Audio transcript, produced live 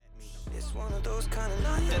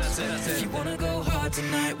If you wanna go hard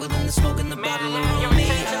tonight, well then the smoke and the bottle are on me.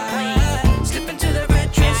 Slip into the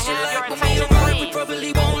red dress you like, when we arrive we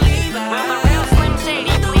probably won't leave. Will the real Slim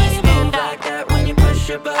Shady please stand up? Like that when you push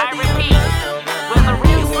your body. I repeat, will the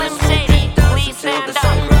real Slim Shady please stand up?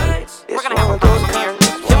 We're gonna have a problem here.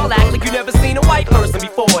 Y'all act like you never seen a white person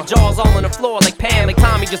before. Jaws all on the floor like Pam, like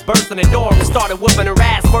Tommy just burst in the door and started whooping her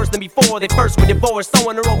ass worse than before. They first were divorced,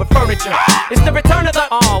 sewing her over furniture. It's the return of the...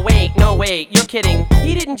 Oh, wait, no, wait, you're kidding.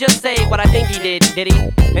 He didn't just say what I think he did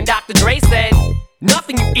he? And Dr. Dre said...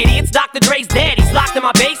 Nothing, you idiots. Dr. Dre's dead. He's locked in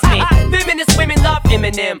my basement. Feminist women love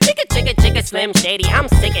Eminem. Chicka, Slim Shady. I'm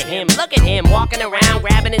sick of him. Look at him walking around,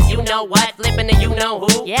 grabbing his you-know-what, flipping the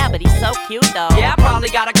you-know-who. Yeah, but he's so cute, though. Yeah, I probably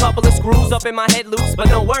got a couple of screws up in my head loose, but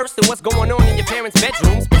no worse than what's going on in your parents'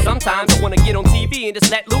 bedrooms. Sometimes I wanna get on TV and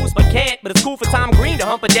just let loose, but can't. But it's cool for Tom Green to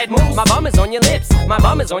hump a dead moose. My bum is on your lips. My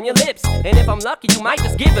bum is on your lips. And if I'm lucky, you might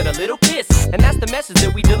just give it a little kiss. And that's the message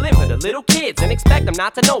that we deliver to little kids, and expect them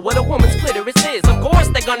not to know what a woman's clitoris is. Of course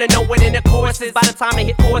they're gonna know what intercourse is. By the time they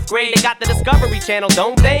hit 4th grade, they got the Discovery Channel,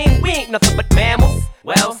 don't they? We ain't nothing but mammals.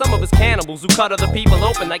 Well, some of us cannibals who cut other people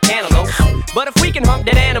open like cantaloupes. But if we can hump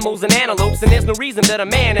dead animals and antelopes, then there's no reason that a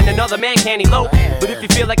man and another man can't elope. But if you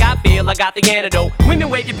feel like I feel, I got the antidote. Women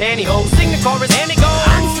wave your pantyhose, sing the chorus and it goes.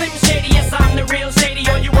 I'm Slim Shady, yes I'm the real Shady.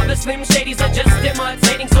 All you other Slim Shadys are just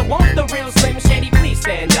imitating. So won't the real Slim Shady please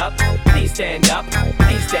stand up? Please stand up,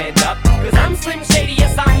 please stand up. Cause I'm Slim Shady,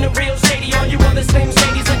 yes I'm the real Shady. All you other Slim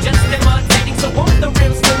Shadys are just imitating. So won't the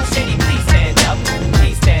real Slim Shady please stand up?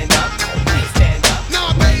 Please stand up, please stand up.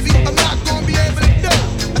 Nah, baby, I'm not gonna be able to do.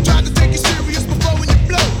 I tried to take you serious before when you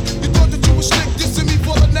blow. You thought that you were slick, dissing me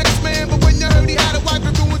for the next man, but when you heard he had a wife,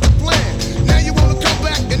 it ruined the plan. Now you wanna come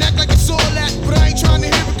back and act like you saw that, but I ain't trying to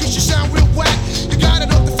hear it 'cause you sound real whack. You got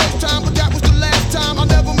it up the first time, but that was the last time. I'll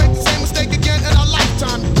never make the same mistake again in our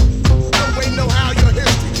lifetime. No way, no how, your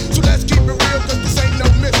history. So let's keep it real 'cause this ain't no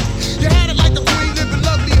mystery. You had it like a queen, living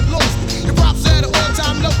lovely and lost it. Your props at an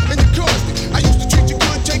all-time low and you caused it. I used to treat you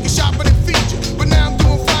good, take you shopping and feed you, but now I'm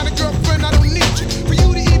doing fine, a girlfriend, I don't need you. For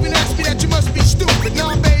you to even ask me that, you must be stupid.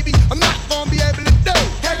 Nah, baby, I'm not gonna be able to do.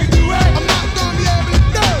 Have you do it? I'm not gonna be able to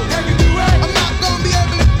do. Have you do it? I'm not gonna be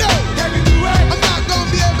able to do. Have you do it? I'm not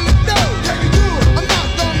gonna be able to do. Have you do it? I'm not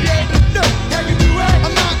gonna be able to do. Have you do it?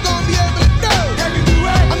 I'm not gonna be able to do. Have you do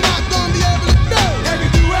it? I'm not gonna be able to do. Have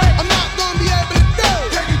you do it? I'm not gonna be able to do.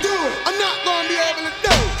 Have you do it? I'm not gonna be able to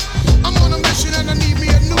do. I'm on a mission and I need me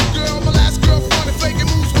a new girl. My last girlfriend and faking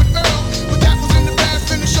moves with Earl, but that was in the past,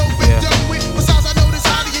 and the show been done with. Besides, I know this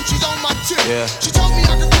Holly and she's on my tip. She told me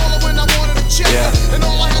I could call her when I wanted to chill, and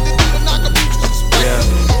all I had to do to knock a beach was respect.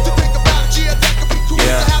 To think about it, yeah, that could be cool. To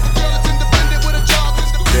have a girl that's independent with a job.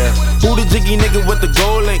 Who the jiggy nigga with the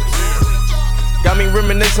gold links? Got me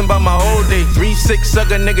reminiscing about my old day. 3-6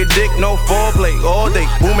 sucker nigga dick, no foreplay all day.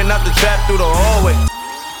 Booming out the trap through the hallway.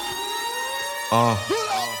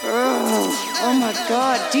 Oh my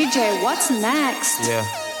god, DJ, what's next? Yeah.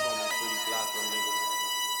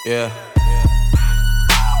 Yeah.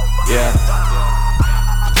 Yeah.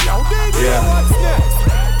 Yeah.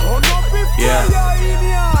 Yeah.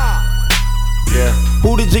 Yeah.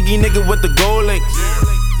 Who the jiggy nigga with the gold links?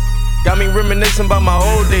 Got me reminiscing about my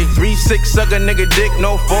old day. 3-6 sucker nigga dick,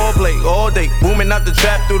 no foreplay all day. Booming out the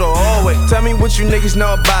trap through the hallway. Tell me what you niggas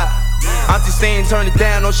know about. Auntie saying turn it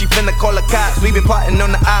down, or she finna call the cops. We been plotting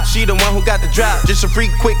on the op, she the one who got the drop. Just a free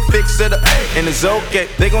quick fix of the and it's okay.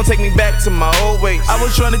 They gon' take me back to my old ways. I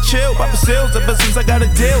was tryna chill, pop the sales ever since I got a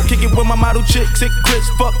deal. Kick it with my model chick, sick Chris.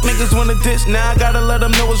 Fuck niggas wanna diss, now I gotta let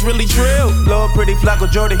them know it's really trill. Lord pretty Flacco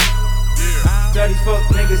Jordy. Dirty fuck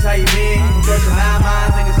niggas, how you been? Brushing 9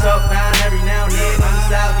 minds, niggas talk 9 every now and then. On the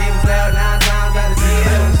south, game is loud 9 times out of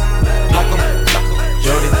 10. Flacco,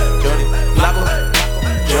 Jordy, Flacco,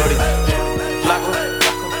 Jordy, Flacco,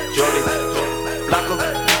 Jordy, Flacco,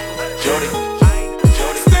 Jordy.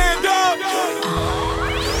 Stand up!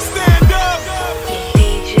 Stand up!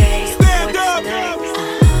 DJ, Stand up! next?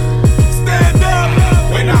 Stand up!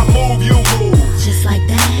 When I move, you move. Just like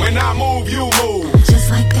that, When I move, you move. just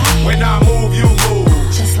like that, When I move, you move.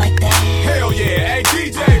 just like that. Hell yeah, hey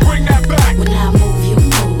DJ, bring that back. When I move, you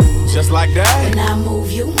move. Just like that. When I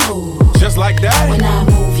move, you move. Just like that. When I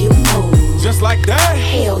move, you move. Just like that.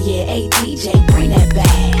 Hell yeah, hey DJ, bring that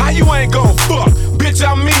back. How you ain't gon' fuck? Bitch,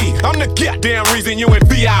 I'm me. I'm the goddamn reason you in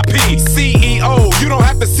VIP. CEO, you don't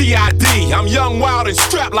have to CID. I'm young, wild, and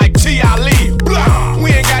strapped like T.I. Blah.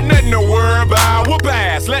 We ain't got nothing to worry about. Whoop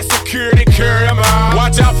ass, let security carry 'em out.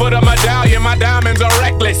 Watch out for the medallion, my diamonds are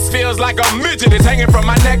reckless. Feels like a midget is hanging from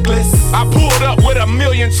my necklace. I pulled up with 1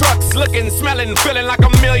 million trucks, looking, smelling, feeling like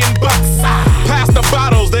 $1 million. Pass the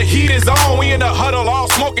bottles, the heat is on. We in the huddle all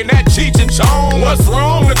smoking that Cheech and Chong. What's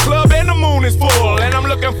wrong? The club and the moon is full, and I'm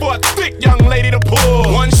looking for a thick young lady to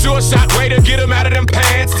pull. One sure shot way to get him out of them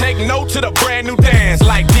pants. Take note to the brand new dance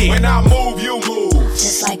like this. When I move, you move.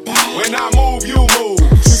 Just like that. When I move, you move.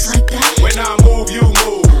 Just like that. When I move, you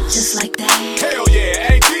move. Just like that. Hell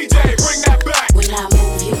yeah, hey DJ, bring that back. When I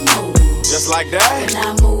move, you move. Just like that. When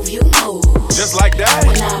I move, you move. Just like that.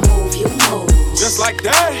 When I move, you move. Just like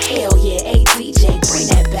that. Hell yeah, hey DJ, bring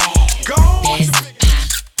that back. Go. That's my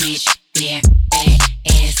bitch, yeah, bad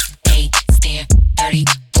ass, they stare,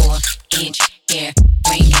 34-inch hair.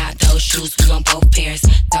 Bring out those shoes, we want both pairs.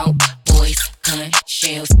 Dope boys, gun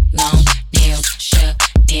shells, long nails, shut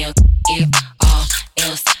down. If all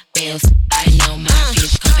else fails, I know my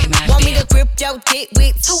bitch gon' pay my Want me bill. to grip your dick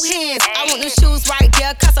with 2 hands. I want them shoes right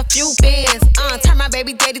there, cost a few bands. Turn my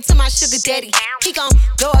baby daddy to my sugar daddy. He gon'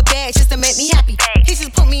 blow a bag just to make me happy. He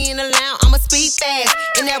just put me in the lounge, I'ma speed fast.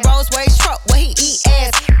 In that Rolls Royce truck where he eat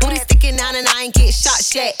ass. Booty sticking out and I ain't get shot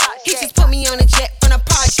yet. He just put me on a jet from the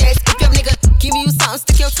projects. If your nigga give you something,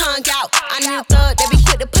 stick your tongue out. I need a thug that be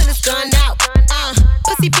quick to pull his gun out.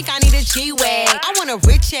 Pussy pink, I need a G-Wag. I want a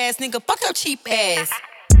rich ass nigga, fuck your cheap ass.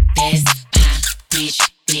 That's my bitch,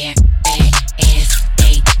 yeah, bad ass,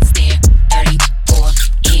 they stare,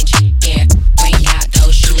 34-inch hair. Bring out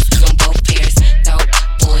those shoes, we want both pairs. Dope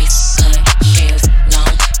boys, gun shells,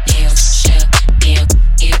 long nails, shut down.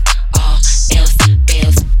 If all else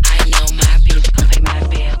fails, I know my bitch gon' pay my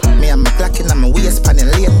bill. Me and my clocking on my waist, panning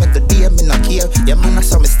lane, make the day, me no care. Yeah, man, I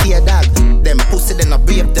saw me steer dog. Them pussy, them a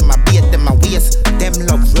brave, them a bait, them a waste. Them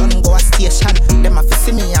love run, go a station. Them a fi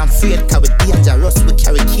see me, I'm afraid, cause we dangerous. We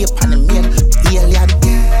carry cape on the main alien.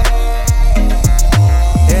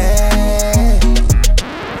 Yeah.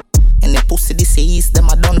 And the pussy, this is them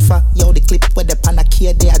a done for. Yo, the clip where the pan a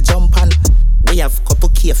key, they a jump on. We have couple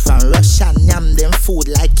K from Russia. Yam them food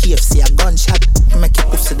like KFC, a gunshot. Make your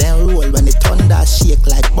pussy then roll when the thunder shake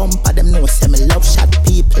like bumper. Them know say me love shot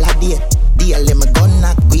people a day. Deal them a gun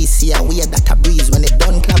knock. We see a way that a breeze when it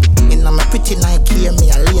done clap. In a my pretty Nike, me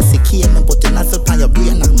a lacy key. Me put a nozzle on your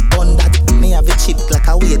brain and bun that. Me have a chip like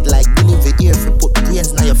a weight like delivery here. If you put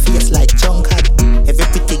brains on your face like junk hat. Every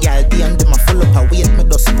pretty girl DM them a full up a weight. Me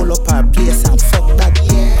just pull up her place and fuck that.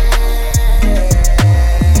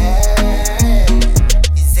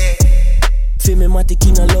 Filmatic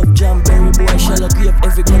in a love jam, berry boy shall agree up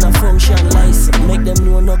every gonna function license. Make them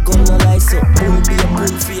know no gun no license. Bull be a bull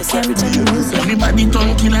face. Everybody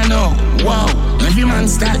turn killer now, wow. Every man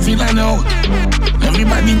start filler now.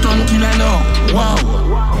 Everybody turn killer now, wow.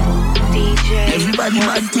 DJ. Everybody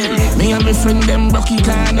bad thing. Me and my friend them Rocky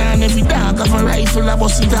Corner, and every dog have a rifle a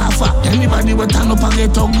bust it off. Anybody will turn up and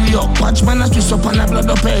get ugly up. Watch man a twist up and a blood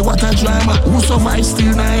up, hey, what a drama. Who survive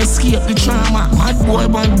still now escape the trauma. Mad boy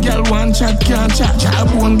bad girl one chat can't chat.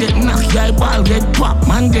 Child won't get knocked, eye ball get pop.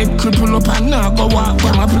 Man get crippled up and now go walk.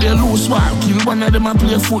 Them a play loose war. Kill one of them a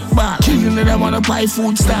play football. Killing them wanna buy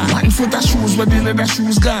food star. 1 foot of shoes but the other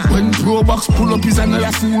shoes gone. When Pro Box pull up is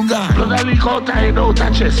another fool gone. Blood a leak out head out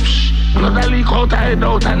a chest. Blood a leak out head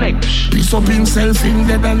out a neck. Piece up himself, him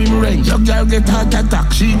dead and him rank. Your girl get heart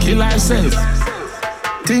attack, she kill herself.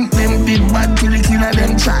 Think them did bad till the killer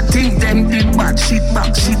them chat. Think them did bad, shit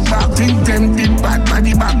back, shit back. Think them did bad,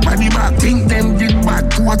 body back, body back. Think them did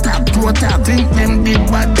bad, to attack, to attack. Think them did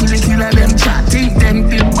bad till the killer them chat. Think them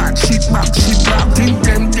did bad, shit back, shit back. Think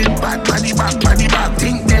them did bad, body back, body back.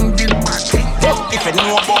 Think them did bad, think them. If you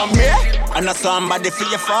know about me, I'm not somebody for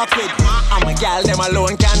you fuck with. I'm a gal, them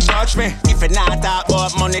alone can't touch me. If you not talk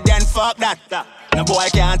about money, then fuck that. No boy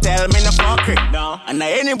can't tell me no fuckery. No. And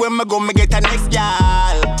anywhere me go, me get a next gal.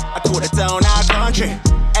 I to the town or country.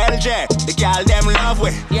 LJ, the gal them love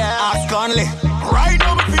with. Yeah. Ask Conley. Right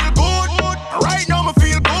now me feel good. Right now me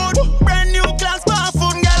feel good. Brand new class,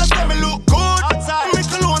 barefoot, gal say me look good. Outside, me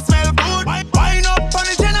cologne smell good. Wine up on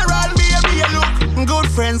the general, baby, you look good.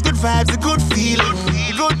 Friends, good vibes, a good feeling.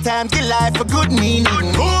 Good time, good life, a good meaning.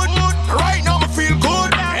 Good. Right now me feel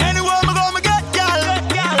good. Anywhere me go, me get gal.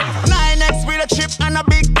 9X with a chip and a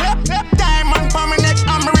big clip. Diamond for me neck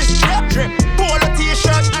and my wrist drip. Polo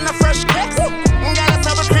t-shirt and a fresh kicks. Gotta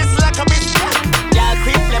serve a crisp like a biscuit. Y'all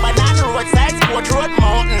creep, flavor down the roadside, sport road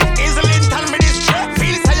mountain. Easily tell me this trip.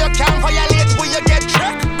 Feel so you can't violate when you get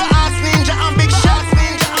tricked. The ass ninja and big shots.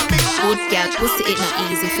 Good gal, pussy it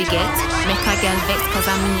not easy to get. Make a gal vex cause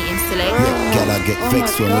I'm eating select. Yeah, gal I get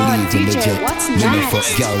vexed when we leave in the jet. You know fuck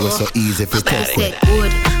gal was so easy if you take it.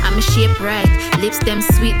 Good, I'm a shape right. Lips them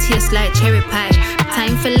sweet, taste like cherry pie.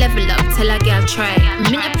 Time for level up, tell a gal try.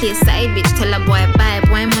 Me not play side bitch, tell a boy buy.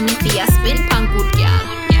 Boy money for ya spin pan good gal.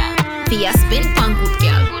 For ya spin pan good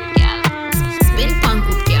gal. Spin pan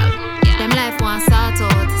good gal. Them life want sort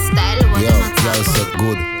out. girl set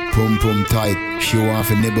good. Pum pum tight, she want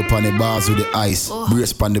to nibble pon the bars with the ice.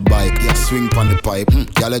 Brace pon the bike, yeah, swing pon the pipe.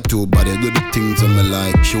 Girl it too body, do the things on me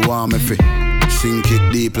like. She want me fi sink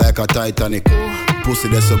it deep like a Titanic. Pussy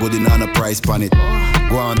that's so good, in on a price pon it.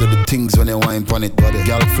 Go on do the things when you wine pon it. But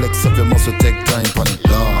girl flex up your muscle, take time pon it.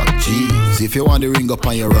 Lord, jeez, if you want the ring up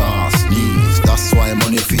on your ass knees, that's why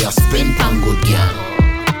money for ya spend pon good girl.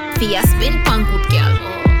 For ya spend pon good girl.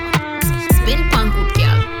 Spend pon good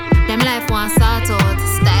girl. Them life want sort out.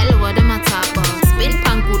 Style what them a talk about. Spin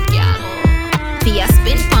pan good girl. Fia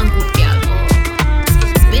spin pan good girl.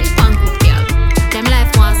 Spin pan good girl. Them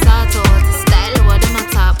life want sort out. Style what them a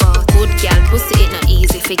talk about. Good girl, pussy it not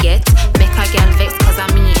easy forget. Make a girl vex cause I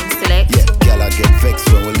me him select. Yeah, girl I get vexed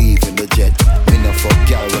when we leave in the jet. Me no fuck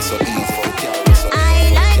girl, we're so easy for girl.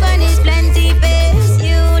 I like when it's plenty pace.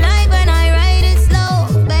 You like when I ride it slow.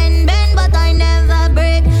 Bend, but I never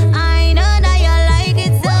break. I know that you like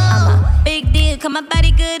it so. Big deal, come my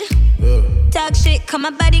body good. Talk shit, come my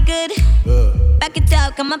body good. Back it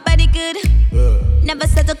up, come my body good. Never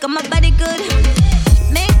settle, come my body good.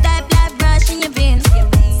 Make that blood rush in your veins.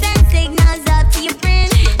 Send signals up to your brain.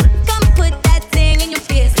 Come put that thing in your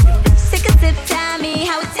face. Take a sip, tell me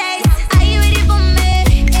how it tastes. Are you ready for me?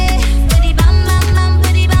 Booty bam bam bam,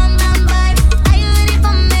 booty bam bam bam. Are you ready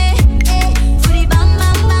for me? Booty bam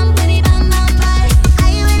bam bam, booty bam bam bam.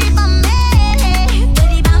 Are you ready for me?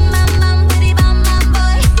 Booty bam bam bam, booty bam bam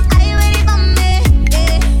boy. Are you ready for me?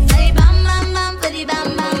 Booty bam bam bam, booty bam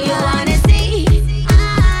bam. You wanna see?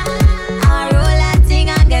 I roll that thing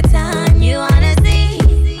and get on. You wanna see?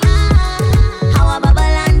 How I bubble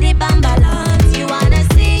and dip and balance. You wanna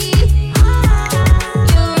see?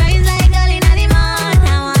 You rise like girl in the morning.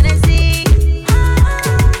 I wanna see.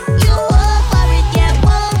 You work for it, yeah,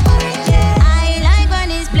 work for it, yeah. I like when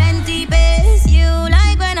it's plenty pace. You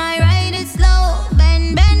like when I ride it slow.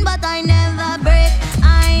 Bend, but I never break.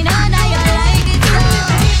 I know that you like it so.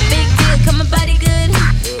 Big deal, come my body good.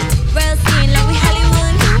 Real scene like we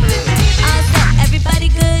Hollywood. All set, everybody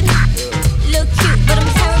good. Look cute, but I'm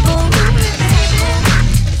terrible.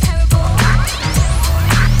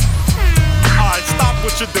 Alright, stop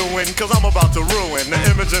what you're doing, cause I'm about to ruin the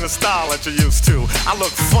image and the style that you're used to. I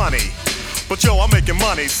look funny, but yo, I'm making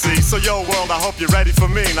money, see? So yo, world, I hope you're ready for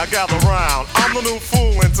me. Now gather round. I'm the new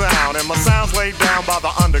fool in town, and my sound's laid down by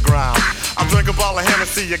the underground. I drink a bottle of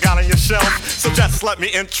Hennessy you got on your shelf, so just let me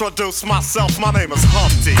introduce myself. My name is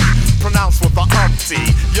Humpty, pronounced with the umpty.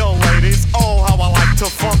 Yo, ladies, oh, how I like to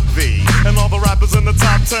funk thee. And all the rappers in the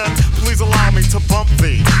top 10, please allow me to bump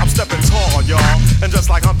thee. I'm stepping tall, y'all, and just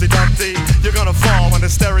like Humpty Dumpty, you're gonna fall when the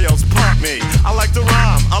stereos pump me. I like to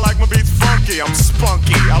rhyme, I like my beats funky, I'm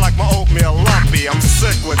spunky, I like my oatmeal lumpy, I'm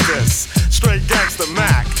sick with this, straight gangster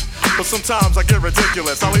Mac. But sometimes I get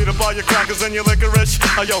ridiculous. I'll eat up all your crackers and your licorice.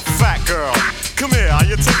 Oh, yo, fat girl, come here, are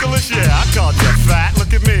you ticklish? Yeah, I called you fat,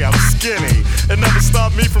 look at me, I'm skinny. It never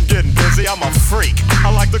stopped me from getting busy, I'm a freak.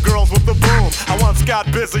 I like the girls with the boom. I once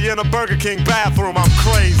got busy in a Burger King bathroom, I'm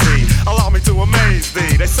crazy. Allow me to amaze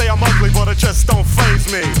thee. They say I'm ugly, but it just don't faze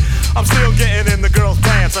me. I'm still getting in the girls'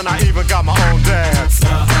 pants, and I even got my own dance. The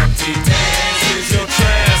Humpty Dance is your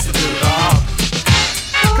chance to do the hump.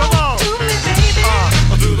 Come on,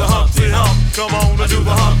 do the Humpty Hump. Come on, do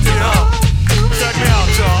the Humpty Hump. Check me out,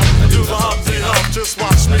 y'all. Do the Humpty Hump. Just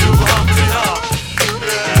watch me do the Humpty Hump.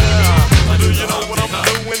 Yeah, do you know what I'm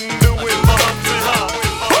doing the Humpty Hump?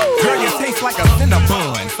 Girl, you taste like a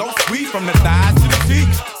Cinnabon, so sweet from the thighs to the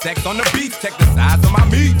cheeks. Sex on the beach, check the size of my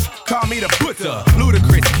meat. Call me the butcher,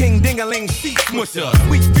 ludicrous, king ding-a-ling, sheet smusher,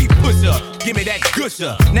 sweet street pusher. Give me that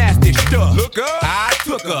gusher, nasty stuff. Look up, I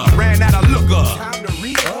took her, ran out of looker. Time to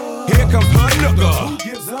read up. Here comes her nooker.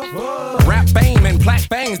 Rap fame and plaque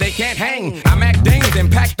bangs, they can't hang. I mac dings and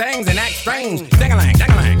pack things and act strange. Dang-a-lang,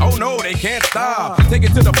 dang-a-lang, oh no, they can't stop. Take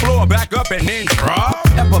it to the floor, back up and then drop.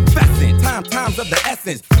 Effervescent, times of the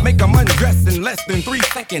essence. Make them undress in less than 3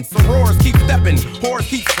 seconds. Sorors keep stepping, whores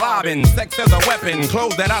keep slobbing. Sex as a weapon,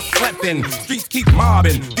 clothes that I slept in. Streets keep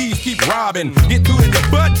mobbing, thieves keep robbing. Get 2 in your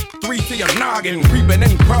butt, 3 to your noggin. Creeping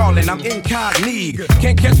and crawling, I'm incognito.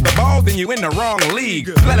 Can't catch the ball, then you in the wrong league.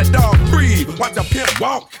 Let a dog breathe, watch a pimp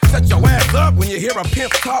walk. Shut your ass up when you hear a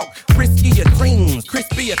pimp talk. Risky your dreams,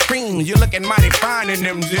 crispy your creams. You're looking mighty fine in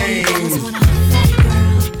them jeans.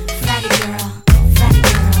 Fatty girl, fatty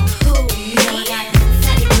girl. Who me? Fatty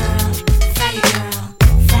girl, fatty girl,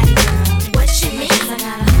 fatty girl. What you mean? I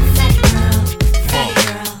got a fatty girl, fatty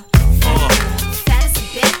girl, fat as a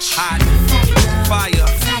bitch. Hot, fatty girl, fire,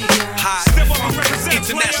 fatty girl, hot. Step up and represent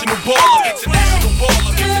international baller, international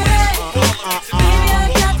baller, international baller. Baby, I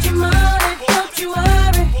got your money, don't you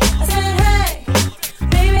worry. I said, hey,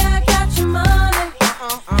 baby, I got your money.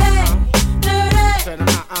 Hey,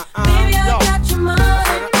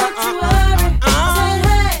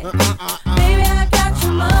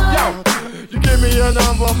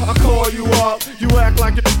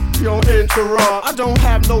 adventurer. I don't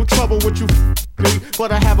have no trouble with you me,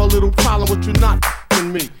 but I have a little problem with you not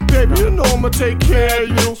me. Baby, you know I'ma take care of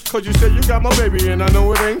you, cause you said you got my baby and I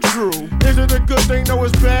know it ain't true. Is it a good thing? No,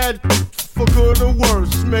 it's bad. For good or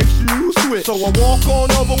worse, makes you switch. So I walk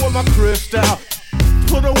on over with my crystal.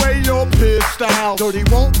 Put away your pistol. Dirty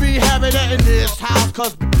won't be having that in this house,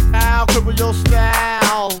 cause I'll cripple your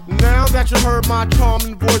style. Now that you heard my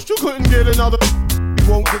charming voice, you couldn't get another. You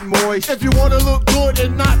won't get moist. If you wanna look good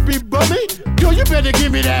and not be bummy, yo, you better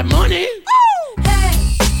give me that money. Hey,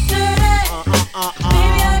 dirty.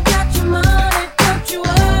 Baby, I got your money, don't you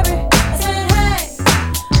worry. I said, hey,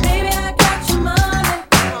 baby, I got your money.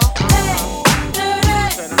 Hey,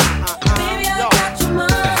 dirty. Baby, I got your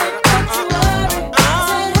money, don't you worry. I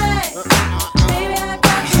said, hey, baby, I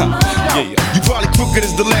got your money. Yeah, you probably crooked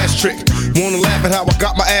as the last trick. Wanna laugh at how I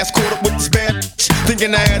got my ass caught up with this bad bitch.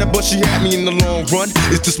 Thinking I had her, but she had me in the long run.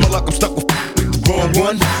 It's just my luck, I'm stuck with the wrong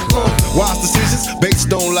one. Wise decisions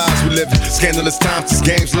based on lies we live in. Scandalous times, this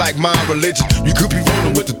game's like my religion. You could be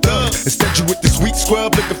rolling with the thug, instead you with the sweet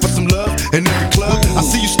scrub, looking for some love in every club. I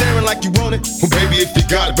see you staring like you want it. Well, baby, if you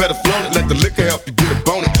got it, better flaunt it. Let the liquor help you get a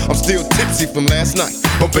bone it. I'm still tipsy from last night,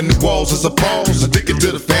 bumping the walls as a pause, addicted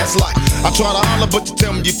to the fast life. I try to holler, but you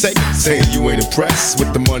tell me you take it. Saying you ain't impressed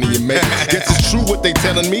with the money you make. Guess it's true what they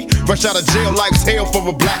telling me. Fresh out of jail, life's hell for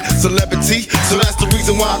a black celebrity. So that's the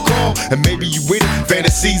reason why I call, and maybe you with it.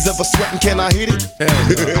 Fantasies of a sweating, can I hit it?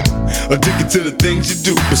 Addicted to the things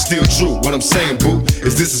you do, but still true. What I'm saying, boo,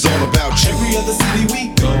 is this is all about you. Every other city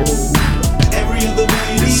we go, every other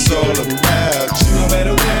lady, it's all about you. No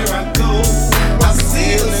matter where I go, I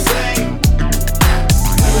feel the same.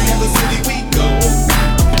 Every other city we go,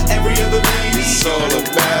 every other lady, it's all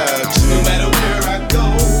about you. No matter where I go,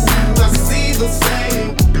 I see the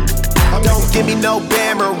same. Don't give me no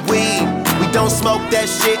Bam or weed. We don't smoke that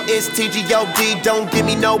shit, it's TGOD. Don't give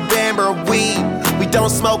me no Bam or weed. We don't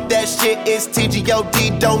smoke that shit, it's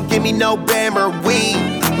TGOD. Don't give me no Bam or weed.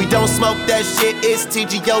 We don't smoke that shit, it's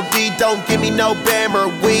TGOD. Don't give me no Bam or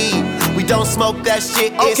weed. We don't smoke that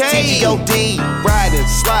shit, it's TGOD. Riding,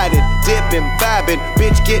 sliding, dipping, vibing.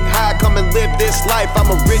 Bitch, get high, come and live this life.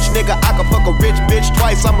 I'm a rich nigga, I can fuck a rich bitch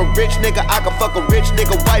twice. I'm a rich nigga, I can fuck a rich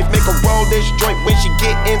nigga wife. Make her roll this joint when she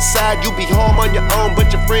get inside. You be home on your own,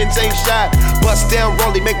 but your friends ain't shy. Bust down,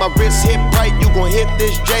 rollie, make my wrist hit right. You gon' hit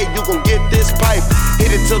this J, you gon' get this pipe.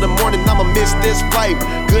 Hit it till the morning, I'ma miss this fight.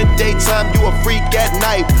 Good daytime, you a freak at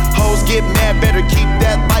night. Hoes get mad, better keep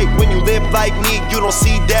that light. When you live like me, you don't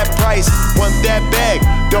see that price. Want that bag,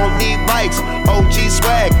 don't need likes. OG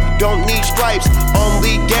swag, don't need stripes.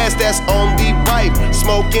 Only gas, that's only right.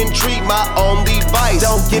 Smoking treat, my only vice.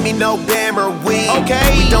 Don't give me no Bam or weed. Okay,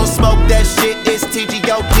 we don't smoke that shit, it's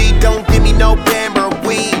TGOD. Don't give me no Bam or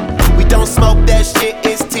weed. We don't smoke that shit,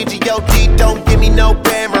 it's TGOD. Don't give me no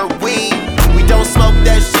Bam or weed. We don't smoke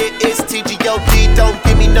that shit, it's TGOD. Don't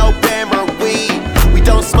give me no Bam or weed. We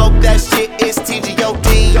don't smoke that shit, it's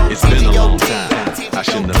TGOD. It's been a long time, I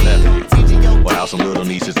shouldn't have left you. Without some little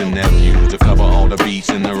nieces and nephews to cover all the beats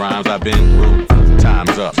and the rhymes I've been through.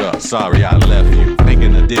 Time's up, sorry I left you.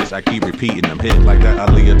 Making a dish, I keep repeating them hit like that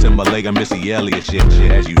Aaliyah Timberlake and Missy Elliott shit.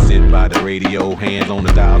 As you sit by the radio, hands on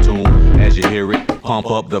the dial tune. As you hear it,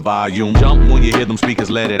 pump up the volume. Jump when you hear them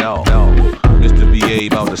speakers, let it off. Mr. B.A.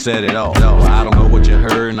 about to set it off. I don't know what you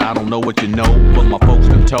heard and I don't know what you know, but my folks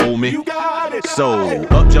done told me. You got it. So,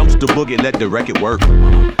 up jumps the boogie, let the record work.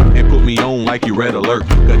 And put me on like you Red Alert.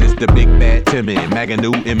 Cause it's the big bad Timmy,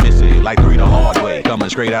 Maganu and Missy. Like 3 the hard way, coming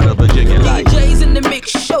straight out of Virginia. Like DJs in the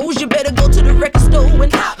mix shows, you better go to the record store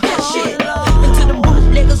and hop that shit. Into the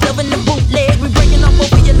bootleggers loving the bootleg, we breaking up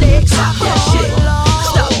over your legs. Hop that shit.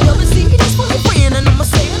 Stop loving, see this for my friend, and I'ma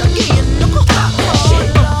say it again. Look, hop that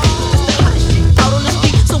shit. It's the hottest shit out on the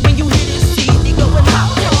street, so when you hear this CD, go and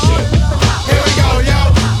hop that shit. Here we go,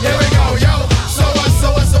 yo. Here we go, yo. So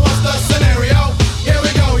what's the scenario? Here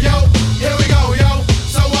we go, yo. Here we go, yo.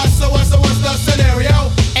 So what's the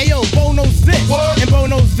scenario? Ayo, Bo knows this, and Bo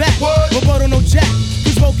knows that, but Bo don't know jack.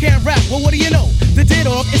 Cause Bo can't rap, well what do you know? The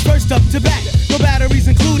D-Dog is first up to bat. No batteries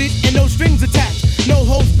included and no strings attached. No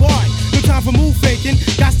host barred, no time for move faking.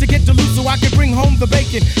 Got to get to loose so I can bring home the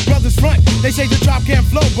bacon. Brothers front, they say the drop can't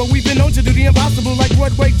flow, but we've been known to do the impossible like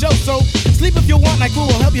Broadway Joe. So sleep if you want, like who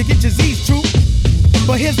will help you get your Z's true.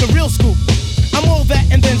 But here's the real scoop. I'm all that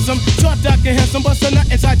and then some. Short, dark, and handsome, bust a nut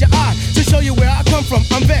inside your eye to show you where I come from.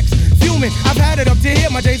 I'm vexed, fuming. I've had it up to here.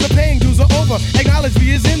 My days of paying dues are over. Acknowledge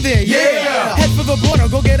me is in there. Yeah. Head for the border,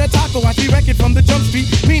 go get a taco. I see-wreck it from the jump street,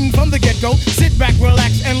 meaning from the get-go. Sit back,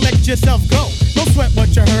 relax, and let yourself go. Don't sweat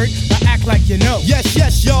what you heard, but act like you know. Yes,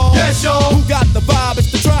 y'all. Yes, y'all. Who got the vibe?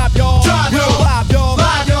 It's the tribe, y'all. Tribe, We're y'all. live, y'all.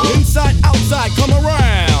 Live, y'all. Inside, outside, come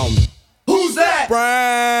around.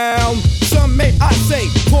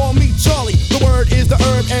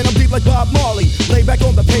 like Bob Marley. Lay back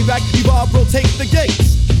on the payback, evolve, rotate the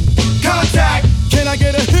gates. Contact! Can I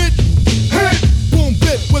get a hit? Hit! Boom,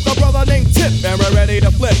 bip with a brother named Tip, and we're ready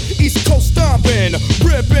to flip. East Coast stomping,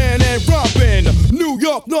 ripping and romping. New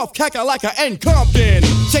York, North, Kakalaka, and Compton.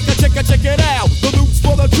 Check it out. The loops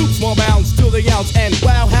for the troops, more bounds to the ounce. And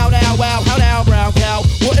wow, how now, brown cow.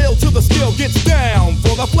 We're ill till the skill gets down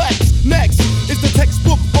for the flex. Next is the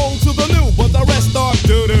textbook old to the new, but the rest are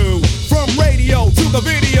doo-doo. From radio to the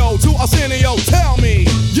video to Arsenio, tell me,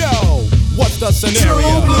 yo, what's the scenario?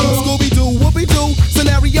 True blue, Scooby-Doo, whoopie-doo.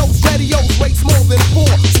 Scenarios, radios, rates more than 4.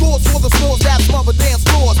 Scores for the scores, that's mother dance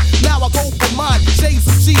floors. Now I go for mine, shades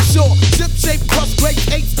of G-Shore. Ship shape, crust, great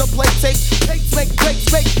eights to play tapes. Tapes make breaks,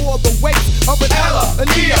 fake for the weight of an Ella,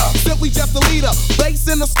 Anita. Simply just a leader. Bass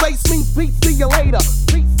in the space means beat, see you later.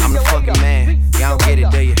 I'm the fucking man, y'all don't get it,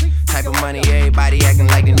 do you? Type of money, everybody acting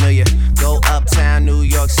like they knew you. Go uptown, New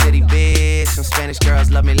York City, bitch. Some Spanish girls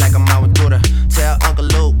love me like I'm out with Duda. Tell Uncle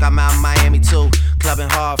Luke I'm out in Miami too. Clubbing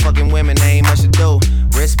hard, fucking women, ain't much to do.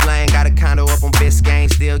 Wrist playing, got a condo up on Biscayne.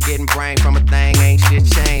 Still getting brain from a thing, ain't shit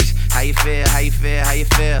changed. How you feel, how you feel, how you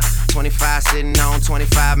feel? 25 sitting on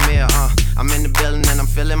 25 mil, I'm in the building and I'm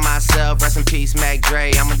feeling myself. Rest in peace, Mac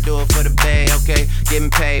Dre, I'ma do it for the bay, okay? Getting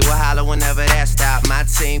paid, we'll holler whenever that stop. My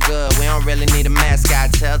team good, we don't really need a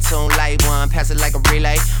mascot. Tell Tune Light One, pass it like a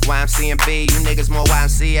relay. YMC and B, you niggas more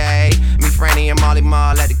YMCA. Me, Franny, and Molly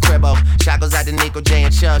Mall at the cribbo. Shot goes out to Nico J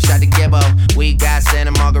and Chubb, shot to Gibbo. We got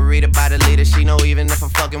Santa Margarita by the leader. She know even if I'm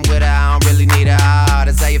fucking with her, I don't really need her. Oh,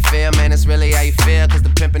 that's how you feel, man, that's really how you feel. Cause the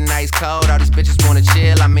pimpin' nice cold, all these bitches wanna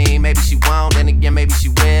chill. I mean, maybe she won't, then again, maybe she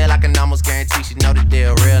will. I can almost guarantee she know the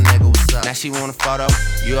deal. Real nigga, what's up? Now she want a photo,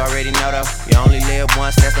 you already know though. You only live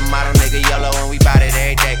once, that's the motto, nigga. YOLO, and we bout it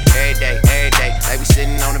every day, every day, every day. Like we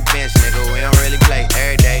sitting on the bench, nigga, we don't really play.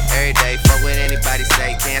 Every day, every day. Fuck what anybody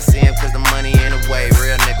say, can't see him cause the money in the way.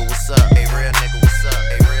 Real nigga, what's up? Hey, real nigga, what's up?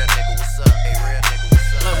 Hey, real nigga, what's up? Hey, real nigga,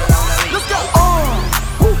 what's up? Let's go.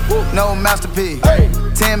 No masterpiece. Hey.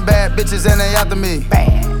 10 bad bitches and they after me.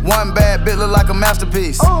 Bam. One bad bitch look like a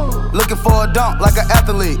masterpiece. Looking for a dunk like an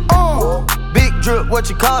athlete. Big drip, what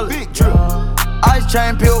you call it? Big drip. Ice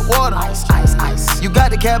chain, pure water. Ice, ice, ice. You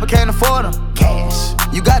got the cab, but can't afford them. Cash.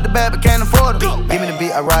 You got the bad, but can't afford them. Give me the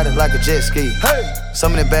beat, I ride it like a jet ski. Hey.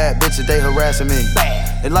 Some of the bad bitches, they harassing me. Bam.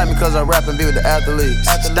 They like me cause I rap and be with the athletes.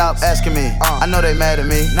 Stop asking me, I know they mad at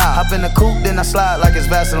me. Hop in the coupe, then I slide like it's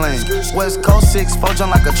Vaseline. West Coast 6, four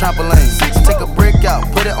jump like a trampoline. Take a brick out,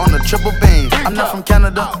 put it on the triple beam. I'm not from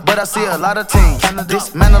Canada, but I see a lot of teams.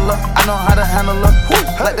 Dismantle her, I know how to handle her.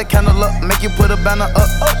 Light the candle up, make you put a banner up.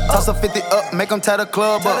 Toss a 50 up, make them tie the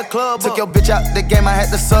club up. Took your bitch out the game, I had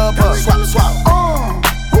to sub her.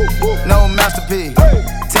 No masterpiece.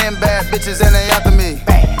 10 bad bitches and they after me.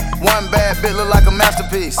 One bad bitch look like a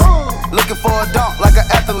masterpiece. Looking for a dunk like an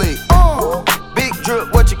athlete. Big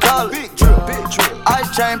drip, what you call it? Big drip, big drip.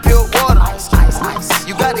 Ice chain, pure water. Ice, ice, ice.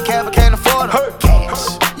 You got the cab, but can't afford it.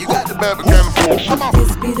 Cash. You got the bad, but can't afford it. Come on.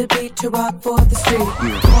 This be the beat to rock for the street.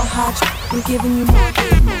 More hot, we giving you more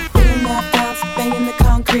heat. Feeling that bounce, banging the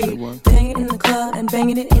concrete. Bang it in the club and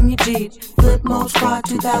banging it in your Jeep. Flip mode squad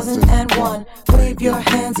 2001. Wave your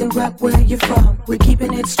hands and rep where you're from. We're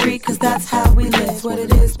keeping it street cause that's how we live. It's what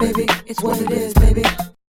it is, baby. It's what it is, baby.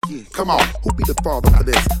 Come on, who be the father for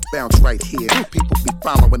this? Bounce right here, people be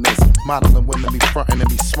following this. Modeling women be frontin' and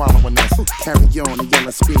be swallowing this. Carry on and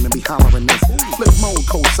yelling, screaming, be hollering this. Flip mode,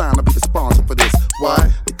 co-sign, I'll be the sponsor for this.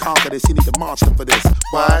 Why? To conquer this, you need to march them for this.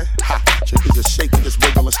 Why? Ha! Chickens just shaking, just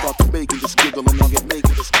wiggle and start to bake and just giggle and don't get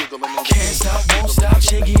naked, just giggle and don't get Can't stop, won't stop,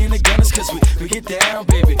 Shaggy and the Gunners, cause we get down,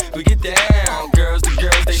 baby, we get down. Girls, the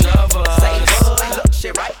girls, they love us. Say good, look,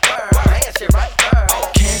 shit right there, man, shit right there.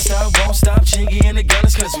 Can't stop, won't stop, Shaggy and the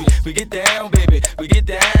Gunners, cause we get down, baby, we get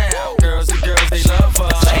down. Girls, the girls, they love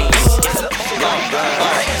us.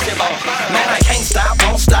 Man, I can't stop,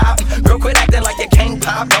 won't stop. Girl, quit acting like you can't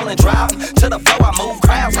pop, don't and drop. To the floor, I move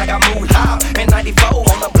crowds like I move hop. In 94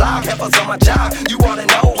 on the block, heifers on my job. You wanna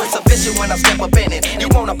know it's official when I step up in it. You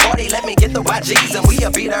wanna party, let me get the YGs and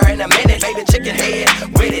we'll be there in a minute. Baby, chicken head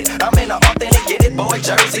with it. I'm in the authentic, get it, boy,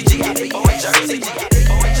 Jersey. Get it, boy, Jersey. Get it,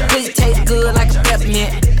 boy, Jersey. Pussy taste good like a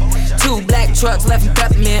peppermint. 2 black trucks left in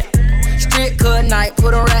peppermint. Strip cut night,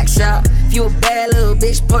 put on racks out. If you a bad little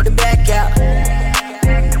bitch, put the back out.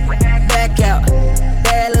 Back out.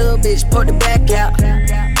 Bad little bitch, put the back out.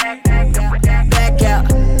 Back out.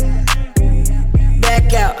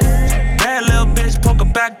 Back out. Bad little bitch, poke her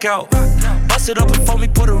back out. Bust it up before me,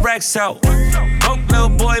 put the racks out. Broke little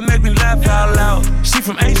boy, make me laugh out loud. She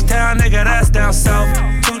from H-Town, nigga, that's down south.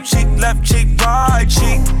 2 cheek, left cheek, right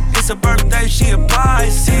cheek. It's her birthday, she a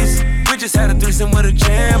Pisces. We just had a threesome with a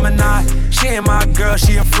Gemini. She ain't my girl, girl,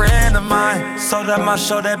 she a friend of mine. So that my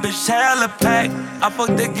show, that bitch hella packed. I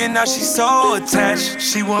fucked again, now she so attached.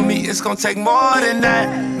 She want me, it's gon' take more than that.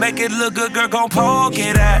 Make it look good, girl, gon' poke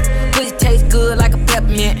it at. Pussy taste good like a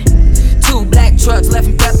peppermint. 2 black trucks left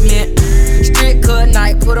in peppermint. Strip cut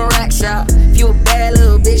night, put on racks out. If you a bad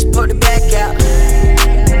little bitch, put the back out.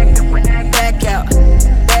 Back out.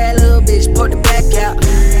 Bad little bitch, put the back out.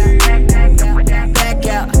 Back out. Back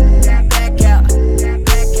out. Back out.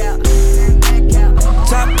 Back out.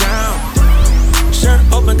 Top down, shirt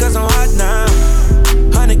open cause I'm hot now.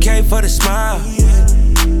 100K for the smile.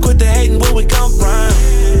 Quit the hating when we come round.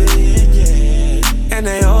 And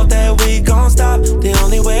they hope that we gon' stop. The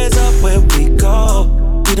only way is up where we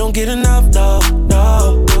go. We don't get enough, no,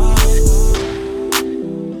 no.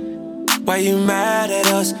 Why you mad at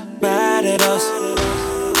us, mad at us?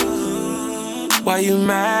 Why you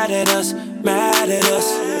mad at us, mad at us?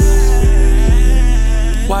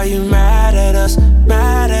 Why you mad at us,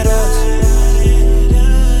 mad at us?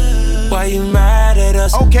 Why you mad at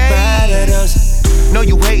us, mad at us? Know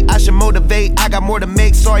you hate, I should motivate. I got more to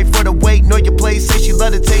make, sorry for the wait. Know your place, say she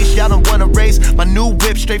love the taste. Y'all don't wanna race. My new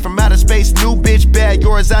whip straight from outer space. New bitch bad,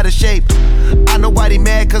 yours out of shape. I know why they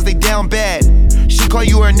mad, cause they down bad. She call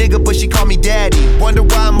you her nigga, but she call me daddy. Wonder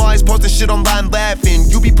why I'm always posting shit online laughing.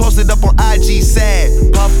 You be posted up on IG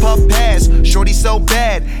sad. Puff, puff, pass. Shorty so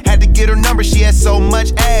bad. Had to get her number, she has so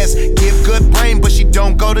much ass. Give good brain, but she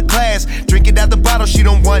don't go to class. Drink it out the bottle, she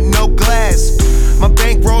don't want no glass. My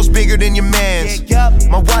bankroll's bigger than your man's.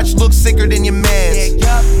 My watch looks sicker than your man's.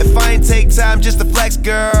 If I ain't take time just to flex,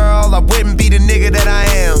 girl, I wouldn't be the nigga that I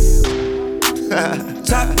am.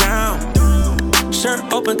 Top down, shirt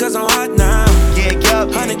open cause I'm hot now.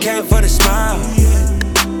 100K for the smile.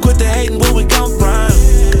 Quit the hating when we come round.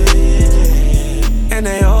 And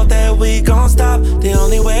they hope that we gon' stop. The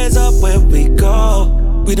only way is up where we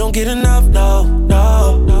go. We don't get enough, no,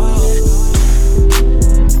 no, no.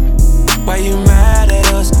 Why you mad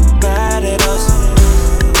at us, mad at us?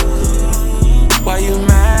 Why you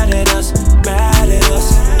mad at us, mad at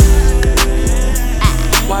us?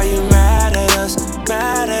 Why you mad at us,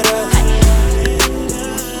 mad at us?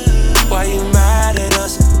 Why you mad at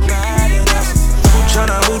us, mad at us? Who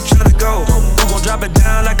tryna go? Who gon' drop it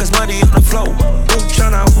down like it's money on the floor? Who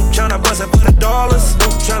tryna bust it for the dollars? Who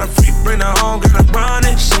tryna free bring her home, girl, I'm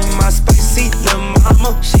running? She my spicy little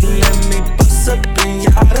mama. She let me bust a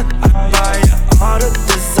pinata. I buy her all the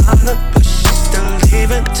designer, but she still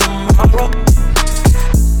leaving tomorrow.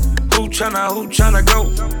 Who tryna go?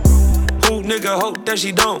 Who nigga hope that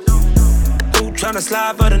she don't? Who tryna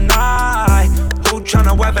slide for the night? Who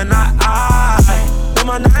tryna weapon eye? Say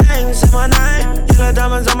my name, say my name. You got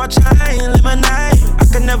diamonds on my chain, lemonade. I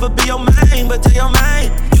can never be your main, but tell your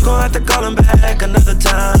main you gon' have to call him back another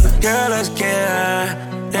time. Girl, let's get high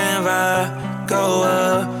and vibe, go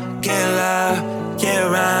up, get loud, get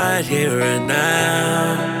right here and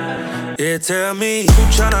now. Yeah, tell me who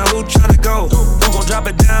tryna go? Who gon' drop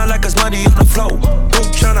it down like it's money on the floor? Who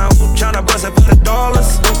tryna bust it for the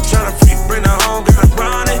dollars? Who tryna free bring her home, girl, I'm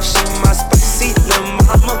running? She my spicy little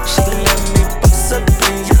mama. She let me bust a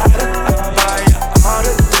pinata. I buy her all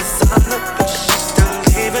the designer, but she still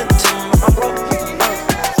leaving tomorrow.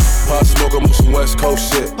 Pop smoke, I'm on some West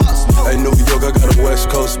Coast shit. Hey, New York, I got a West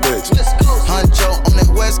Coast bitch. Honcho on that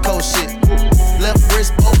West Coast shit. Left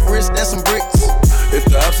wrist, both wrists, that's some bricks. If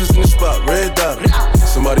the ops is in the spot, red dot.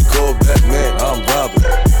 Somebody call Batman, I'm robbing.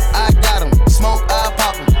 I got him, smoke, I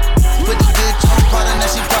pop him. Put the bitch on the pot and then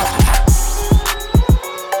she pop him.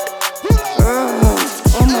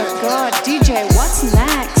 Oh my god, DJ, what's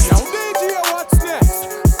next? Yo, DJ, what's next?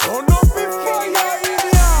 Don't know before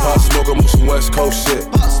Pop smoke, I'm on some West Coast shit.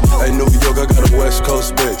 Hey, New York, I got a West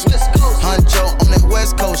Coast bitch. Honcho on that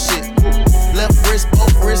West Coast shit. Left wrist,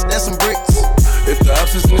 both wrists, that's some bricks. If the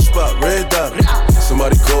ops is in the spot, red dot.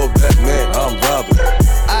 Somebody call Batman, I'm robbing.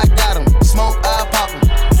 I got him, smoke, I pop him.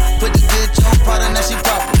 Put the bitch on the pot and then she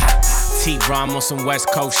pop him. T-Rom on some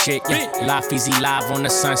West Coast shit, yeah. Life easy live on the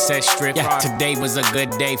Sunset Strip. Yeah. Today was a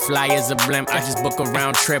good day, fly as a blimp. I just book a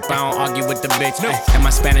round trip, I don't argue with the bitch. And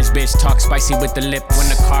my Spanish bitch talk spicy with the lip. When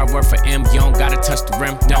the car work for M, you don't gotta touch the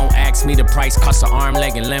rim. Don't ask me the price, cost an arm,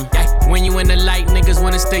 leg, and limb. When you in the light, niggas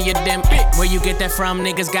wanna steal your dim. Where you get that from,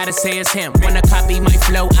 niggas gotta say it's him. Wanna copy my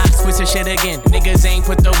flow, I switch the shit again. Niggas ain't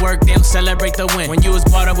put the work, they don't celebrate the win. When you was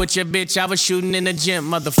brought up with your bitch, I was shooting in the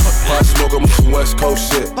gym, motherfucker. Pop smoke, I'm on some West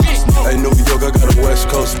Coast shit. Hey, New York, I got a West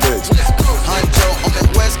Coast bitch. Honcho on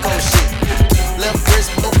that West Coast shit. Left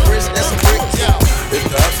wrist, both wrists, that's some bricks. If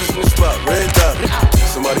the ops is in the spot, red dot.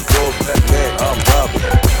 Somebody call Batman, I'm robbing.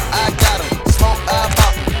 I got him, smoke, I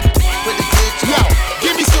pop him. Put the bitch Yo,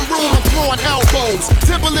 give me some room, I'm throwing elbows.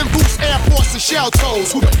 Timberland goose, Air Force, and shell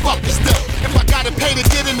toes. Who the fuck is them? If I gotta pay to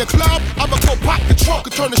get in the club, I'ma go pop the trunk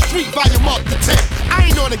and turn the street volume up to 10. I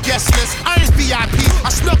ain't on the guest list, I ain't VIP. I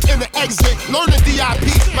snuck in the exit, learn the DIP.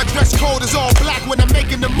 My dress code is all black when I'm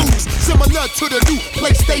making the moves, similar to the new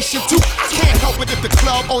PlayStation 2. I can't help it if the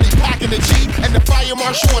club only packing the G, and the fire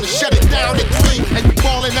marshal wanna shut it down at 3. And you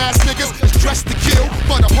ballin' ass niggas is dressed to kill,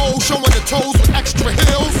 for the whole showing the toes with extra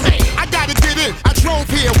heels. Hey, I gotta get in, I drove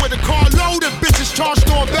here with a car load of bitches charged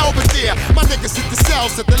on Belvedere. My niggas hit the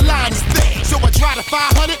cells that the line is thick, so I try to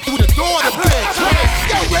 500 through the door to bitch.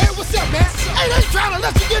 Yo, Red, what's up, man? Hey, they trying to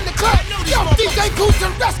let you get in the club. Yo, DJ Goose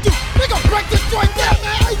and Rescue, we gon' break this joint down,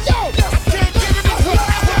 man. Hey, yo,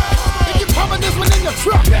 if you pumping this one in your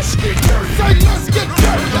truck, let's get dirty. Say, let's get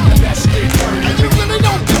dirty. Let's get dirty. And you really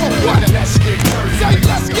don't give a what. Let's get dirty. Say,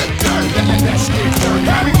 let's get dirty. Let's get dirty.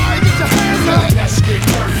 Everybody get your hands up. Let's get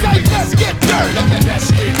dirty. Say, let's get dirty.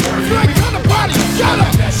 Let's get dirty. You ain't come to party, shut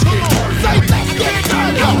up. Let's get dirty. Say, let's get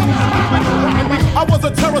dirty. I was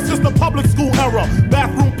a terror since the public school era.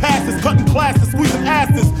 Bathroom passes, cutting classes, squeezing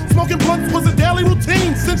asses. Smoking blunts was a daily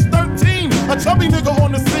routine since 13. A chubby nigga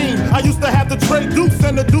on the scene. I used to have the tray deuce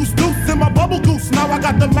and the deuce in my bubble goose. Now I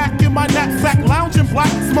got the Mac in my knapsack, lounging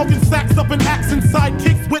black, smoking sacks up in axe and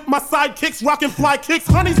sidekicks with my sidekicks, rocking fly kicks.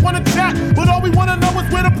 Honeys wanna chat, but all we wanna know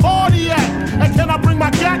is where the party at. And can I bring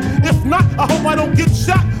my gat? If not, I hope I don't get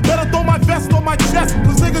shot. Better throw my vest on my chest,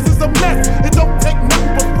 cause niggas is a mess. It don't take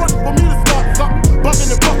nothing but front for me to start something.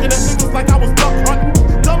 Bucking and bucking at niggas like I was duck hunting.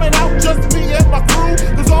 Dumbing out just me and my crew,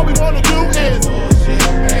 cause all we wanna do is bullshit,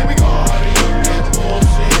 and we party. And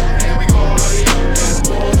bullshit, and we party. And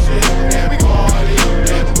bullshit, and we party.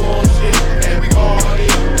 And bullshit, and we party.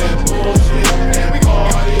 And bullshit, and we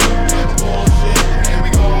party. And bullshit, and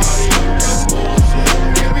we party. And bullshit,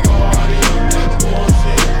 and we party. And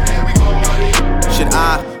bullshit, and we party. Should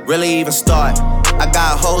I really even start? I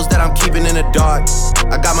got hoes that I'm keeping in the dark.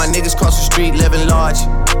 I got my niggas cross the street living large.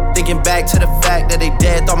 Thinking back to the fact that they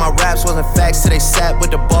dead, thought my raps wasn't facts till they sat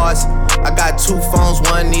with the bars. I got 2 phones,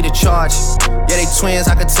 one need a charge. Yeah, they twins,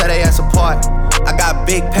 I could tell they ass apart. I got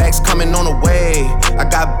big packs coming on the way. I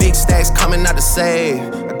got big stacks coming out to save.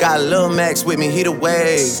 I got Lil Max with me, he the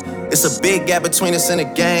wave. It's a big gap between us and the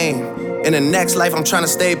game. In the next life, I'm trying to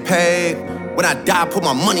stay paid. When I die, put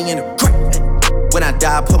my money in the grave. When I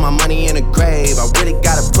die, put my money in the grave. I really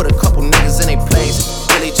gotta put a couple niggas in their place.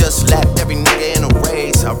 Really just lapped every nigga in a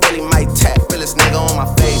race. I really might tap realest nigga on my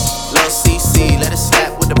face. Lil CC, let it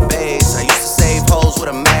slap with the bass. I used to save hoes with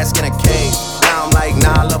a mask in a cave. Now I'm like,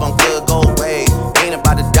 nah, love, I'm good, go away. Ain't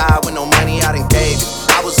about to die with no money I done gave it.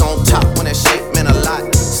 I was on top when that shit meant a lot.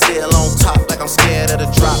 Still on top like I'm scared of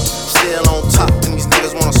the drop. Still on top and these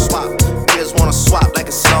niggas wanna swap. Niggas wanna swap like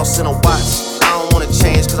a sauce in a watch. I don't wanna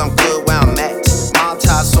change cause I'm good where I'm at.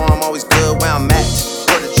 So I'm always good where I'm at.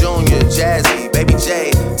 For the Junior, Jazzy, Baby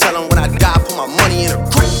J. Tell them when I die, put my money in a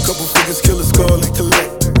crate. Couple figures, kill a skull and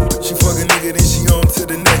collect. She fuck a nigga, then she on to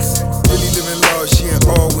the next. Really living large, she ain't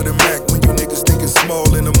all with a Mac. When you niggas think it's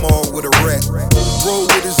small in the mall with a rat. Roll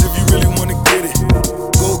with us if you really wanna get it.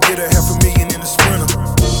 Go get a $500,000 in a Sprinter.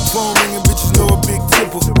 Phone ringing, bitches know a big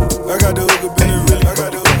temple. I got the hook up in it, really. I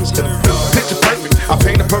got the hook up in it. Picture perfect, I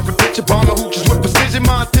paint a perfect picture. Bomb the hooches with precision.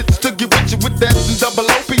 My intentions to get with you with that and double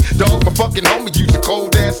OP. Dog, my fucking homie, use a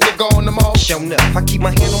cold ass nigga on the mall. Showing up, I keep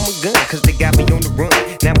my hand on my gun, cause they got me on the run.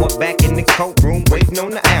 Now I'm back in the courtroom, waiting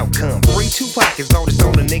on the outcome. Free 2 pockets, all this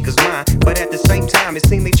on the niggas' mind. But at the same time, it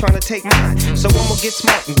seems they tryna take mine. So I'ma get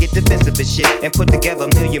smart and get defensive and shit. And put together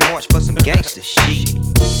a million march for some gangster shit.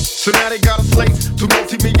 So now they got a slate, 2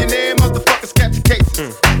 multi-millionaire motherfuckers catch a case.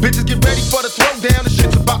 Bitches get ready for the throwdown, the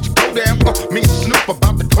shit's about to go down. Me and Snoop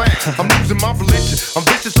about to clash. I'm losing my religion, I'm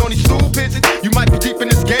vicious on these stool pigeons. You might be deep in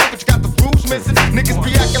this game, but you got the rules missing. Niggas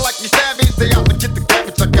be acting like you savage, they out to get the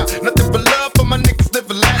cabbage. I got nothing but love for my niggas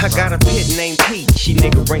living lavish. I got a pit named P, she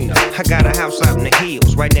niggerina. I got a house out in the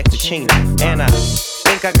hills, right next to Chino. And I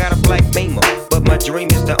think I got a black Beamer, but my dream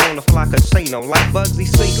is to own a fly casino like Bugsy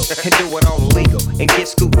Siegel and do it all illegal and get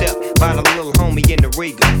scooped up by the little homie in the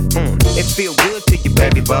Regal. It feel good to you,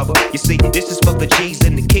 baby bubba. You see, this is for the G's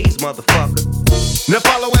and the keys, motherfucker. Now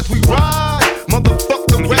follow as we ride, motherfuck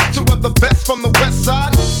the rest. 2 of the best from the west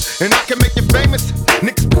side, and I can make you famous.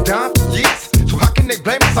 Niggas been down for years, so how can they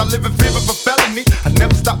blame us? I live in fear of a felony. I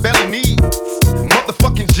never stop belly needs,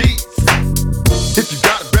 motherfucking G's. If you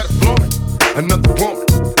got it, better flaunt it. Another woman,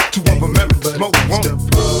 2 of them every smoke woman.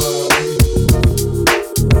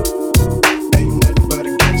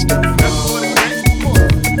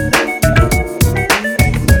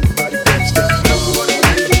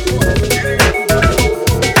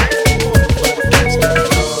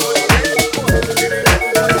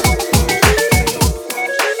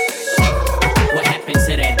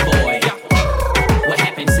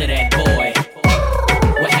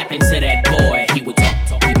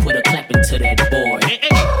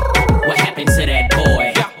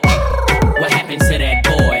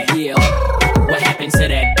 happened to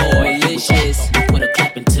that boy? Malicious. We put a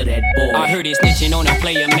clap into that boy. I heard it snitching on a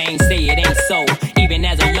player, man, say it ain't so. Even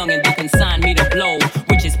as a youngin', they consigned me to blow,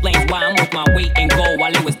 which explains why I'm with my weight and goal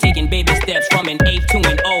while it was taking baby steps from an 8 to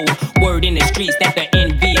an O. Word in the streets that the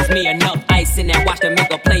envy is me. Enough ice in that watch to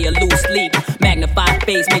make a player lose sleep. Magnified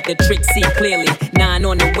face, make the trick see clearly. 9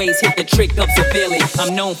 on the waist, hit the trick up severely.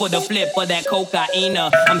 I'm known for the flip for that cocaine.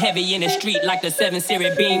 I'm heavy in the street like the 7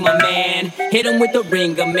 Series Beamer, man. Hit him with the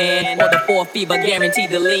ringer, man. Or the 4 fever, guaranteed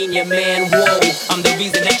to lean you, man. Whoa, I'm the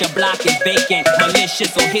reason that your block is vacant.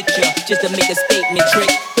 Malicious will hit you just to make a statement trick.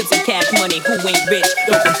 Put some cash money, who ain't rich?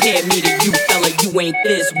 Don't compare me to you, fella, you ain't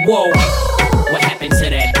this. Whoa, what happened to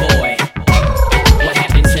that boy? What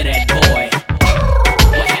happened to that boy?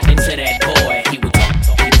 What happened to that boy? He would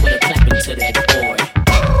talk, he put a clap into that boy.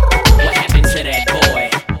 What happened to that boy?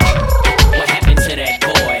 What happened to that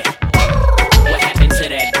boy? What happened to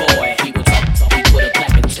that boy? He would talk, he put a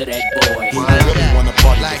clap into that boy. You really wanna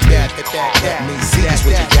party like that? Let me see just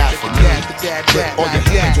what you got for me. Put all your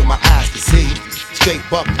hands with my eyes to see. Straight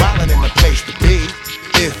buck violin in the place to be.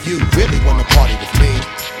 If you really wanna party with me,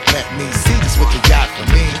 let me see just what you got for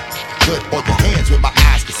me. Put all your hands with my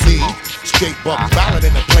eyes to see. Straight buck violin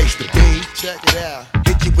in the place to be. Check it out.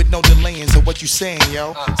 Hit you with no delaying, so what you saying,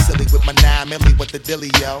 yo? Silly with my 9 milli with the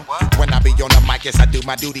dilly, yo. When I be on the mic, yes, I do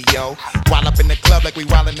my duty, yo. While up in the club like we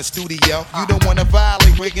while in the studio. You don't wanna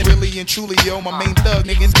violate, wicked, really and truly, yo. My main thug,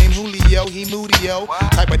 niggas named Julio, he moody, yo.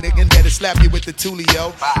 Type of nigga that'll slap you with the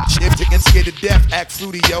tulio. Shit, chicken scared to death, act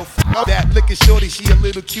fruity, yo. That liquor shorty, she a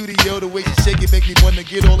little cutie, yo. The way she shake it make me wanna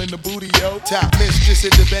get all in the booty, yo. Top mistress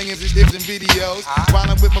at the bangers and dips and videos. While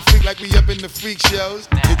I'm with my freak like we up in the freak shows.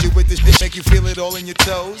 Hit you with this shit, make you feel it all in your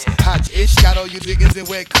toes. Hot ish, got all you diggers in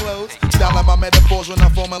wet clothes. Style out my metaphors when I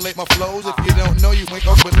formulate my flows. If you don't know, you ain't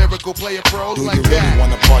up with lyrical player pros. Do like you really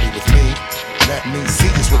wanna party with me? Let me see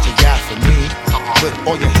just what you got for me. Put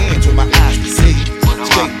all your hands with my eyes to see.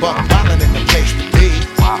 Straight buck violin in the place to be.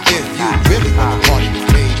 If you really wanna party with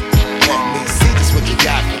me, let me see just what you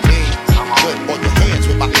got for me. Put all your hands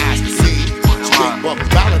with my eyes to see. Straight buck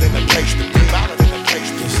violin in the place to be. Violin in the place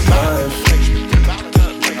to be.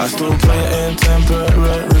 I still play it in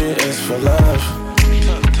temporary, it's for life.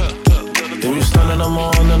 If you stand in the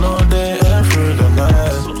morning all day and through the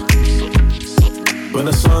night. When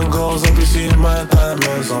the sun goes up, you see my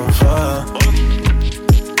diamonds on fire.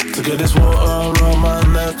 To get this water around my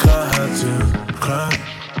neck, I had to cry.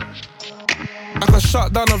 I can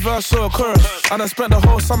shut down a verse or a chorus. And I spent the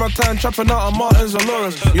whole summertime trapping out on Martins and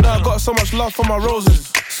Lawrence. You know I got so much love for my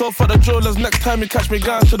roses. So for the jewelers, next time you catch me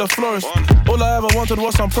going to the florist. All I ever wanted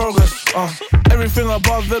was some progress. Everything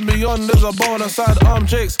above and beyond is a bonus. Side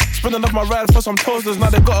Jakes, spinning off my ride for some toasters. Now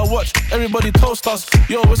they gotta watch everybody toast us.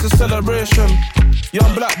 Yo, it's a celebration.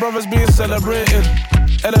 Young black brothers being celebrated.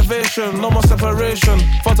 Elevation, no more separation.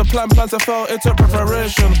 Fought to plan to fail into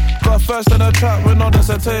preparation. Got first in the trap with no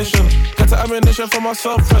dissertation. Get the ammunition for my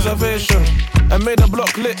self-preservation. And made the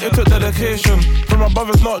block lit, it took dedication. From my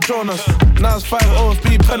brothers, not Jonas. Now it's 5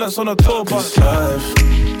 OFB pellets on a tour bus. Life,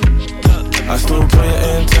 I still play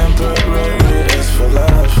it in temporary, it's for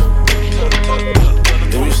life.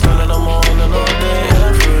 If you stand in the morning all day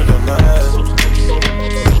and through the night.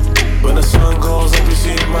 When the sun goes up, you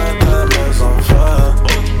see my diamonds on fire.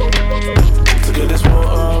 To get this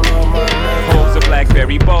water around my neck. Holds a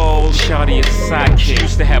blackberry bowl. Shawty is a sidekick.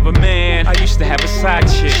 Used to have a man, I used to have a side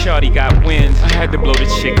chick. Shawty got wind, I had to blow the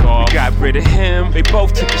chick off. We got rid of him, they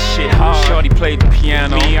both took the shit hard. Shawty played the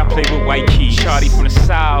piano, me, I played with white keys. Shawty from the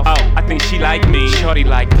south, oh, I think she like me. Shawty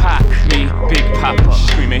like Pac, me, Big Papa.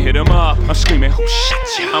 Screaming, hit him up, I'm screaming, oh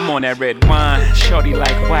shit, I'm on that red wine. Shawty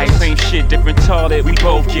like white, same shit, different toilet, we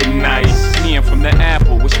both get nice. Me, I'm from the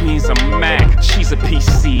Apple, which means I'm Mac. She's a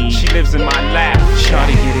PC, she lives in my lap.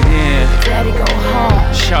 Shawty get it in, Daddy go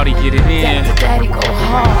hard. Shawty get it in, Daddy go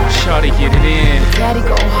hard. Shawty get it in, Daddy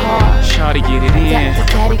go hard. Shawty get it in,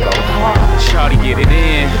 Daddy go hard. Shawty get it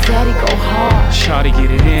in, Daddy go hard. Shawty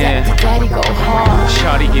get it in, Daddy go hard.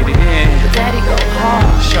 Shawty get it in, Daddy go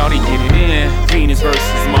hard. Shawty get it in. Venus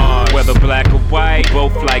versus Mars, whether black or white,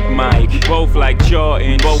 both like Mike, both like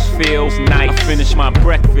Jordan, both feels nice. I finish my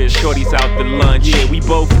breakfast, Shorty's out to lunch. Yeah, we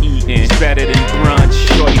both eating, it's better than brunch.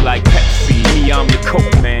 Shorty like Pepsi, me I'm the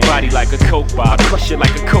Coke man. Body like a Coke bar, crush it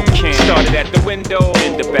like a Coke can. Started at the window,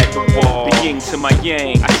 end up at the wall. The yin to my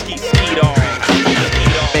yang, I skeet off.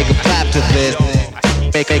 Make a clap to this.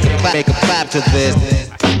 Make a clap to this.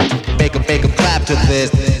 Make a clap to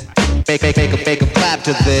this. Make a clap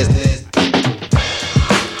to this.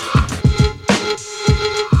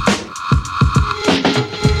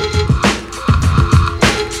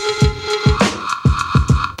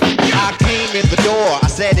 I came in the door, I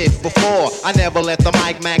said it before. I never let the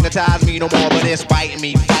mic magnetize me no more, but it's biting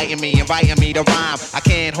me, fighting me, inviting me to rhyme. I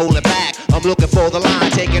can't hold it back. I'm looking for the line,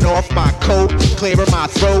 taking off my coat, clearing my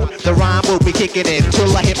throat. The rhyme will be kicking in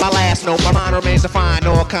till I hit my last note. My mind remains to find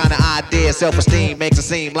all kind of ideas. Self-esteem makes it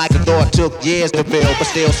seem like a thought took years to build, but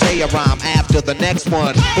still say a rhyme after the next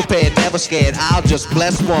one. Prepared, never scared, I'll just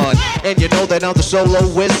bless one. And you know that I'm the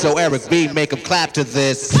soloist, so Eric B, make 'em clap to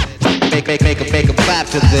this. Make 'em clap to this. Make 'em clap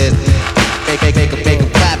to this.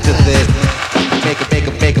 Make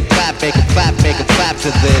 'em clap, make 'em clap to this. Make 'em clap to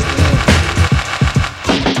this.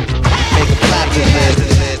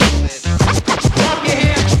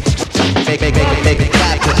 Make 'em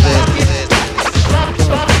clap to this.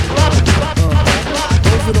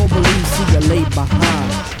 Those who don't believe see you laid behind.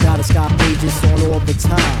 Gotta stop pages on all the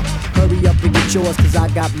time. Hurry up and get yours, cause I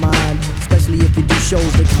got mine. Especially if you do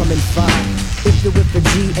shows that come in fine. If you're with the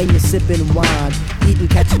G and you're sipping wine, eating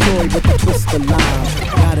cacciatore with a twist of lime.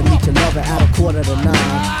 Gotta meet your lover at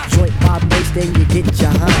 8:45. Joint pop bass, then you get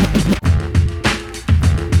your high.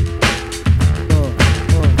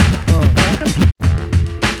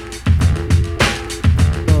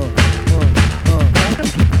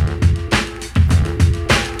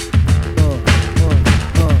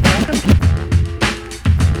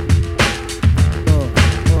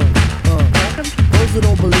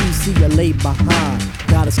 Behind.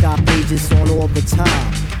 Gotta stop pages on all the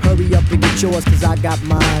time. Hurry up and get yours, cause I got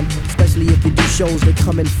mine. Especially if you do shows that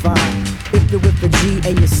come in fine. If you're with the G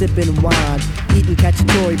and you're sipping wine, eating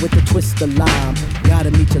cacciatore with a twist of lime. Gotta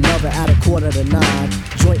meet your lover at 8:45.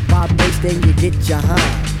 Joint pop bass, then you get your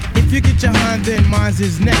hind. If you get your hind, then mine's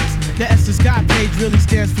is next. The S of Scott page really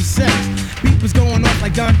stands for sex. Beat was going off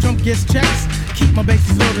like Don Trump gets checks. Keep my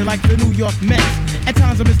bases loaded like the New York Mets. At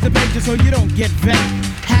times I miss the pages so you don't get vexed.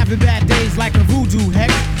 Having bad days like a voodoo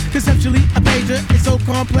hex. Conceptually, a pager is so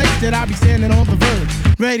complex that I'll be standing on the verge,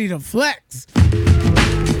 ready to flex.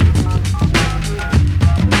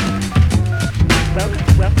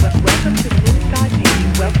 Welcome to the Blue Sky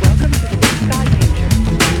Pager. Welcome to the Blue Sky Pager.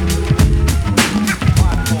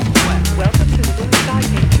 Welcome to the Blue Sky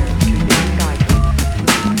Pager.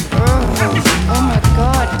 Oh my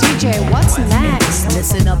God, DJ, what's next?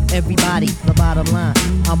 Listen up, everybody. The bottom line.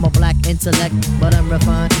 I'm a black intellect, but I'm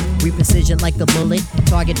refined. Reprecision like a bullet,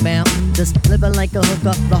 target bound. Just living like a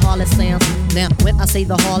hooker, the harlot sounds. Now, when I say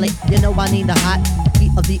the harlot, you know I need the hot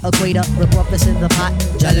heat of the equator with breakfast in the pot.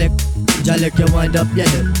 Jalik, you wind up your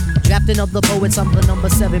hip. Drafting of the poets, I'm the number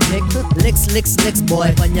 7 pick. Licks,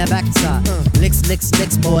 boy, on your backside. Licks,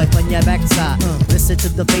 boy, on your backside. Listen to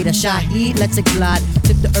the Vader Shaheed, let's it glide.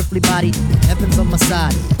 Tip the earthly body, heaven's on my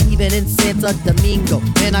side. Even in Santo Domingo,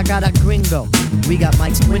 man, I got a gringo. We got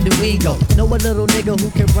mics, when do we go? Know a little nigga who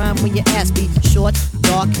can rhyme when your ass be short,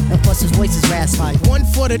 dark, and plus his voice is raspy. 1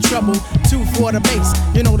 for the trouble, 2 for the bass.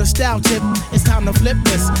 You know the style tip, it's time to flip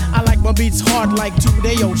this. I like my beats hard like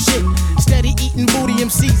 2-day-old shit. Steady eating booty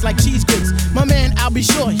MCs like cheese grits. My man, I'll be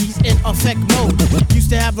sure he's in effect mode. Used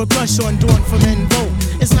to have a crush on Dawn from En Vogue.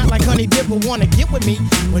 It's not like Honey Dip will wanna get with me,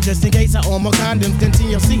 but just in case I own my condoms, then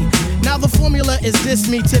TLC. Now the formula is this,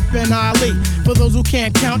 me, Tip, and Ali. For those who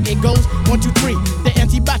can't count, it goes 1, 2, 3. The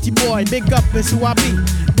anti-bati boy, big up is who I be.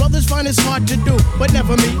 Brothers find it's hard to do, but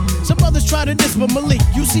never me. Some brothers try to diss, but Malik,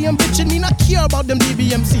 you see him bitching me, not care about them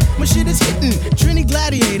DBMC. My shit is hitting, Trini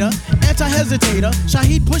Gladiator, anti-hesitator,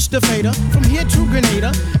 Shaheed push the fader, from here to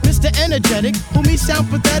Grenada, Mr. Energetic, who me sound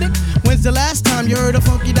pathetic. When's the last time you heard a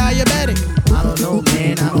funky diabetic? I don't know,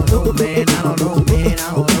 man, I don't know, man, I don't know, man,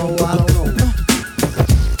 I don't know, I don't know.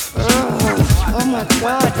 Oh my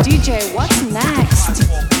God, DJ, what's next?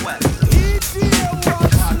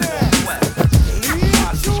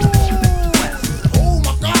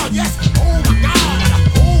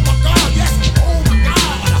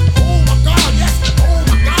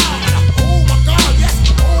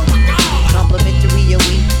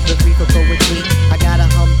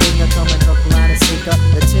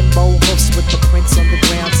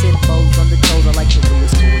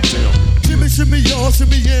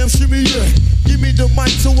 Shimmy yam, shimmy yeah. Give me the mic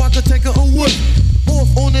so I can take it away. Off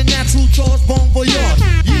on the natural charge, bon voyage.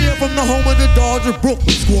 Yeah, from the home of the Dodger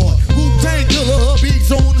Brooklyn squad. Wu-Tang Killer,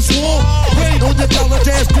 beats on the swarm. Rain on your college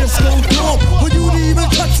ass disco drum. For you to even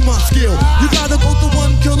touch my skill, you gotta go to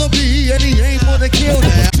one killer B, and he ain't gonna kill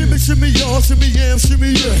that. Shimmy y'all, shimmy yam,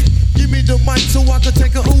 shimmy yeah. Give me the mic so I can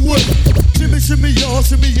take it away. Shimmy y'all,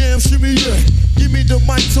 shimmy yam, shimmy yeah. Give me the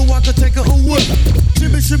mic so I can take it away.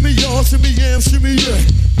 Shimmy y'all, shimmy yam, shimmy yeah.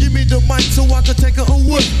 Give me the mic so I can take it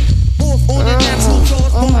away. Off on the natural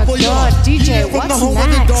charge, oh my God, DJ, from what's the home next?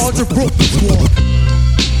 of the Dodger Brooklyn squad.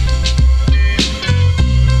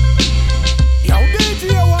 Yo,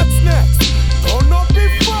 DJ, what's next? Turn up the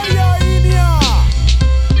fire in here.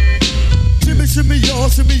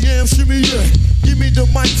 jam, shimmy, yeah. Give me the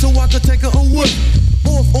mic so I can take it away.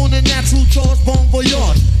 Off on the natural charge, bon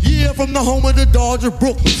voyage. Yeah, from the home of the Dodger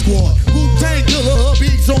Brooklyn squad. Wu-Tang Killer,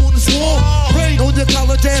 beats on the swarm. Rain on your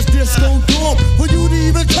college ass disco dorm. For you to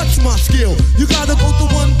even touch my skill, you gotta go to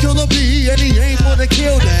one killer B, and he ain't for the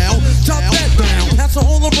kill now. Chop that down, pass it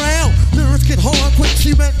all around. Lyrics get hard, quick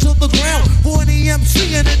cement to the ground. For any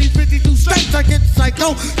MC in any 52 states, I get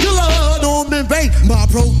psycho. Killer, Norman Bates, my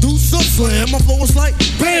producer slam. My flow is like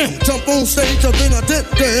bam, jump on stage, and then I dip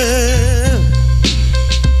there.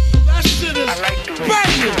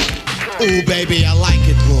 Bang! Ooh, baby, I like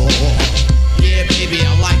it raw. Yeah, baby,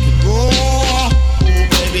 I like it raw. Ooh,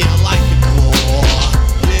 baby, I like it raw.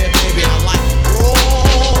 Yeah, baby, I like it raw.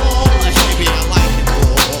 Baby, I like it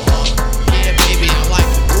raw. Yeah, baby, I like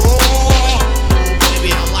it raw. Ooh,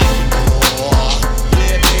 baby, I like it raw.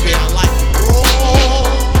 Yeah, baby, I like it raw.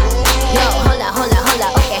 Yo, hola,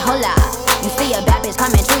 okay, hola. You see a bad bitch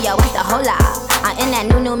coming through, yo, what's the hola? I'm in that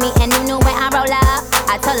new meat and new when I roll up.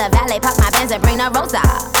 I tell a valet, pop my Benz and bring the Rosa.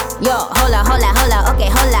 Yo, hola,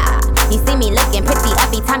 okay, hola. You see me looking pretty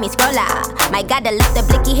every time you scroll up. My God, the lift the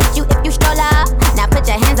blicky hit you if you stroll up. Now put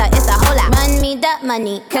your hands up, it's a hola. Run me the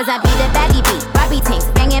money, cause I be the baddie beat. Barbie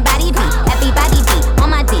tanks, banging body beat. Everybody beat,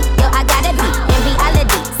 on my D. Yo, I gotta be in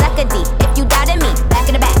reality. Suck a D, if you doubted me.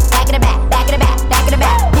 Back of the back, back of the back, back of the back, back of the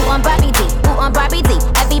back. Who on Barbie D? Who on Barbie D?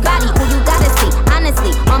 Everybody who you gotta see.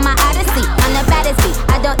 Honestly, on my odyssey, I'm the baddest beat.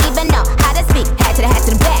 I don't even know how to speak. Hat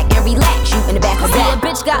to the back and relax. You in the back of the back. See,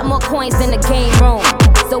 a bitch got more coins than the game room.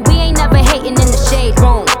 So we ain't never hating in the shade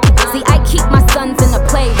room. See, I keep my sons in the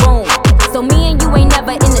playroom. So me and you ain't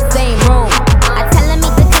never in the same room. I tell him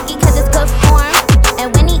eat the cookie cause it's good for him.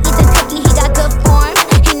 And when he eat the cookie, he got good form.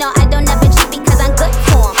 He know I don't ever cheat because I'm good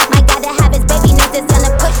for him. My God, to have his baby knows it's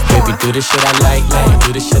gonna push for him. Baby, do the shit I like.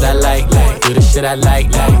 Do the shit I like. Do the shit I like.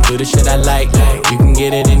 Do the shit I like. You can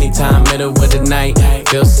get it anytime, middle of the night.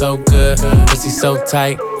 Feels so good, pussy so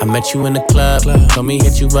tight. I met you in the club, told me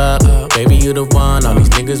hit you up. Baby, you the one, all these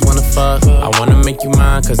niggas wanna fuck. I wanna make you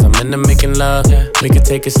mine, cause I'm into making love. We can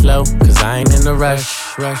take it slow, cause I ain't in a rush.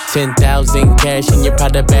 10,000 cash in your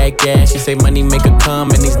Prada bag, yeah. She say money make her come,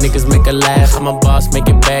 and these niggas make her laugh. I'm a boss, make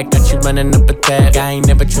it back, got you running up a tab. I ain't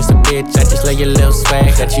never trust a bitch, I just lay your little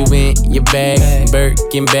swag. Got you in your bag,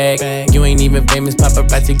 Birkin bag. You ain't even famous,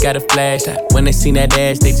 paparazzi got a flash. When they see that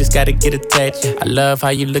ass, they just gotta get attached. I love how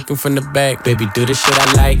you looking from the back. Baby, do the shit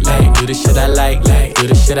I like. Do the shit I like. Do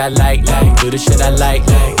the shit I like. Do the shit I like.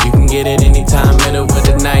 You can get it anytime, middle of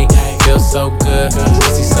the night. Feels so good,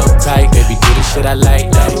 pussy so tight. Baby, do the shit I like.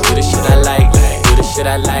 Do the shit I like. Do the shit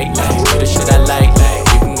I like. Do the shit I like.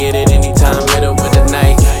 You can get it anytime, middle of the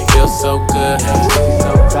night. Feels so good, pussy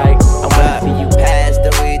so tight. I'm waiting for you pass the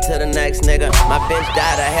weed to the next nigga. My bitch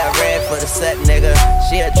dyed her hair red for the set, nigga.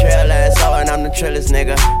 She a trail ass hoe and I'm the trillest,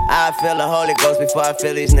 nigga. I feel the Holy Ghost before I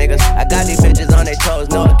feel these niggas. I got these bitches on their toes,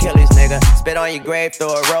 no Achilles, nigga. Spit on your grave, throw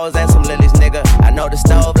a rose and some lilies, nigga. I know the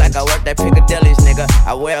stove like I work at Piccadilly's, nigga.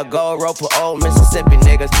 I wear a gold rope for old Mississippi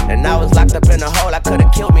niggas. And I was locked up in a hole, I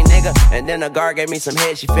could've killed me, nigga. And then a guard gave me some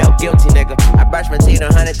head, she felt guilty, nigga. I brushed my teeth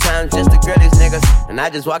 100 times just to grill these niggas. And I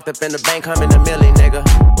just walked up in the bank, humming a milli, nigga.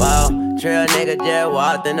 Wow, trail nigga just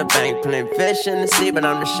walked in the bank. Playing fish in the sea, but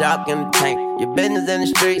I'm the shark in the tank. Your business in the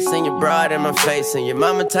streets and your broad in my face. And your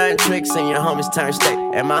mama turn tricks and your homies turn steak.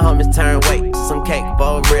 And my homies turn weight, some cake,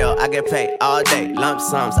 for real. I get paid all day, lump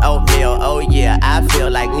sums, oatmeal. Oh yeah, I feel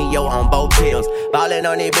like Neo on both pills. Ballin'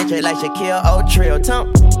 on these bitches like Shaquille O'Trill.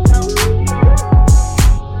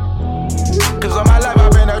 Cause all my life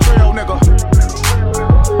I've been a drill nigga.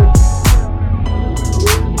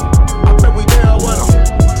 I bet we deal with 'em.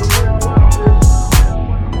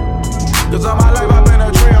 Cause all my life I've been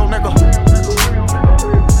a drill nigga.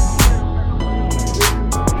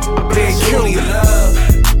 Bitch, who do you love?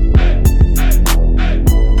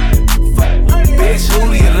 Bitch, who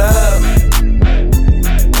do you love?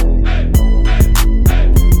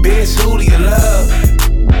 Bitch, who do you love?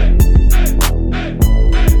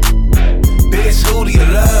 Bitch, who do you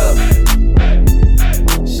love?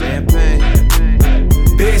 Champagne.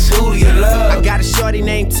 Bitch, who do you love? I got a shorty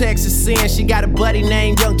named Texas Sin. She got a buddy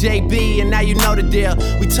named Young JB, and now you know the deal.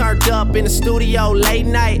 We turned up in the studio late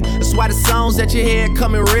night. That's why the songs that you hear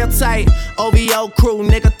coming real tight. OVO crew,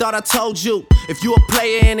 nigga, thought I told you. If you a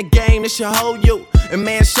player in the game, this should hold you. And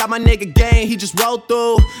man shot my nigga game, he just rolled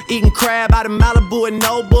through. Eating crab out of Malibu and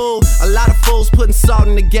Nobu. A lot of fools putting salt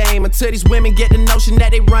in the game. Until these women get the notion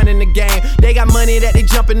that they running the game. They got money that they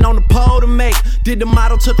jumping on the pole to make. Did the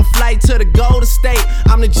model, took a flight to the Golden State.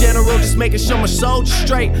 I'm the general, just making sure my soldiers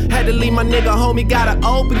straight. Had to leave my nigga homie, got an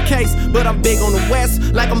open case. But I'm big on the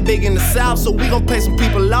west, like I'm big in the south. So we gon' pay some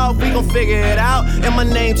people off, we gon' figure it out. And my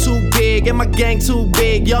name too big, and my gang too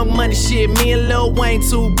big. Young Money shit, me and Lil Wayne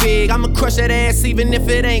too big. I'ma crush that ass even if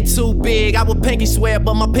it ain't too big. I would pinky swear,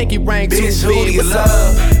 but my pinky ring too Bitch, big. who do you What's love?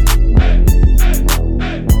 up?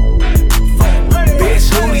 Bitch,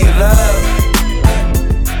 who do you love?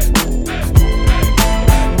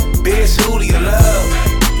 Bitch, who do you love?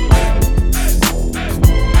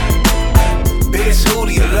 Bitch, who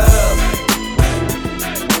do you love?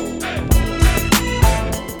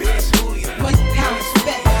 One pound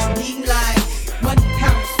respect, eating live. 1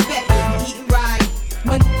 pound respect, eating right.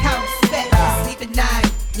 1 pound respect, sleep at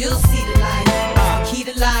night. You'll see the light, key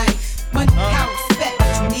to life. 1 pound respect,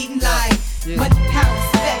 eating live. 1 pound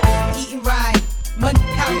respect, eating right. 1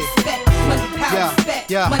 pound respect, 1 pound respect.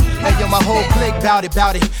 Yeah, hey yo, my whole clique bout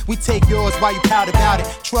it. We take yours while you pout about it.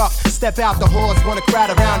 Truck, step out the horse, wanna crowd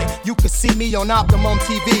around it. You can see me on Optimum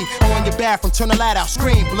TV. On your bathroom, turn the light out,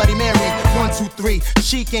 scream, Bloody Mary. 1, 2, 3,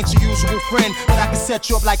 Chic ain't your usual friend, but I can set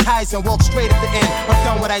you up like Heisen, walk straight at the end. I'm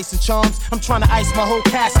done with ice and charms, I'm trying to ice my whole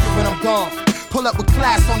casket when I'm gone. Pull up with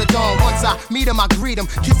class on the dawn. Once I meet him, I greet him.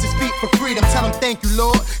 Kiss his feet for freedom. Tell him thank you,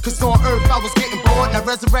 Lord. Cause on earth I was getting bored. Now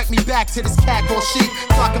resurrect me back to this cat called sheep.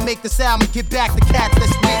 So I can make this album and get back the cats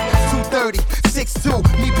this week. 230, 6'2.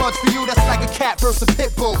 Me bugs for you, that's like a cat versus a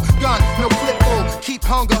pit bull. Gun, no clip bull. Keep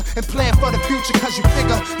hunger and plan for the future. Cause you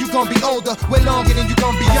figure you gon' be older way longer than you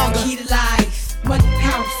gon' be younger. Key to life, 1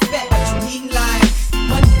 pound respect, eating life.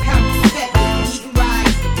 1 pound respect, eating right.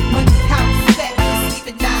 1 pound respect,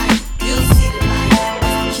 sleep at night. You'll see the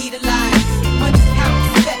light, key to life. 1 pound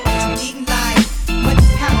respect, eating life. 1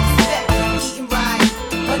 pound respect, eating right.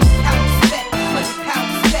 1 pound respect, 1 pound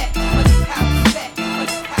respect, 1 pound respect, 1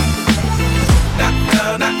 pound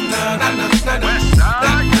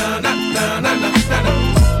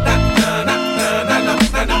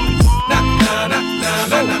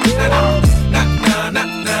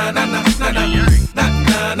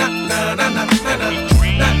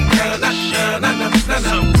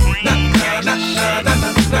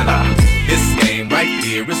This game right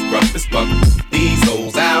here is rough as fuck. These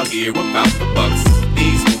hoes out here about the bucks.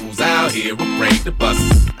 These fools out here afraid to bust.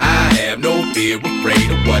 I have no fear, afraid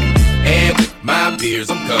of what? And with my peers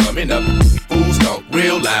I'm coming up. Fools talk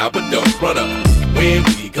real loud but don't run up. When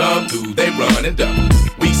we come through they run and duck.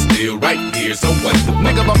 We still right here, so what the fuck?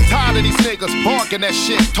 Nigga, I'm tired of these niggas barking that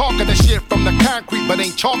shit, talking that shit from the concrete, but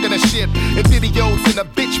ain't talking that shit. In videos in a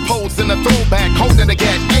bitch pose in a throwback, holding the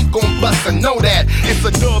gat, ain't gon' bust and know that. It's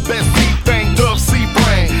a dub SC thing, dub C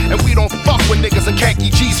brain, and we don't fuck with niggas in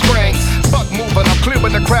khaki G-strings. Fuck moving, I'm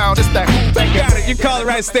clearing the crowd, it's that who bang. Got it, you call the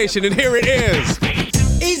right station, and here it is.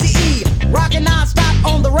 Easy E, rockin' non-stop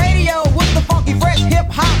on the radio with the funky fresh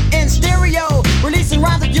hip-hop in stereo. Releasing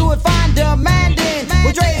rhymes that you would find demanding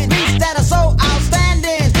with Dre's beats that are so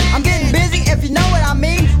outstanding. I'm getting busy if you know what I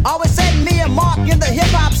mean. Always setting me a mark in the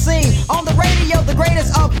hip-hop scene. On the radio, the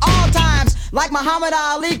greatest of all times. Like Muhammad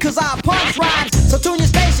Ali, cause I punch rhymes. So tune your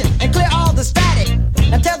station and clear all the static.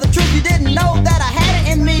 Now tell the truth, you didn't know that I had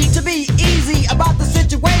it in me to be easy about the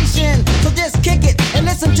situation. So just kick it and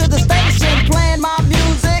listen to the station playing my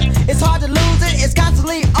music. It's hard to lose it, it's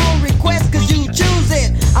constantly on request cause you choose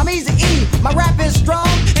it. I'm Easy E, my rap is strong.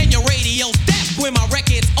 And your radio, that's where my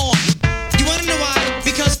record's on. You wanna know why?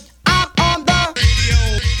 Because I'm on the radio.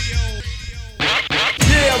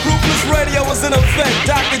 Yeah, Ruthless Radio is in effect.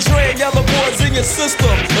 Dr. Dre and Yellow Boys in your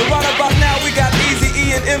system. And right about now we got Easy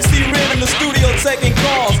E and MC Ren in the studio taking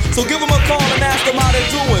calls. So give them a call and ask them how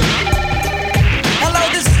they're doing. Hello,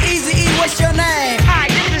 this is Easy E, what's your name? Hi,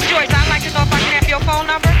 this is Joyce. I'd like to know if I can have your phone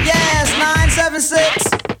number. Yes, 976.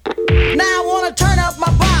 Now I wanna turn up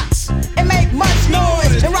my box and make much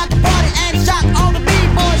noise and rock the party and shock all the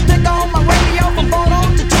B-boys. Stick on my radio from phone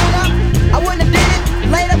on to tune up. I wouldn't have did it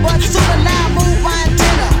later, but sooner now move my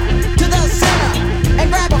antenna to the center and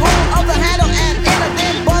grab a hold of the handle and enter,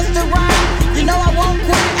 then bust a rhyme. You know I won't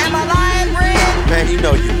quit. Am I lying, Red? Man, you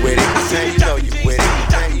know you with it. Man, you know you with it.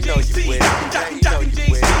 Man, you know you with it. Man, you know you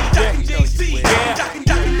with it. Man, you know you with it.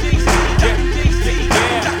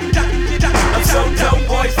 I'm so dope,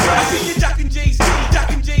 boy, fresh.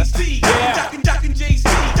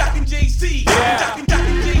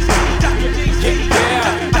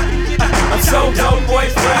 I'm so dope, boy,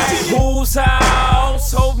 fresh. Who's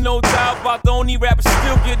house? Hope no doubt about the only rapper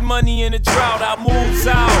still get money in the drought. I moves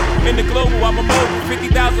out in the global. I'm a mobile,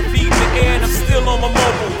 50,000 feet in the air, and I'm still on my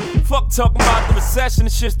mobile. Fuck Talking about the recession,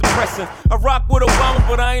 it's just depressing. I rock with Obama,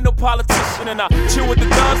 but I ain't no politician. And I chill with the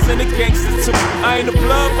thugs and the gangsters too. I ain't the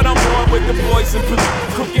blood, but I'm born with the boys in blue.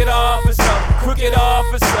 Crooked officer, crooked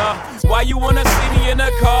officer. Why you wanna see me in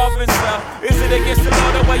a car, officer? Is it against the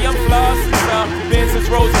law the way I'm flossing, sir? Benz's,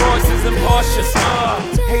 Rolls Royces, and Porsches,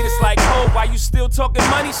 haters like, oh, why you still talking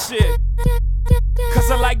money shit?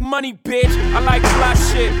 Cause I like money, bitch. I like fly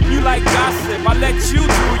shit. You like gossip. I let you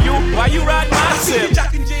do you. Why you ride my shit?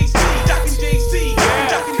 Jockin' JC, Jockin' JC,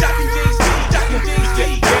 Jockin' JC, Jockin'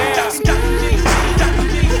 JC, Jockin' JC, Jockin'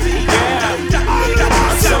 JC,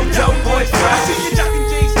 I'm so dope, boy. Jockin'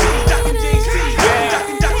 JC, Jockin' JC,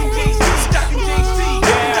 Jockin' JC, Jockin' JC, Jockin' JC,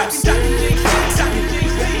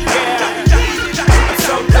 I'm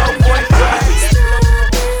so dope, boy.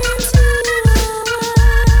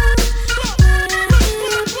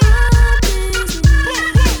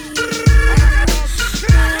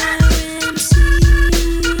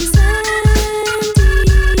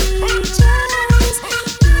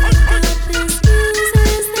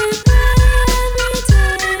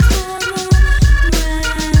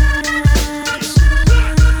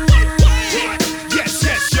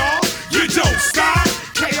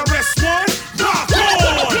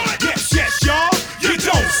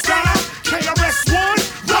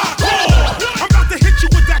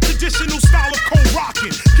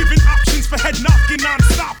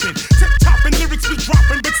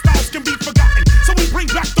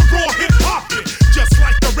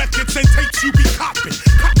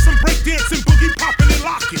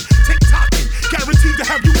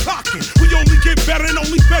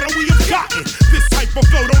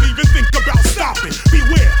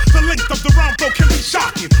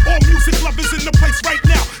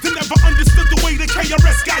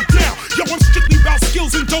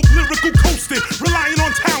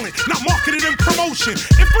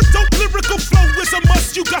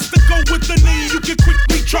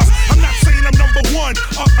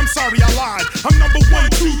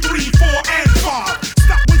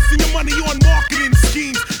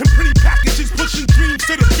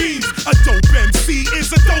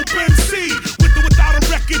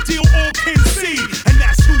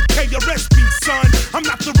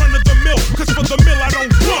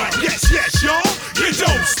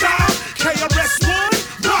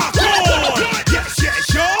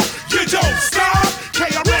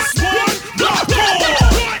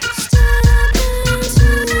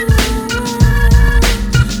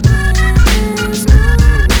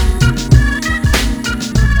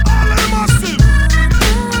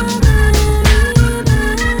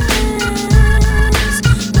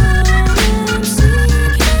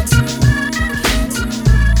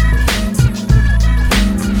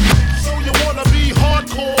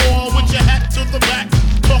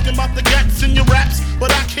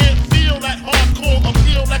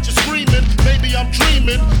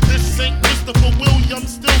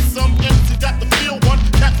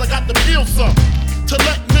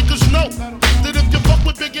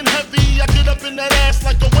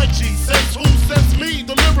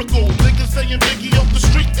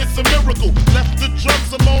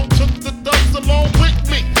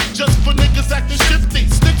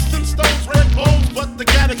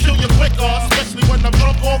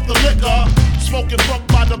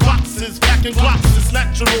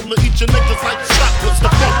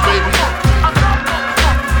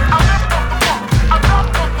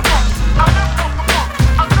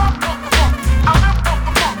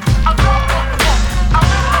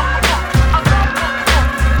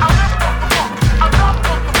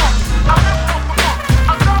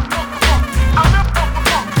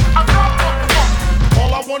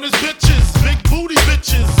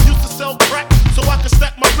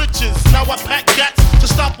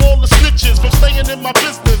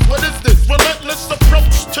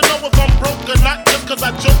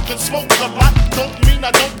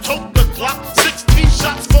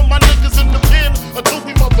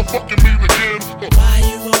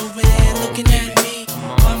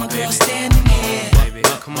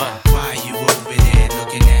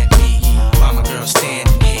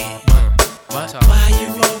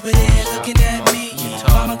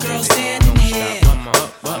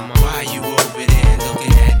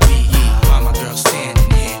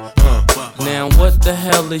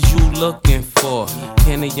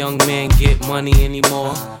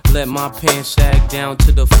 Pants sag down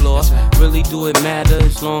to the floor. Really, do it matter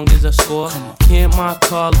as long as I score? Can't my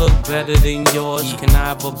car look better than yours? Can I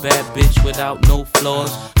have a bad bitch without no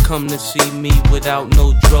flaws? Come to see me without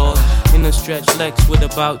no drawers. In a stretch Lex with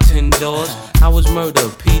about 10 doors. I was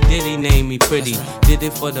murdered, P. did he name me pretty? Did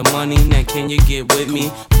it for the money, now can you get with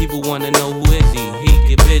me? People wanna know who is he? He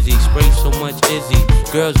get busy, spray so much Izzy.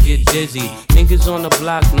 Girls get dizzy. Niggas on the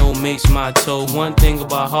block, no makes my toe. One thing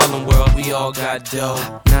about Harlem World, we all got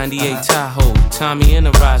dough. 98 Tahoe, Tommy and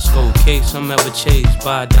a Roscoe. Case I'm ever chased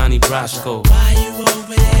by Donnie Brasco. Why you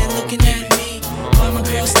over there looking at me? Why my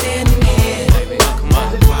girl standing here?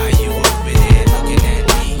 Why you over there looking at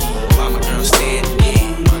me? Why my girl standing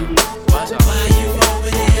here? Why you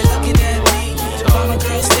over there looking at me? Why my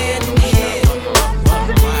girl standing here?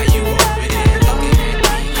 Why you over there looking at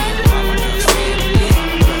me? Why my girl standing here?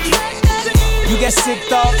 You got sick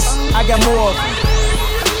thoughts, I got more of them.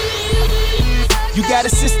 You got a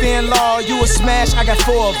sister-in-law, you a smash, I got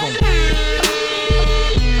 4 of them.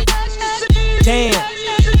 Damn,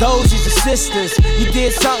 those is your sisters. You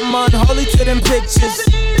did something unholy to them pictures.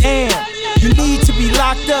 Damn, you need to be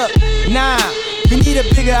locked up. Nah, you need a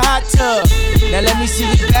bigger hot tub. Now let me see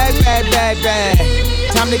your bag.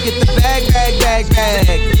 Time to get the bag.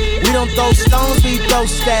 We don't throw stones, we throw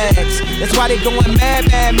stacks. That's why they going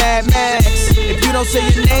mad, max. If you don't say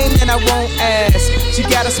your name, then I won't ask. She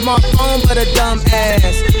got a smartphone, but a dumb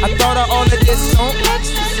ass. I thought of all of this on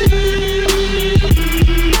ecstasy.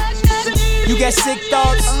 You got sick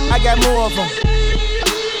thoughts, I got more of them.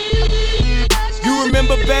 You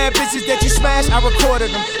remember bad bitches that you smashed? I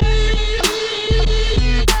recorded them.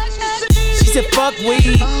 She said fuck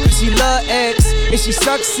weed, cause she love X. If she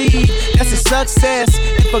succeed, that's a success.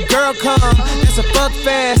 If a girl come, that's a fuck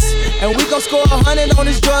fest. And we gon' score 100 on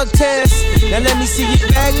this drug test. Now let me see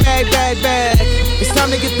your bag. It's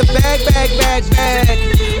time to get the bag.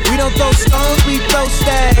 We don't throw stones, we throw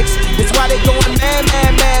stacks. That's why they going mad,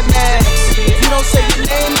 max. If you don't say your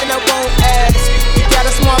name, then I won't ask. You got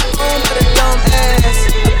a smartphone, but a dumb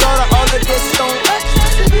ass. I thought of all of this on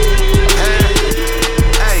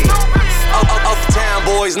Hey, uptown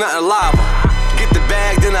boys, nothing lava. Get the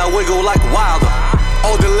bag, then I wiggle like Wilder.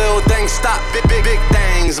 All the little things stop, big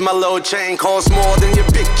things. My little chain costs more than your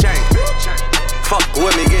big chain. Fuck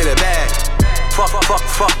with me, get a bag. Fuck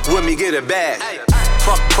with me, get a bag.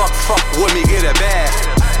 Fuck with me, get a bag.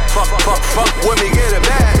 Fuck with me, get a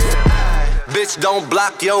bag. Bitch, don't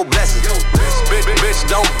block your blessings. Bitch,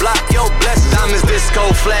 don't block your blessings. Diamonds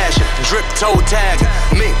disco flashing, drip toe tagging,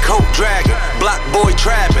 mink coat dragging, block boy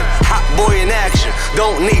trapping, hot boy in action.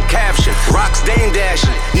 Don't need caption. Rocks dame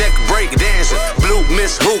dashing, neck break dancing, blue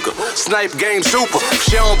miss hookah, snipe game super.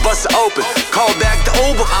 She don't bust it open, call back the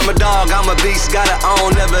Uber. I'm a dog, I'm a beast, gotta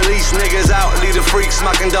own, never lease niggas out. Lead the freaks,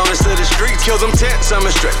 smocking donuts to the streets. Kill them tents, I'm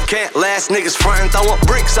a strip. Can't last niggas frontin', throwin'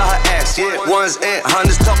 bricks out her ass. Yeah, ones and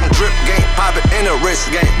hundreds, talking drip game, poppin' in a wrist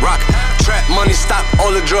game, rockin'. Trap money, stop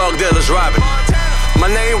all the drug dealers robbing. My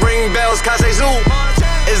name ring bells, cause they zoo.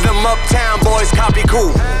 Is them uptown boys copy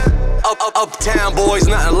cool? Uptown boys,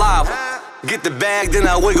 nothing live. Get the bag, then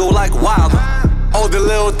I wiggle like Wilder. All the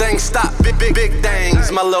little things stop, big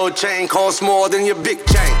things. My little chain costs more than your big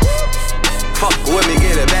chain. Fuck with me,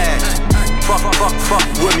 get a bag. Fuck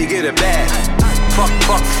with me, get a bag. Fuck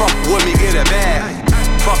with me, get a bag.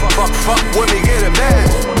 Fuck with me, get a bag.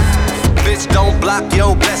 Bitch, don't block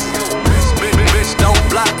your blessings. Bitch, don't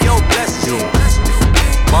block your blessings.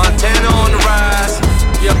 Montana on the rise.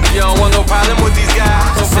 You don't want no problem with these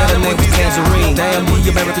guys. No problem with these Tangerine. Damn,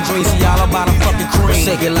 the American dream. See y'all about a fucking cream.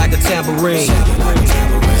 Shake it like a tambourine. Shake it like a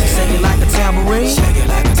tambourine. Shake it like a tambourine. Shake it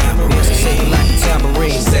like a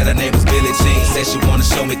tambourine. She said her name was Billie Jean. Said she wanna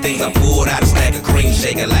show me things. I pulled out a stack of green.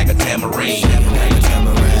 Shake it like a tambourine. Shake it like a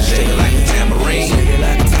tambourine. Shake it like a tambourine. Shake it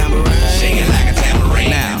like a tambourine. Shake it like a tambourine.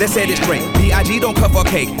 Now, let's set it straight. B.I.G. don't cover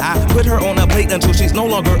cake. I put her on a plate until she's no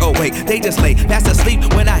longer awake. They just lay fast asleep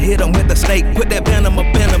when I hit them with the snake. Put that venom up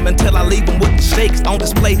in them until I leave them with the shakes on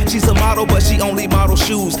display. She's a model, but she only models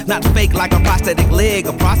shoes. Not fake like a prosthetic leg,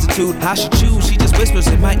 a prostitute. How she choose? She just whispers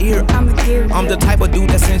in my ear. I'm the type of dude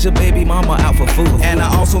that sends your baby mama out for food. And I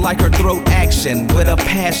also like her throat action with a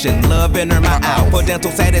passion. Love in her mouth out for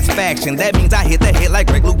dental satisfaction. That means I hit the head like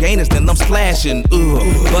Greg Louganis, then I'm splashing.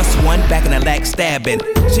 Bust one back in the leg, stabbing.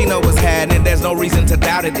 She know what's happening, there's no reason to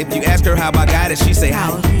doubt it. If you ask her how I got it, she say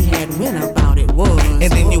how he had went about it was. And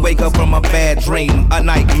then you wake up from a bad dream, a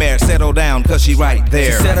nightmare. Settle down, cause she right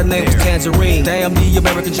there. She said her name was Tangerine. Damn, the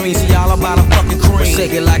American dream. See y'all about a fucking cream.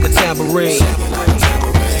 Shake it like a tambourine. Shake it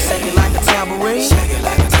like a tambourine. Shake it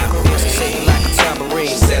like a tambourine. Shake it like a tambourine.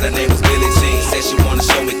 She said her name was Billie Jean. Said she wanna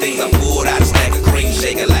show me things. I pulled out a stack of green.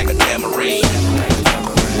 Shake it like a tambourine.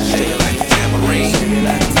 Shake it like a tambourine.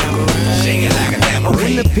 Shake it like a tambourine.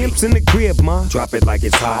 When the pimp pimps in the crib, ma, drop it like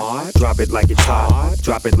it's hot. Drop it like it's hot.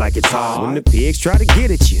 Drop it like it's hot. When the pigs try to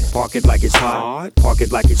get at you, park it like it's hot. Park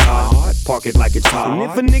it like it's hot. Park it like it's hot. And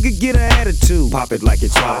if a nigga get an attitude, pop it like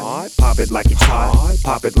it's hot. Pop it like it's hot.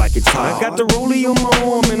 Pop it like it's hot. I got the rollie on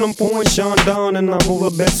my arm and I'm pouring Sean Don and I'm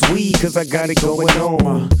over best weed cause I got it going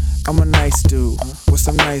on. I'm a nice dude with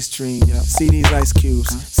some nice dreams. See these ice cubes,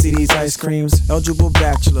 see these ice creams. Eligible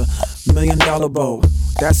bachelor, $1 million bow.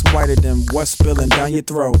 That's whiter than what's spilling down your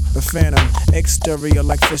throat. The phantom, exterior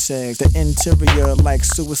like fish eggs. The interior like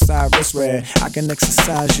suicide wrist red. I can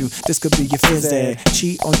exercise you, this could be your phys ed.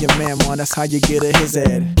 Cheat on your man, man, that's how you get a his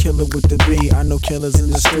ed. Killer with the B, I know killers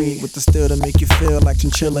in the street. With the steel to make you feel like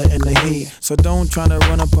chinchilla in the heat. So don't tryna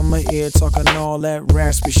run up on my ear talking all that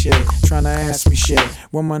raspy shit. Tryna ask me shit.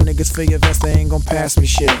 When my niggas feel your vest, they ain't gon' pass me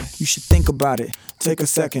shit. You should think about it, take a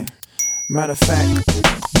second. Matter of fact,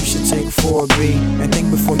 you should take 4B and think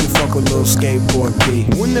before you fuck a little skateboard B.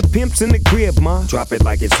 When the pimp's in the crib, ma, drop it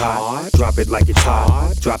like it's hot. Drop it like it's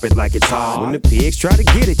hot. Drop it like it's hot. When the pigs try to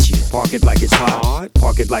get at you, park it like it's hot.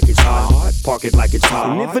 Park it like it's hot. Park it like it's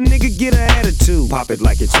hot. And if a nigga get an attitude, pop it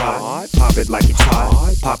like it's hot. Pop it like it's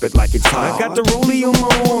hot. Pop it like it's hot. I got the rollie on my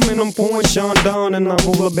arm and I'm pouring Sean Don and I'm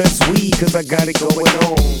over best weed cause I got it going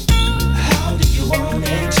on. How do you want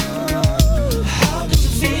it? How do you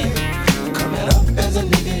feel? As a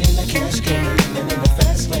nigga in the cash game, living in the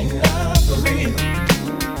fast lane, now for real.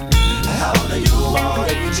 How do you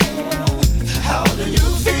want it? How do you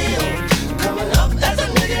feel? Coming up as a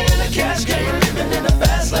nigga in the cash game, living in the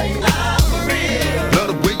fast lane, now for real. Love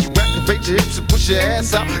the way you activate your hips and push your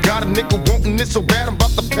ass out. Got a nigga wanting it so bad I'm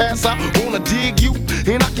about to pass out. Wanna dig you,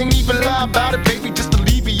 and I can't even lie about it, baby. Just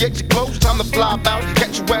alleviate your clothes, time to fly about it.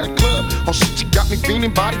 Catch you at a club, oh shit, you got me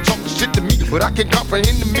feeling, body talking shit to me, but I can't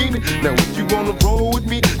comprehend the meaning. Now if you wanna roll with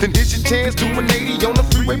me, then here's your chance. Do an 80 on the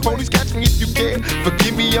freeway, police catch me if you can.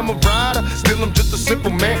 Forgive me, I'm a rider, still I'm just a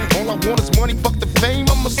simple man. All I want is money, fuck the fame,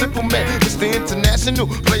 I'm a simple man. Mr. International,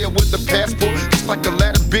 player with a passport, just like a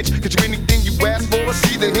ladder, bitch. Get you anything you ask for, it's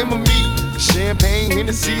either him or me. Champagne,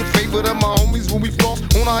 Hennessy, a favorite of my homies when we floss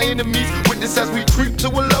on our enemies. Witness as we creep to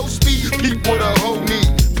a low speed, peep with a whole need.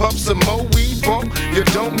 Pump some more weed, bump, you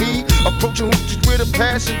don't need. Approaching hoochies with a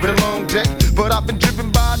passion, been a long day, but I've been driven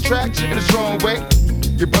by attraction in a strong way.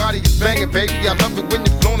 Your body is banging, baby, I love it when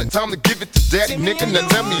you're flown it. Time to give it to daddy, nigga, now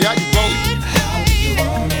tell me how you want it. How do you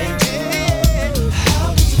want it?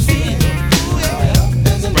 How do you feel? Coming up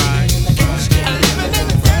as a nigga in the cash game, living in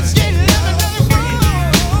the fast game, living in the morning.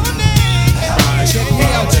 Check me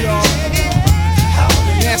out, y'all.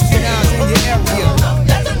 Nasty Nas in your area.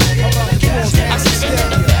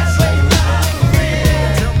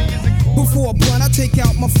 Before a blunt, I take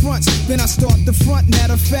out my fronts, then I start the front.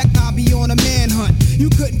 Matter of fact, I'll be on a manhunt. You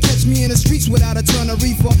couldn't catch me in the streets without a ton of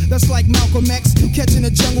reefer. That's like Malcolm X, catching a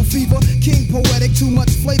jungle fever. King poetic, too much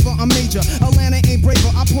flavor, I'm major. Atlanta ain't braver,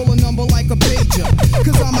 I pull a number like a pager.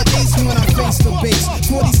 Cause I'm an ace when I face the base.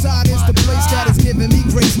 40 side is the place that is giving me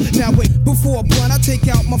grace. Now wait, before a blunt, I take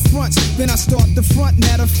out my fronts, then I start the front.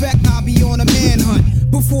 Matter of fact, I'll be on a manhunt.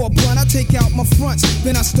 Before a blunt, I take out my fronts,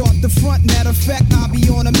 then I start the front. Matter of fact, I'll be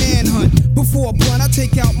on a manhunt. Before a blunt, I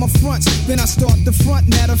take out my fronts, then I start the front.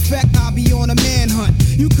 Matter of fact, I'll be on a manhunt.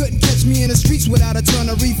 You couldn't catch me in the streets without a ton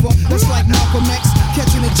of reefer. That's like Malcolm X,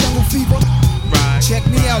 catching a jungle fever. Check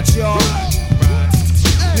me out, y'all.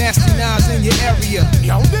 Nasty Nas in your area.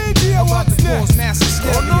 About to cause massive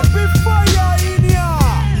stereo.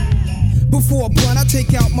 Before a blunt, I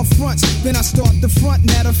take out my fronts, then I start the front.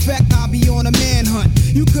 Matter of fact, I'll be on a manhunt.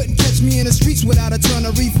 You couldn't catch me in the streets without a ton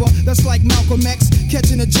of reefer. That's like Malcolm X,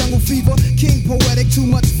 catching a jungle fever. King poetic, too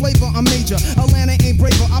much flavor, I'm major. Atlanta ain't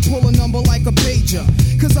braver, I pull a number like a pager.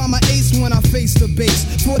 Cause I'm an ace when I face the base.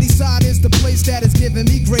 40 side is the place that is giving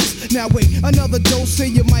me grace. Now wait, another dose, say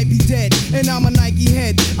you might be dead. And I'm a Nike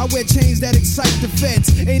head, I wear chains that excite the feds.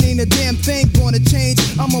 Ain't a damn thing gonna change.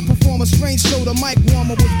 I'ma perform a strange show, the mic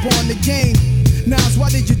warmer was born to game. Nas, why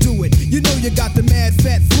did you do it? You know you got the mad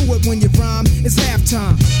fat fluid when you rhyme. It's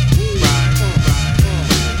halftime.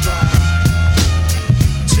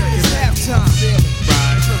 It's halftime.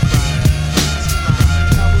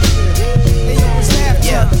 Hey, yo, it's halftime.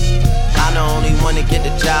 Yeah, I'm the only one to get the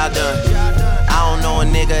job done. I don't know a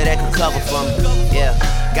nigga that can cover for me. Yeah,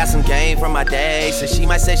 got some game from my day. So she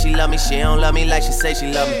might say she love me, she don't love me like she say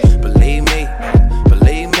she love me. Believe me,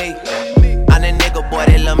 believe me. I'm that nigga boy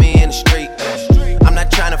that love me in the street. I'm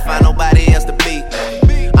not trying to find nobody else to beat.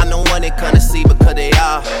 I'm the one they couldn't see because they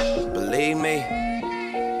are. Believe me.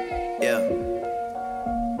 Yeah.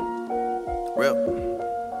 Real.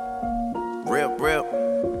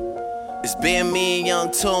 It's Been me and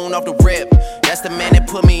Young Tune off the rip. That's the man that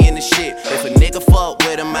put me in the shit. If a nigga fuck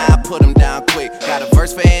with him, I put him down quick. Got a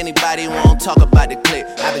verse for anybody who won't talk about the clip.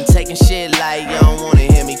 I've been taking shit like you don't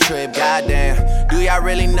wanna hear me trip. Goddamn, do y'all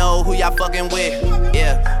really know who y'all fucking with?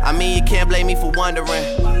 Yeah, I mean you can't blame me for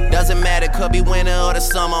wondering. Doesn't matter, could be winter or the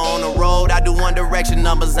summer. On the road, I do One Direction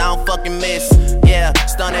numbers, I don't fucking miss. Yeah,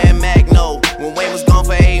 Stunner and Magno. When Wayne was gone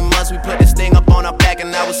for 8 months, we put this thing up on our back,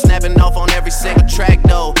 and I was snapping off on every single track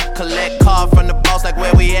though. Collect card from the boss, like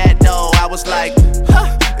where we at though. I was like,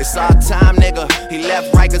 huh, it's our time, nigga. He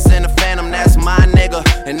left Rikers in the Phantom, that's my nigga.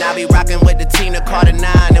 And I be rocking with the Tina Carter 9,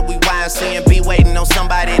 and we YMC and be waiting on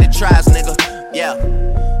somebody to try us, nigga. Yeah,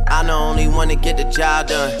 I'm the only one to get the job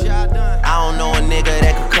done. I don't know a nigga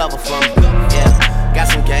that could cover for me. Yeah, got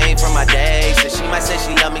some game from my day. Said she might say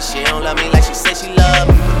she love me, she don't love me like she said she love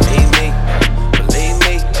me. Believe me, believe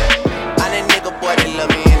me. I'm that nigga boy that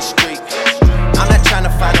love me in the street. I'm not trying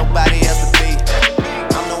to find nobody else to be.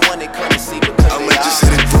 I'm the one they come to see because I might just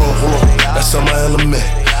hit it raw, hold on. That's on my element.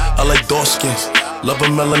 I like dark skins, love a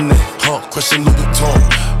melanin. Heart crushing Louis Vuitton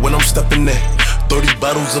when I'm stepping in. 30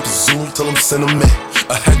 bottles up the Zoom till I'm sentiment.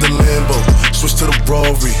 I had the Lambo, switch to the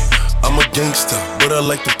Rari. I'm a gangster, but I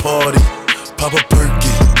like to party. Pop a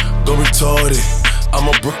perky, go retarded.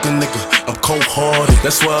 I'm a Brooklyn nigga, I'm cold-hearted.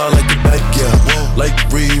 That's why I like the back, yeah, like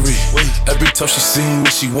Riri. Every time she see me,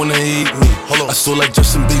 she wanna eat me. I saw like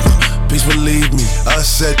Justin Bieber, please believe me. I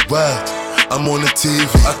said, wow, I'm on the TV.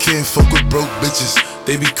 I can't fuck with broke bitches,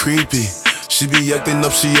 they be creepy. She be acting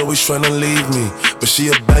up, she always tryna leave me. But she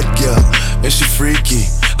a bad girl, and she freaky.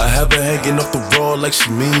 I have her hanging off the wall like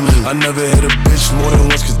she mean me. I never hit a bitch more than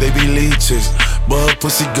once cause they be leeches. But her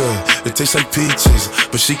pussy good, it tastes like peaches.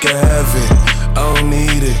 But she can have it, I don't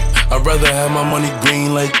need it. I'd rather have my money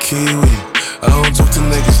green like kiwi. I don't talk to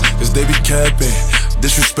niggas cause they be capping.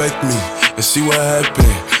 Disrespect me and see what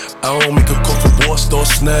happen. I don't make a call for war, start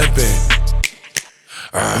snapping.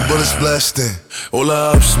 Bullets blasting, all the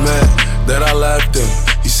ops mad that I laughed him.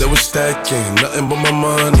 He said we're stacking, nothing but my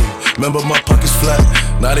money. Remember my pockets flat,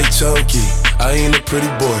 now they chunky. I ain't a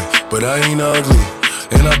pretty boy, but I ain't ugly.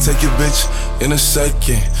 And I'll take your bitch in a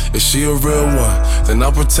second. If she a real one, then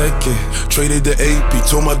I'll protect it. Traded the AP,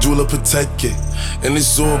 told my jeweler protect it. And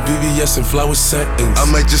it's all BBS and flower settings. I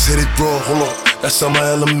might just hit it raw, hold on, that's on my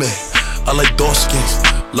element. I like dark skins,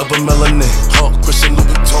 love a melanin. Heart crushing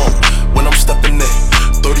Louis Vuitton when I'm stepping in.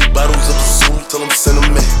 30 bottles of the Zoom till I'm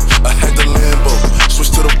sentiment. I had the Lambo,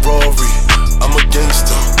 switch to the Rari. I'm a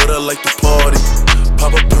gangster, but I like to party.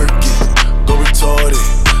 Pop a perky, go retarded.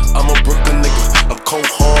 I'm a Brooklyn nigga, I'm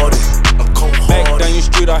cold-hearted. Back down your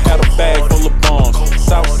street, I had a bag full of bombs.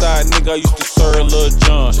 Southside nigga, I used to serve Lil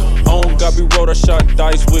John. On Gabby Road, I shot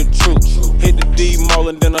dice with troops. Hit the D Mall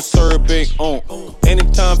and then I served Big On.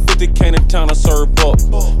 Anytime 50 came to town, I served Buck.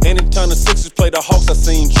 Anytime the Sixers played the Hawks, I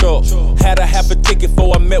seen Chuck. Had a half a ticket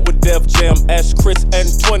before I met with Def Jam. Asked Chris and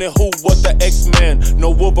 20 who was the X-Man. No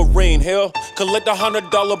Wolverine here. Collect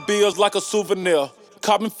 $100 bills like a souvenir.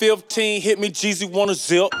 Coppin' 15, hit me, Jeezy wanna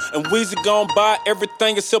zip. And Weezy gon' buy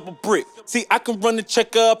everything except a brick. See, I can run the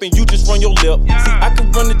check up and you just run your lip. See, I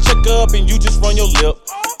can run the check up and you just run your lip.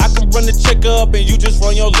 I can run the check up and you just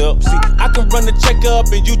run your lip. See, I can run the check up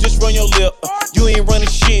and you just run your lip. You ain't running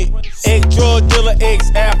shit. Ex-drug dealer,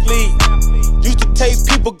 ex-athlete. Used to take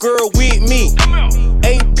people, girl, with me.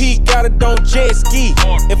 AP got it on jet ski.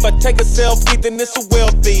 If I take a selfie, then it's a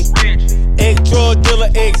wealthy. Ex-drug dealer,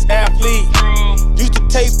 ex-athlete. Used to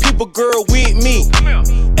take people, girl, with me.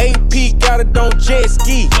 AP got it on jet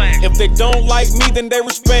ski. If they don't like me, then they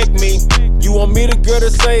respect me. You want me the girl to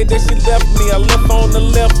say that she left me? I left on the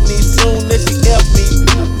left knee, soon as she F me.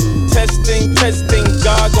 Testing, testing,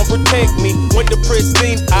 God gon' protect me. Went to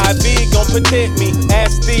pristine, IV gon' protect me.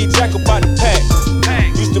 Ask Steve Jack about the pack.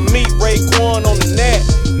 Used to meet Raekwon on the net.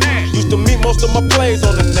 Used to meet most of my plays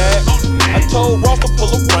on the net. I told Ross to pull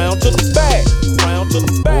around to the back. Round to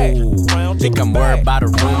the back. Think I'm worried about a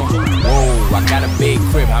rumor? Whoa, I got a big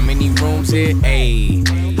crib. How many rooms here?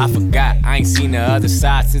 Ayy, I forgot. I ain't seen the other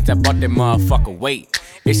side since I bought that motherfucker. Wait,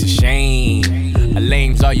 it's a shame. A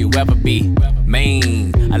lame's all you ever be.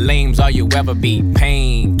 Main, a lame's all you ever be.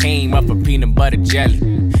 Pain came up for peanut butter jelly.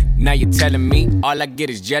 Now you're telling me all I get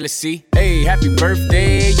is jealousy. Hey, happy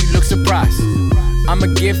birthday, you look surprised. I'm a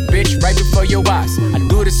gift, bitch, right before your eyes. I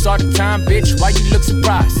do this all the time, bitch, why you look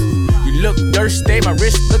surprised? You look thirsty, my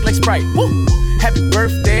wrist look like Sprite. Woo! Happy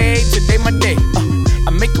birthday, today my day.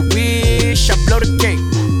 I make a wish, I blow the cake.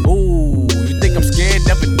 Ooh, you think I'm scared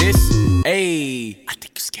up of this? Ayy, I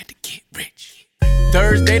think you're scared to get rich.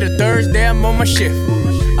 Thursday to Thursday, I'm on my shift.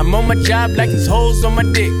 I'm on my job like these hoes on my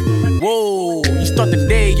dick. Whoa, you start the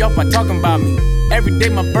day off by talking about me. Every day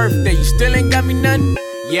my birthday, you still ain't got me nothing?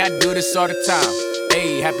 Yeah, I do this all the time.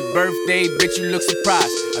 Hey, happy birthday, bitch, you look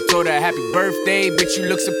surprised. I told her happy birthday, bitch, you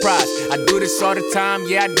look surprised. I do this all the time,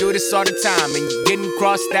 yeah, I do this all the time. And you getting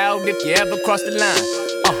crossed out if you ever cross the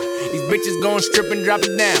line. These bitches gon' strip and drop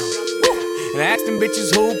it down. And I ask them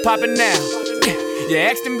bitches who poppin' now.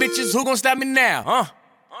 Yeah, ask them bitches who gon' stop me now,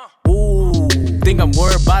 Ooh, think I'm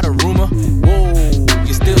worried about a rumor? Whoa,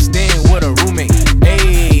 you still staying with a roommate.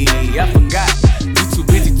 Hey, I forgot. You too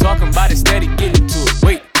busy talking about it, steady getting to it.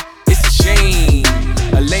 Wait, it's a shame.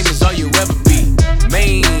 A lame is all you ever be.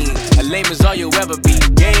 Main, a lame is all you ever be.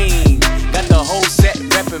 Game, got the whole set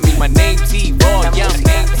reppin' me. My name T-Raw, yeah, I'm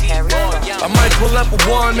named T-Raw. I might pull up a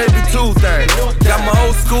one, maybe two things. Got my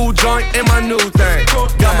old school joint and my new thing.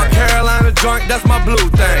 Got my Carolina joint, that's my blue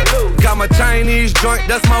thing. Got my Chinese joint,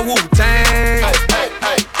 that's my Wu-Tang.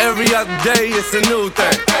 Every other day it's a new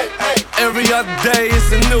thing. Every other day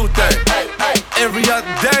it's a new thing. Every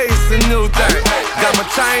other day it's a new thing. Got my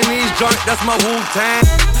Chinese joint, that's my Wu-Tang.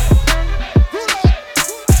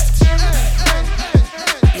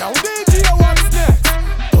 Yo, DJ, what's next?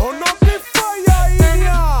 Turn up the fire in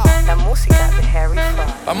ya. La música de Harry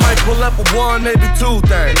Fraud. I might pull up a one, maybe two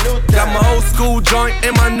things. Got my old school joint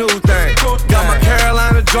and my new thing. Got my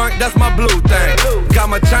Carolina joint, that's my blue thing. Got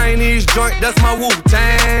my Chinese joint, that's my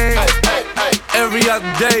Wu-Tang. Every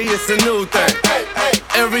other day it's a new thing.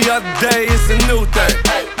 Every other day it's a new thing.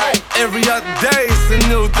 Every other day it's a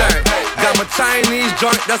new thing. Got my Chinese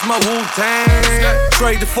joint, that's my Wu-Tang.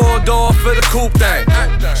 Trade the 4-door for the coupe thing.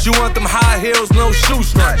 She want them high heels, no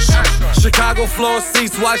shoestrings. Chicago floor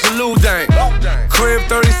seats, watch the Lou Dang. Crib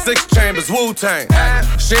 36 chambers, Wu-Tang.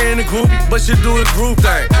 She ain't a groupie, but she do the group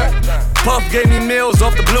thing. Puff gave me meals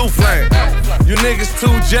off the blue flame. You niggas 2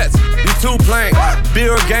 jets, you 2 planes.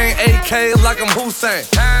 Beer gang AK like I'm Hussein.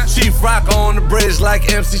 Chief Rocker on the bridge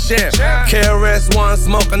like MC Shan. KRS-One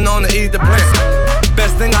smoking on the either plant.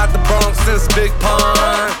 Best thing out the Bronx since Big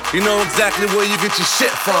Pun. You know exactly where you get your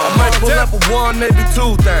shit from. I might pull up a one, maybe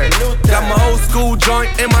two things. Got my old school joint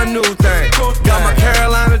and my new thing. Got my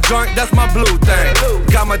Carolina joint, that's my blue thing.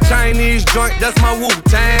 Got my Chinese joint, that's my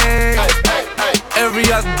Wu-Tang. Every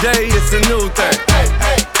other day it's a new thing.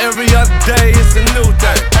 Every other day it's a new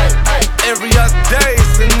thing. Every other day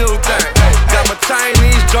it's a new thing. Got my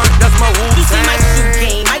Chinese joint, that's my Wu-Tang. You see my shoe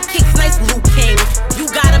game, my kicks nice Luke King. You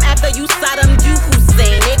got him after you shot him, you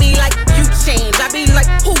Hussein. They be like, you change, I be like,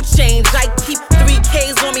 who changed? I keep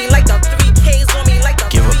 3Ks on me like the 3Ks on me like the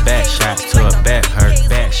 3Ks. Give a back shot to a back hurt,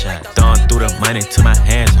 back shot. Throwing through the money till my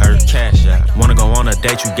hands hurt, cash out. Wanna go on a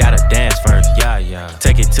date, you gotta dance first, yeah, yeah.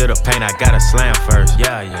 Take it to the paint, I gotta slam first,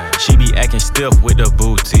 yeah, yeah. She be acting stiff with the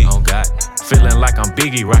booty, oh God. Feeling like I'm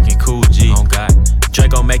Biggie, rockin' Cool G, oh God.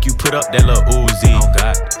 Draco make you put up that little Uzi, oh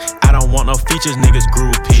God. I don't want no features, niggas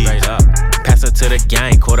groupie. Straight up. Pass her to the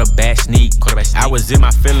gang, quarterback sneak. I was in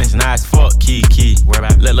my feelings, now it's fuck Kiki.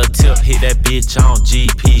 Let Lil Tip hit that bitch on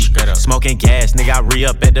GP. Smoking gas, nigga, I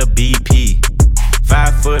re-up at the BP.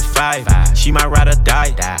 5'5", she might ride or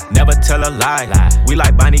die. Never tell a lie. We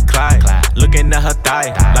like Bonnie Clyde. Looking at her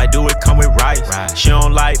thigh, like do it come with rice. She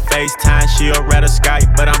don't like FaceTime, she'll rather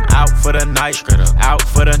Skype. But I'm out for the night, out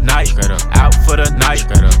for the night, out for the night,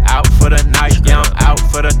 out for the night. Yeah, I'm out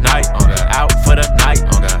for the night, out for the night,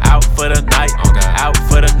 out for the night, out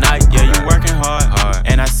for the night. Yeah, you working hard,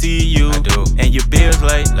 and I see you. And your bills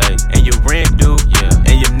late, and your rent due.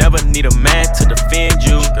 And you never need a man to defend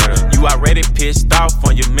you. You already pissed off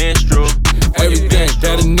on your menstrual. Everything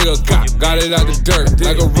that a nigga got it out the dirt.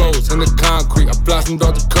 Like a rose in the concrete, I blossomed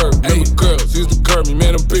off the curb. Little girls used to curb me,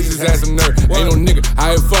 man, them bitches ass a nerd. Ain't no nigga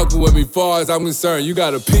I ain't fucking with me, far as I'm concerned. You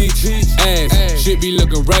got a peach ass, shit be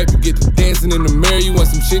looking right. You get to dancing in the mirror, you want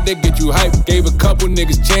some shit that get you hype. Gave a couple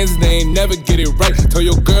niggas chances, they ain't never get it right. Told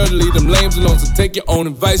your girl to leave them lames alone, so take your own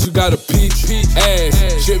advice. You got a peach ass,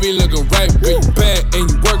 shit be looking right. Girl, you bad and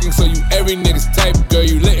you working, so you every nigga's type. Girl,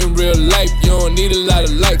 you lit in real life, you don't need a lot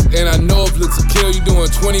of likes. And I know if looks a kill, you doing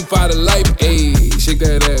 25 to life. Ayy, shake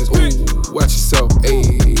that ass, ooh, watch yourself.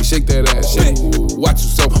 Ayy, shake that ass, ooh, watch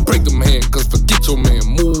yourself. Break them hands, cause forget your man,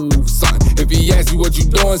 move, son. If he asks you what you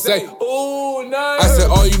doing, say, ooh, nice. I said,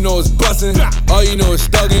 all you know is bustin', all you know is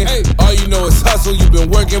thuggin', all you know is hustle. You been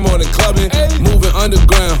working more than clubbing, moving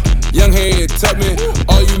underground, young head Tubman.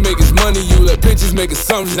 All you make is money, you let bitches make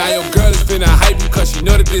assumptions. Now your girl is finna hype you cause she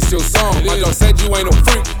know that this your song. My dog said you ain't no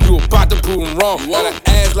freak, you about to prove him wrong. Got an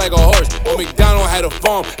ass like a horse, McDonald had a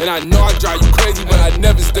farm. And I know I drive you crazy, but I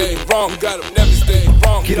never stay wrong. Gotta never stay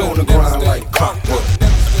wrong. Get on the grind like clockwork,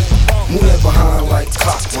 move that behind like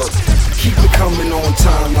clockwork. Keep it coming on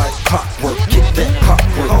time like clockwork. Get that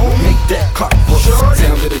clockwork, make that clockwork.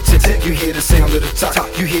 Sound of the tick, you hear the sound of the top.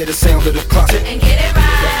 You hear the sound of the clock. And get it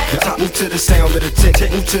right. Move to the sound of the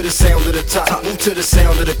tick. Move to the sound of the top. Move to the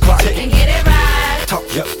sound of the clock. And get it right. Talk,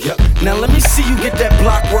 yup. Now let me see you get that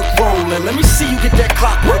block work rolling. Let me see you get that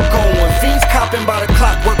clockwork going. Fiends copping by the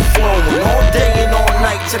clockwork flowing. All day and all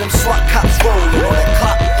night till them SWAT cops rolling. On that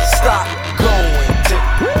clock, stop going. Tick,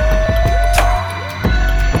 tock,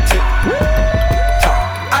 tick, tock.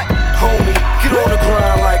 Ay, homie, get on the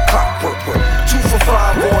grind like clockwork. 2 for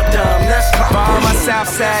 5 on dime, that's clockwork. For all my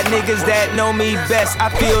Southside niggas that know me best, I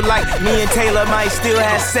feel like me and Taylor might still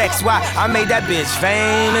have sex. Why? I made that bitch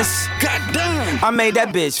famous. Goddamn, I made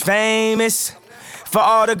that bitch famous. For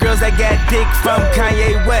all the girls that got dick from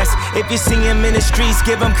Kanye West, if you see him in the streets,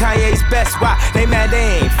 give him Kanye's best. Why? They mad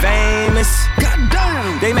they ain't famous.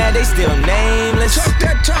 Goddamn, they mad they still nameless. Talk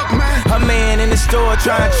that talk, man. A man in the store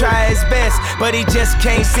try his best, but he just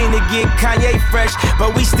can't seem to get Kanye fresh.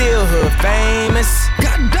 But we still hood famous.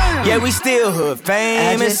 Goddamn, yeah, we still hood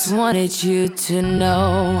famous. I just wanted you to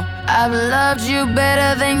know I've loved you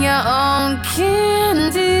better than your own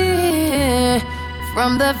candy.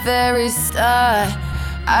 From the very start,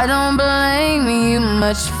 I don't blame you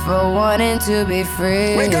much for wanting to be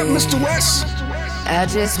free. Wake up, Mr. West. I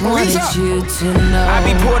just wanted you to know I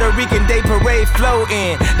be Puerto Rican Day Parade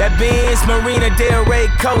floating. That Benz Marina Del Rey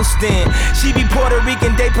coasting. She be Puerto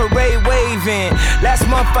Rican Day Parade waving. Last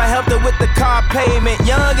month I helped her with the car payment.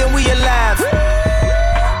 Young and we alive,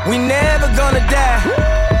 we never gonna die.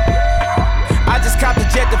 I just copped a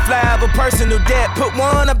jet to fly over personal debt. Put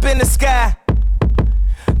one up in the sky.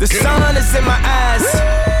 The sun is in my eyes.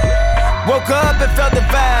 Woke up and felt the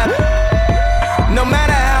vibe. No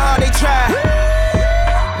matter how hard they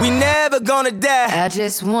try, we never gonna die. I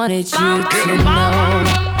just wanted you to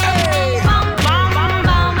know.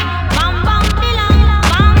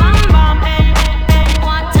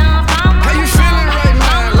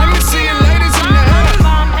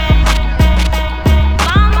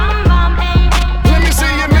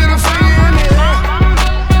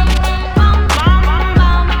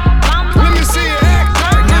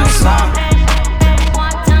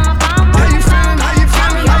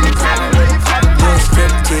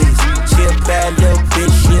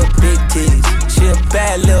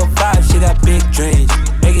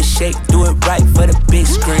 Do it right for the big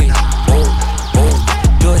screen.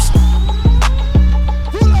 Do it.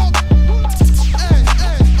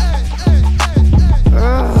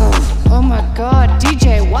 Oh my God,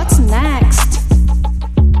 DJ, what's next?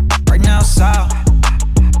 Right now, Sal.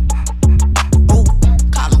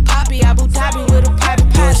 Call him Poppy, Abu Dhabi with a Poppy.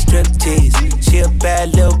 Do a strip tease. She a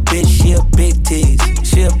bad little bitch, she a big tease.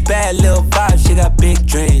 She a bad little vibe, she got big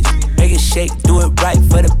dreams. Make it shake, do it right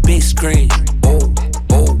for the big screen.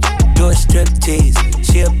 Do a strip tease.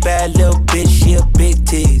 She a bad little bitch, she a big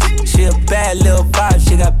tease. She a bad little vibe,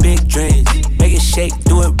 she got big dreams. Make it shake,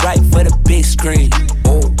 do it right for the big screen.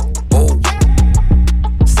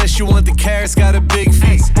 Said she want the carrots, got a big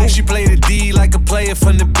feet. She played a D like a player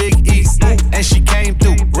from the Big East. And she came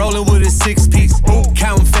through, rolling with a 6-piece.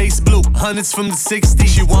 Counting face blue, hundreds from the 60s.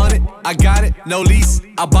 She want it, I got it, no lease,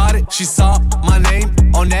 I bought it. She saw my name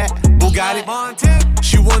on that Bugatti.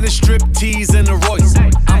 She want a strip tease and a Royce.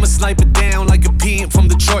 I'ma snipe it down like a PM from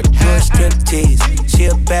Detroit. Do a strip tease. She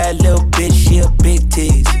a bad little bitch, she a big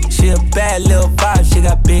tease. She a bad little vibe, she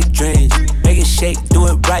got big dreams. Make it shake, do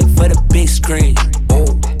it right for the big screen.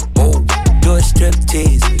 Do a strip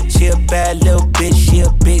tease. She a bad little bitch, she a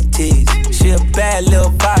big tease. She a bad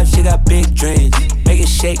little vibe, she got big dreams. Make it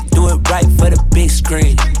shake, do it right for the big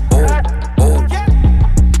screen.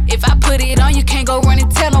 If I put it on, you can't go run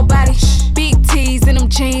and tell nobody. Big T's in them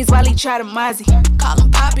jeans while he try to mozzie. Call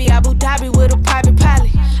him Poppy, Abu Dhabi with a private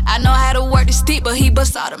pilot. I know how to work the stick, but he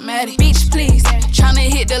bust automatic. Bitch, please. Tryna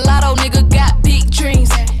hit the lotto, nigga got big dreams.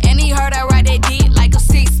 And he heard I ride that dick like a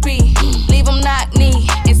 6-speed. Leave him knock knee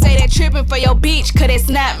and say that trippin' for your bitch, cause it's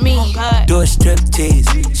not me. Do a strip tease.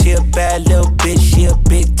 She a bad little bitch, she a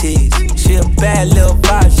big tease. She a bad little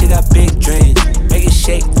vibe, she got big dreams. Make it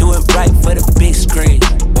shake, do it right for the big screen.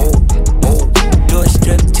 Do a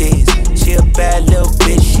strip tease. She a bad little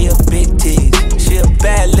bitch, she a big tease. She a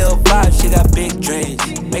bad little vibe, she got big dreams.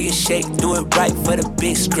 Make it shake, do it right for the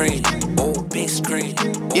big screen. Big screen.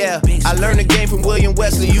 Yeah, I learned the game from William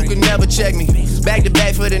Wesley, you can never check me. Back to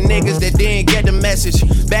back for the niggas that didn't get the message.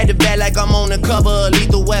 Back to back like I'm on the cover of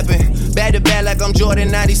Lethal Weapon. Back to back like I'm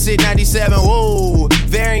Jordan 96, 97. Whoa,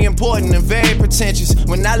 very important and very pretentious.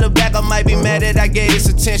 When I look back, I might be mad that I gave this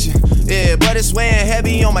attention. Yeah, but it's weighing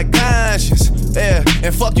heavy on my conscience. Yeah,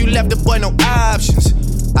 and fuck you left the boy no options.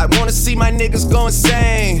 I wanna see my niggas go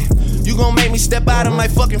insane. You gon' make me step out of my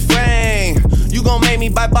fucking frame. You gon' make me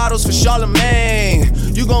buy bottles for Charlemagne.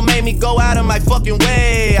 You gon' make me go out of my fucking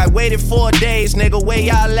way. I waited 4 days, nigga, where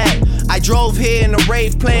y'all at? I drove here in the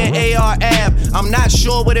rave playing AR-AB. I'm not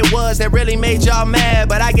sure what it was that really made y'all mad,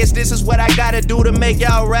 but I guess this is what I gotta do to make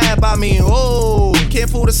y'all rap. I mean, oh, can't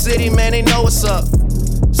fool the city, man, they know what's up.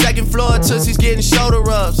 Second floor, Tootsie's getting shoulder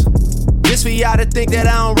rubs. This for y'all to think that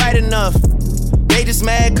I don't write enough. They just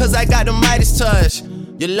mad cause I got the Midas touch.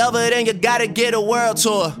 You love her, then you gotta get a world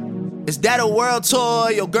tour. Is that a world tour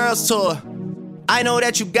or your girl's tour? I know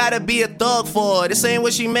that you gotta be a thug for her. This ain't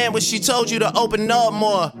what she meant when she told you to open up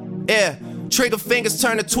more. Yeah, trigger fingers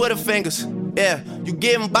turn to Twitter fingers. Yeah, you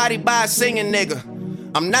getting bodied by a singing nigga.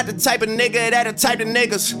 I'm not the type of nigga that the type of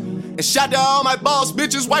niggas. And shout to all my boss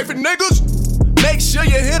bitches, wife and niggas. Make sure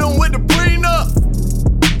you hit them with the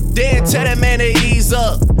prenup. Then tell that man to ease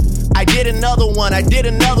up. I did another one.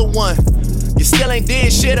 You still ain't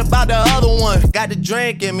did shit about the other one. Got the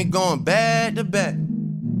drink in me going back to back.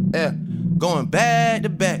 Yeah, going back to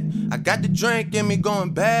back. I got the drink in me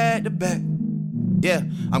going back to back. Yeah,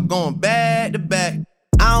 I'm going back to back.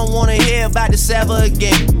 I don't wanna hear about this ever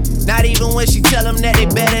again. Not even when she tell them that they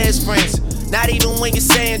better as friends. Not even when you're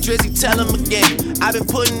saying Drizzy, tell them again. I've been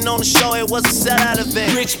putting on the show, it was a sellout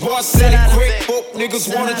event. Rich boy said it quick, folk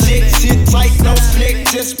niggas wanna jet. Shit tight, no slick,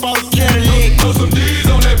 just bought a Cadillac. Throw some D's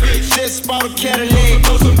on that bitch. Just bought a Cadillac.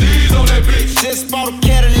 Throw some D's on that bitch. Just bought a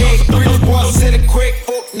Cadillac. Rich boy said it quick,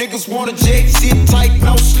 folk niggas wanna jet. Shit tight,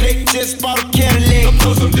 no slick, just bought a Cadillac.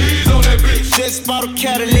 Throw some D's on that bitch. Just bought a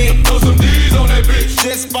Cadillac. Throw some D's on that bitch.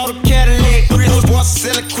 Just bought a Cadillac. Rich boy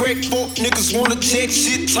said it quick, folk niggas wanna jet.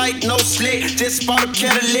 Shit tight, no slick. Just bought a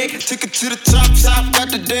Cadillac, took it to the top, got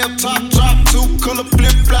the damn top drop, 2-color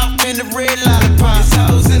flip-flop and the red lollipop. It's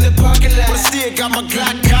hoes in the parking lot, but I still got my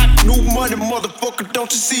Glock cocked. New money, motherfucker,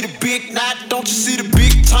 don't you see the big knot? Don't you see the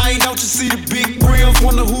big tie? Don't you see the big rims?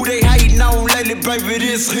 Wonder who they hating on lately, baby,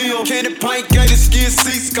 this him. Candy paint, gated skin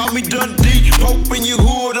seats, call me Dundee. Hope in your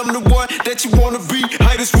hood, I'm the one that you wanna be.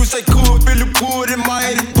 Haters wish they could, Billy Wood in my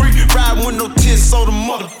 83. Riding with no tits, so the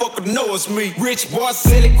motherfucker know it's me. Rich boy,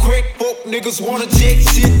 sell it quick, folk niggas wanna jet,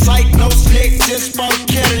 shit tight, no slick, just bought a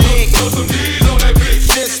Cadillac. Throw some D's on that bitch.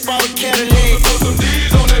 Just bought a Cadillac. Throw some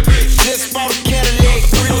D's on that bitch. Just bought a Cadillac.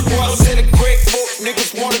 Real boy said it quick, folk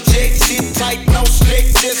niggas wanna jet, shit tight, no slick,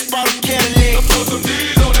 just bought a Cadillac. Throw some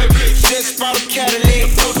D's on that bitch. Just bought a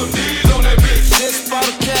Cadillac. Throw some D's on that bitch. Just bought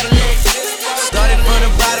a Cadillac. Started from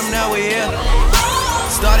the bottom, now we here.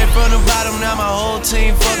 Started from the bottom, now my whole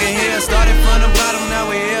team fucking here. Started from the bottom, now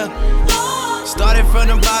we here. Started from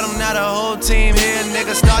the bottom, now the whole team here,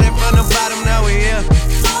 nigga. Started from the bottom, now we here.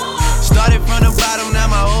 Started from the bottom, now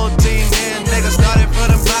my whole team here, nigga. Started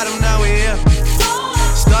from the bottom, now we here.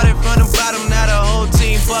 Started from the bottom, now the whole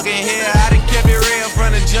team fucking here. I done kept it real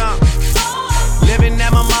from the jump. Living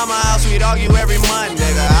at my mama's house, we'd argue every month,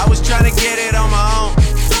 nigga. I was trying to get it on my own.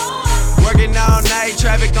 Working all night,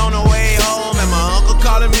 traffic on the way home, and my uncle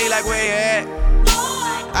calling me like, where you at?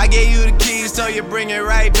 I gave you the keys, so you bring it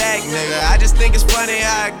right back, nigga. I just think it's funny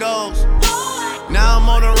how it goes. Now I'm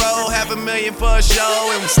on the road, $500,000 for a show.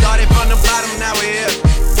 And we started from the bottom, now we here.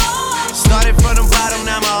 Started from the bottom,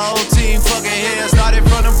 now my whole team fucking here. Started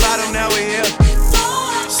from the bottom, now we here.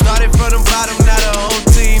 Started from the bottom, now the whole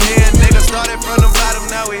team here, nigga. Started from the bottom,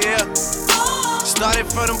 now we here. Started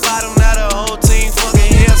from the bottom, now the whole team fucking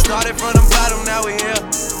here. Started from the bottom, now we here.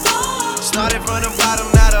 Started from the bottom,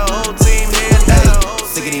 now the whole team here.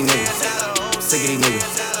 Sick of these niggas, sick of these niggas.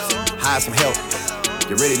 Hire some help,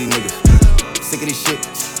 get rid of these niggas. Sick of this shit,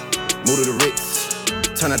 move to the Ritz,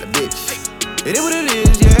 turn out the bitch. It is what it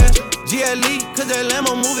is, yeah. GLE, cause that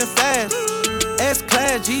Lambo moving fast.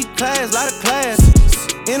 S-Class, G-Class, lot of class.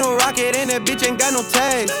 In a rocket and that bitch ain't got no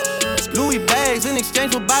tags. Louis bags in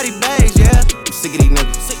exchange for body bags, yeah. I'm sick of these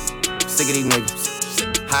niggas, sick of these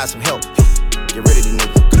niggas. Hire some help, get rid of these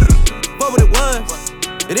niggas. What it was,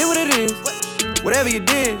 it is what it is. Whatever you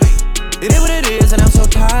did, it is what it is, and I'm so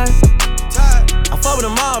tired. I fuck with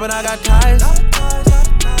them all, but I got ties.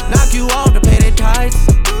 Knock you off to pay their tithes.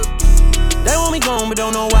 They want me gone, but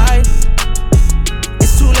don't know why.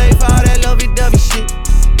 It's too late for all that lovey-dovey shit.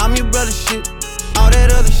 I'm your brother shit, all that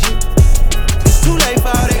other shit. It's too late for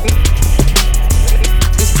all that.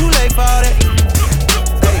 It's too late for all that.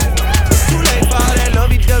 Hey, it's too late for all that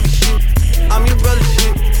lovey-dovey shit. I'm your brother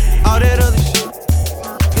shit, all that other shit.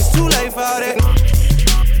 It's too late for all that.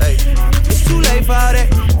 Hey, it's too late for all that.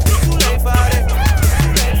 It's too late for all that.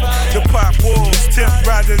 The pop wolves, Temp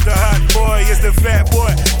Rogers, the hot boy, is the fat boy.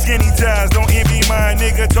 Skinny ties, don't envy my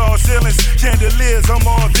nigga. Tall ceilings, chandeliers, I'm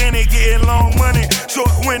authentic, getting long money.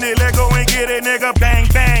 Short-winded, let go and get it, nigga. Bang,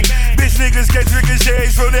 bang. Bitch niggas catch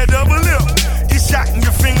ricochets from that double shot in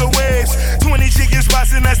your finger waves. 20 chicken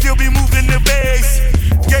spots and I still be moving the base.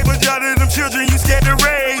 Gave a job to them children you scared to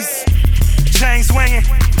raise. Chain swinging,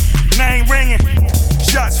 name ringing,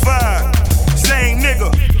 shots fired, same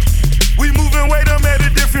nigga. We moving weight, I'm at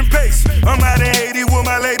a different pace. I'm out in Haiti with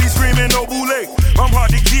my lady screaming no boule. I'm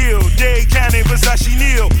hard to kill, Dade County, Versace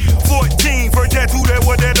Neal. 14, first tattoo that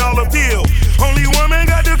what that all appeal. Only woman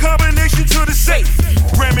got the combination to the safe.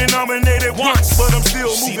 Grammy nominated once, but I'm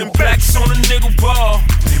still See moving the blacks on a nigga ball,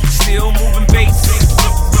 they was still moving basic.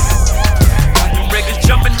 Got the records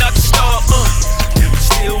jumping out the star, they was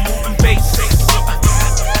still moving basic.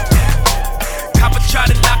 Copper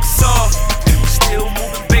tried to knock us off, they was still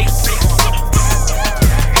moving basic.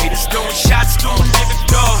 Haters throwing shots to a nigga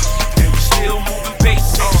dog, they was still moving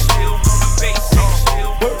basic. Still moving basic,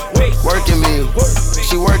 still moving basic. Working me,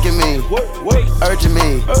 she working me, urging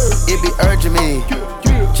me, it be urging me.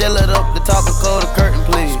 Chill it up, the top and close the curtain,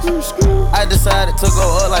 please. I decided to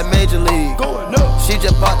go up like Major League. She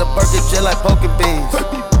just popped the Perky just like poking beans.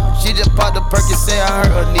 She just popped the Perky, say I hurt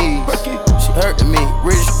her knees. She hurting me,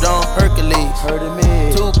 Rich Strong Hercules.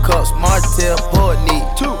 2 cups, Martell, pour it neat.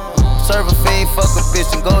 Serve a fiend, fuck a bitch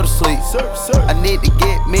and go to sleep. I need to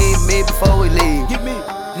get me before we leave.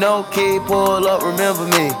 No key, pull up, remember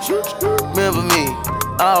me. Remember me,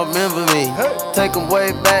 I remember me. Take 'em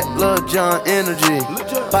way back, Lil Jon energy.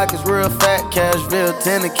 Pockets real fat, Cashville,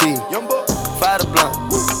 Tennessee. Fire the blunt,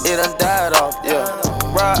 it done died off, yeah.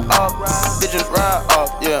 Ride off, bitches ride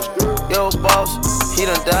off, yeah. Yo boss, he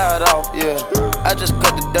done died off, yeah. I just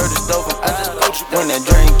cut the dirty stove, I just coached. When that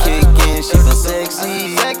drink kick in, she feel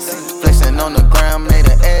sexy. Flexing on the ground, made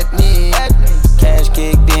her at me. Cash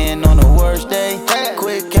kicked in on the worst day.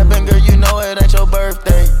 Quick capping, girl, you know it ain't your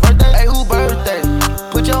birthday. Hey, who birthday?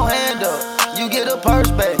 Put your hand up, you get a purse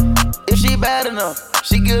back. If she bad enough,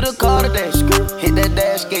 she get a car today. Hit that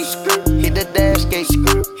dash gate, hit that dash gate,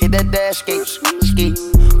 hit that dash gate, ski.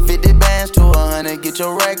 50 bands to 100, get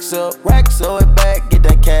your racks up. Throw it back, get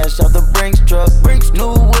that cash out the Brinks truck.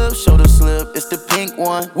 New whip, shoulder slip, it's the pink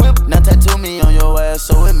one. Now tattoo me on your ass,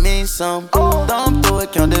 so it means something. Thumb through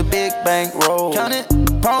it, count the big bank roll. Count it,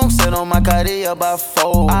 prong set on my Cartier by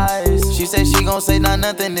 4 eyes. She said she gon' say not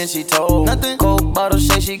nothing, then she told. Nothing. Coke bottle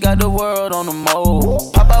shake, she got the world on the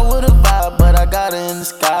mold. Pop out with a vibe, but I got her in the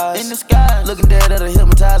skies. Looking dead at her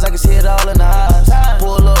hypnotized, I can see it all in the eyes.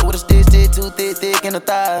 Pull up with a stick, too thick in the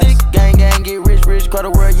thighs. Gang, get rich, cry the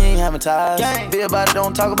world, you ain't having ties. Be about it,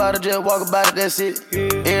 don't talk about it, just walk about it, that's it.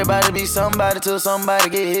 Everybody be somebody till somebody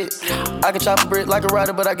get hit. I can chop a brick like a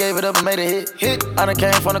rider, but I gave it up and made a hit. I done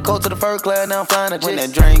came from the coast to the first class, now I'm flying a jet. When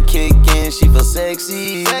that drink kick in, she feel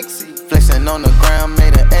sexy. Flexing on the ground,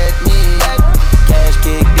 made her at me. Cash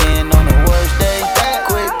kicked in on the worst day.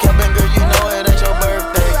 Quick capping, girl, you know it ain't your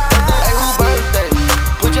birthday. Hey, who birthday?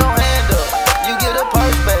 Put your hand up, you get a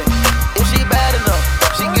purse back. If she bad enough,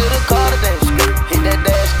 she get a car today. Hit that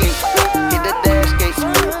dash gate, hit that dash gate,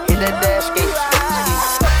 hit that dash gate.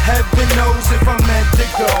 Heaven knows if I'm meant to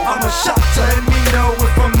go. I'm a shot to let me know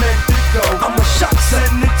if I'm meant to go. I'm a shot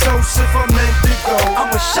send the toast if I'm meant to go.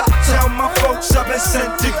 I'm a shot tell my folks I've been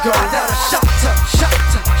sent to go. I got a shot to,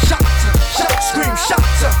 scream shot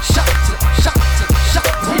to,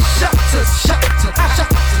 we shot to,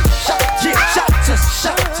 yeah,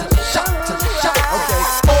 okay.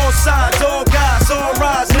 All sides, all guys, all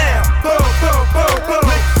rise now. Boom,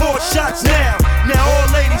 lick 4 shots now. Now all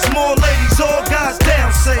ladies, more ladies, all guys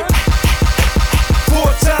down. Say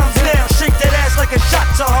 4 times now. Shake that ass like a shot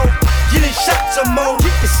to hoe. Get in shots of mo.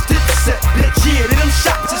 It's Dipset, bitch. Yeah, then them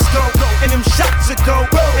shots is go, and them shots are go,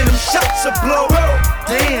 and them shots are blow.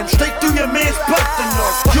 Damn, straight through your man's butt to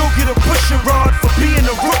know. You'll get a pushing rod for being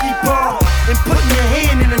a rookie ball and putting your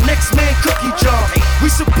hand in the next man cookie jar. We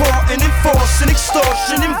support and enforce and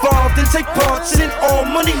extortion involved and take parts in all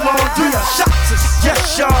money laundering. Shots us,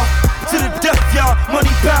 yes y'all, to the death y'all.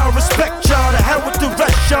 Money, power, respect y'all. To hell with the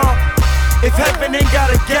rest y'all. If heaven ain't got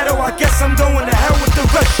a ghetto, I guess I'm going to hell with the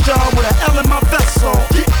rest y'all. With an L in my vessel.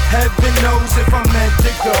 Heaven knows if I'm meant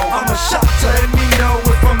to go. I'm a shot to let me know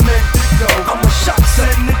if I'm meant to go. I'm a shot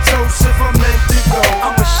setting the toast if I'm meant to go.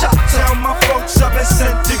 I'm a shot tell my folks I've been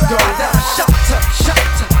sent to go. I got a shot to,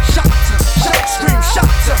 scream shot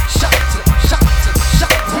to,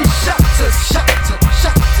 we shot to,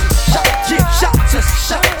 yeah, shot to.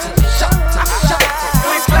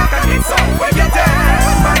 It's like a hit song when you're dead,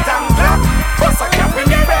 madam black. What's a cap in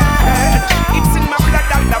your head? It's in my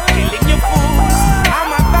blood and I'm killing you fools.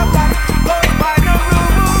 I'm a baba, goes by the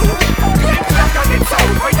rules. It's like a hit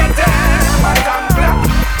song when you're dead, madam black.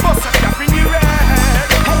 What's a cap in your head?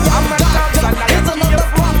 I'm a dance and I kill you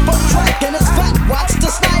fools.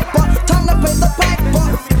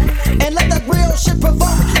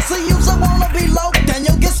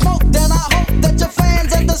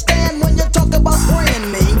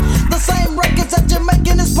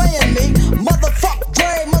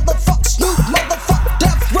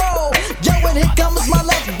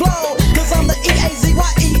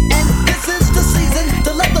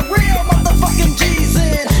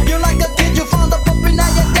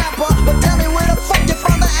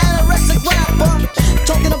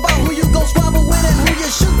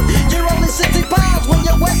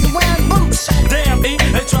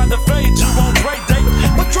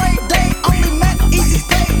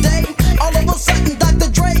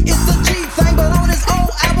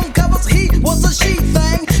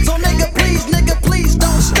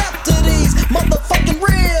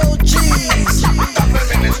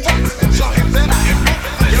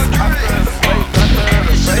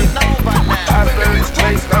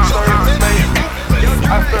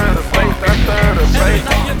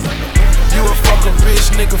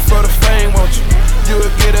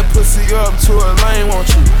 up to a lane, won't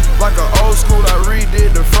you? Like an old school, I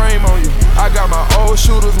redid the frame on you. I got my old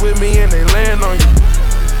shooters with me and they land on you.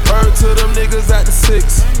 Heard to them niggas at the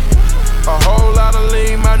 6. A whole lot of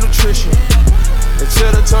lean malnutrition. They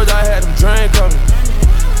should've told you I had them drain coming.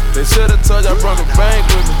 They should've told you I brought a bank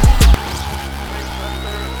with me.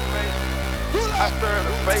 I stir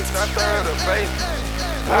the bass, I stir the bass.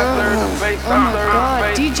 Oh my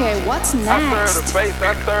god, DJ, what's next? I stir the bass,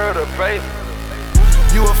 I stir the bass.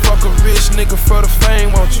 You a fucking rich nigga for the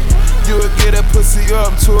fame, won't you? You would get that pussy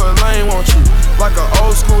up to a lane, won't you? Like an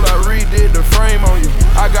old school, I redid the frame on you.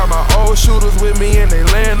 I got my old shooters with me and they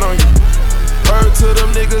land on you. Heard to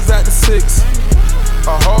them niggas at the 6.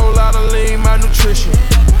 A whole lot of lean malnutrition.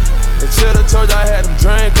 They should've told you I had them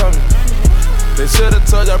drain coming. They should've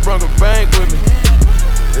told you I brought a bank with me.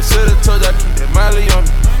 They should've told you I keep that Miley on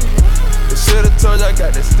me. They should've told you I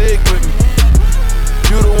got that stick with me.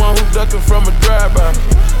 You the one who ducking from a drive-by.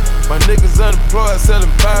 My niggas unemployed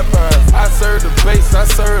selling pie-pies. I serve the bass, I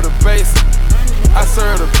serve the bass. I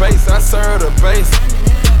serve the bass, I serve the bass.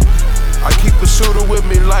 I keep a shooter with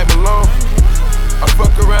me like Malone. I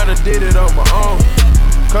fuck around and did it on my own.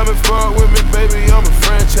 Coming forward with me, baby, I'm a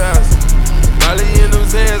franchise. Molly in them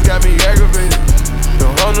Zans got me aggravated. The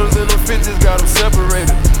hundreds and the 50s got them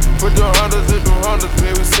separated. Put the hundreds in the hundreds,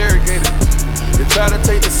 man, we segregated. They try to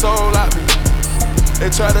take the soul out me. They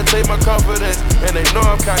try to take my confidence, and they know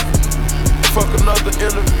I'm cocky. Fuck another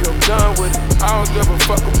interview, I'm done with it. I don't give a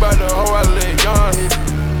fuck about the hoe I let young hit.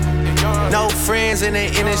 No friends in the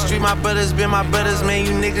industry, my brothers been my brothers, man.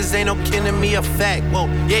 You niggas ain't no kin to me, a fact. Whoa,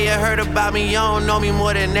 yeah, you heard about me, you don't know me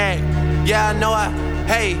more than that. Yeah, I know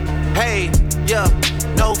hey, yeah.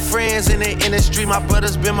 No friends in the industry, my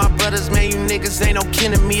brothers been my brothers, man. You niggas ain't no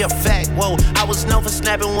kin to me, a fact. Whoa, I was known for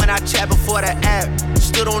snapping when I chat before the app.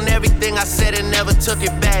 Stood on everything I said and never took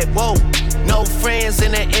it back. Whoa, no friends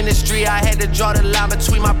in the industry. I had to draw the line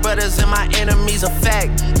between my brothers and my enemies, a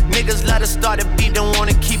fact. Niggas let us start the beat, don't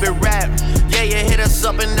wanna keep it rap. Yeah, you hit us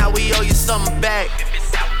up and now we owe you something back.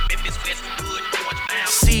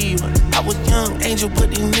 See, I was young angel, but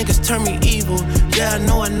these niggas turn me evil. Yeah,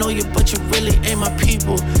 I know you, but you really ain't my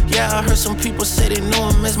people. Yeah, I heard some people say they know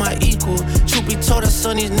him as my equal. Truth be told, I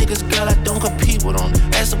son these niggas, girl, I don't compete with them.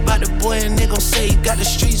 Ask about the boy and they gon' say he got the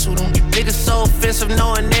streets with him. Niggas so offensive,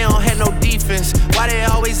 knowing they don't have no defense. Why they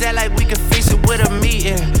always act like we can fix it with a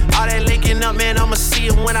meeting? All that linking up, man, I'ma see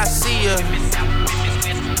him when I see her.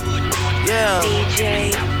 Yeah.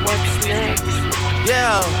 DJ, what's next?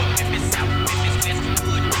 Yeah.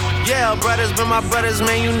 Yeah, brothers been my brothers,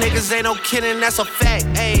 man, you niggas ain't no kidding, that's a fact,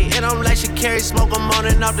 ayy. And I'm like Sha'Carri, smoke, I'm on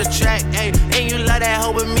and off the track, ayy. And you love that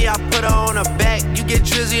hoe with me, I put her on her back. You get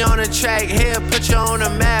Drizzy on the track, here, put you on the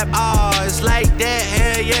map. Oh, it's like that,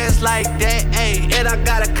 hell yeah, it's like that, ayy. And I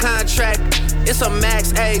got a contract, it's a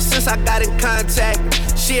max, ayy. Since I got in contact,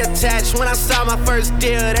 she attached. When I saw my first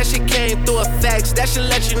deal, that shit came through a fax. That should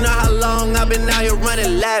let you know how long I've been out here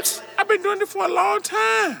running laps. I've been doing this for a long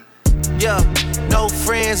time. Yeah, no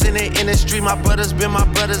friends in the industry, my brothers been my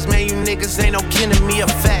brothers, man, you niggas ain't no kin to me, a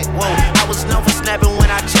fact. Whoa, I was known for snapping when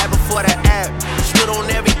I chat before the app. Stood on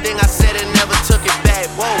everything I said and never took it back.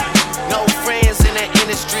 Whoa, no friends in the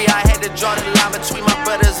industry, I had to draw the line between my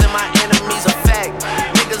brothers and my enemies, a fact.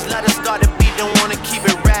 Niggas let us start the beat, don't wanna keep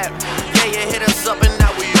it rap. Yeah, you hit us up and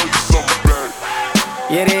now we owe you something back.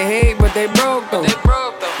 Yeah, they hate, but they broke though.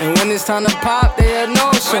 And when it's time to pop, they had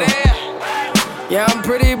no show. Yeah, I'm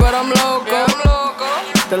pretty, but I'm loco.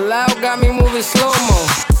 The loud got me moving slow-mo.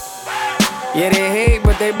 Yeah, they hate,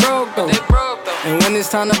 but they broke though. And when it's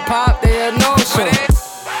time to pop, they had no show.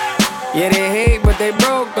 Yeah, they hate, but they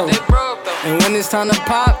broke though. And when it's time to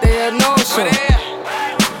pop, they had no show.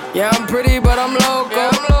 Yeah, I'm pretty, but I'm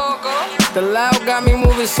loco. The loud got me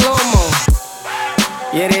moving slow-mo.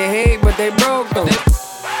 Yeah, they hate, but they broke though.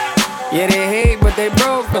 Yeah, they hate, but they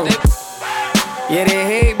broke though. Yeah, they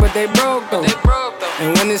hate, but they broke though.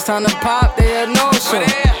 And when it's time to pop, they had no show.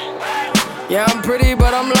 Yeah, I'm pretty,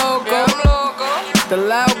 but I'm loco. The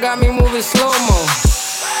loud got me moving slow-mo.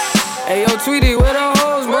 Hey, yo, Tweety, where the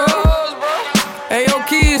hoes, bro? Hey, yo,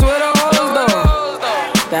 Keys, where the hoes, though?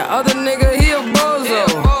 That other nigga, he a bozo.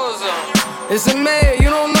 It's a mayor, you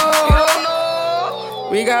don't know.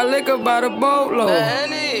 We got liquor by the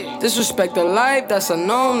boatload. Disrespect the life, that's a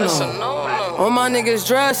no-no. All my niggas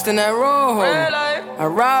dressed in that rojo. I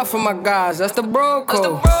ride for my guys, that's the bro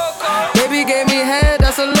code. Baby gave me head,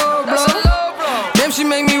 that's a low blow. Damn, she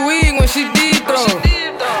make me weak when she deep throw.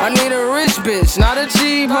 I need a rich bitch, not a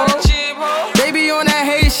cheap hoe. Baby on that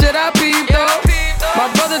hate shit, I peep though. My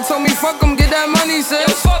brother told me fuck him, get that money,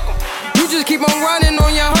 sis. You just keep on running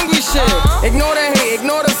on your hungry shit. Ignore the hate,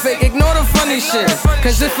 ignore the fake, ignore the funny shit.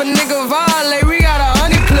 Cause if a nigga violate, we got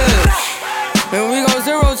 100 clips. And we go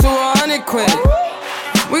 0 to 100 quick.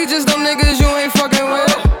 We just them niggas you ain't fucking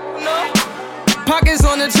with. Pockets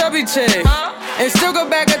on the chubby chick. And still go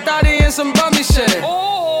back a thotty and some bummy shit.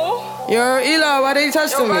 Yo, Eli, why they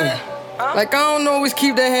testing me? Like I don't always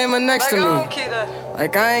keep the hammer next to me.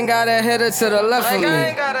 Like I ain't got a header to the left of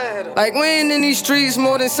me. Like we ain't in these streets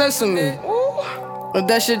more than sesame. But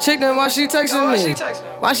that shit chick, then why she texting me?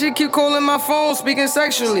 Why she keep calling my phone, speaking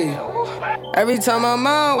sexually? Every time I'm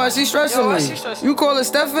out, why she stressing me? You call her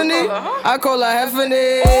Stephanie? I call her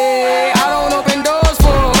Heffany. I don't open doors for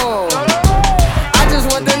her. I just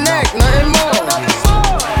want the neck, nothing more.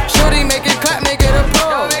 Shorty make it clap, make it a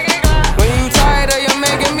pro. When you tired of your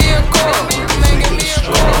man, give me a call. Give me a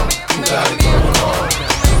call. Give me a call.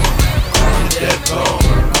 That bone,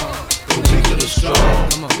 the weak of the strong.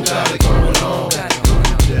 Who got it going on?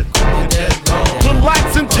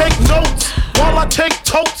 Relax and take notes while I take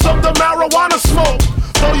totes of the marijuana smoke.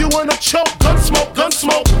 Throw you in a choke, gun smoke, gun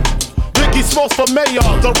smoke. Biggie Smalls for mayor,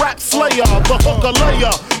 the rap slayer, the hooker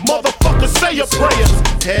layer. Motherfucker, say your prayers.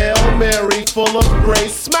 Hail Mary, full of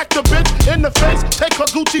grace. Smack the bitch in the face, take her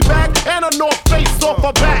Gucci bag and a North Face off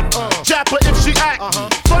her back. Jap her if she act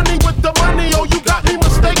funny with the money. Oh, you got me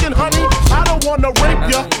mistaken, honey. I don't wanna rape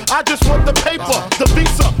ya, I just want the paper, the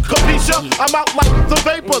visa, capisha. I'm out like the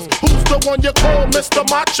vapors. Who's the one you call Mr.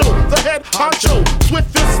 Macho? The head honcho,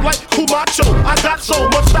 swift fist like Kumacho. I got so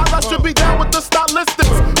much style, I should be down with the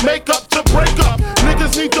stylistics. Make up to break up,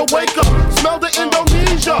 niggas need to wake up. Smell the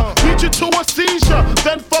Indonesia, beat you to a seizure.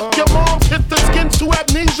 Then fuck your moms, hit the skin to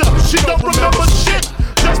amnesia. She don't remember shit,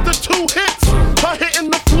 just the 2 hits. Her hitting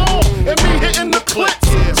the floor, and me hitting the clits.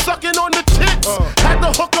 Sucking on the tits, had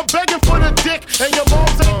the hooker begging for the dick. And your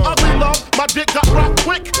mom's ain't ugly, love, my dick got rocked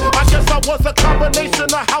quick. I guess I was a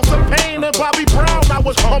combination of House of Pain and Bobby Brown. I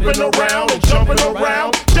was humping around and jumping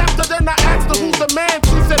around. After then I asked her who's the man,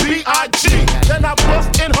 she said B.I.G. Then I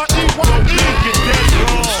bust in her E.Y.E. Get that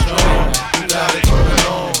wrong, you got it going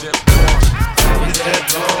on. Get that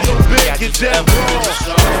wrong, yo bitch, get that wrong.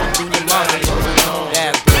 You got it going on.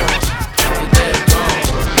 That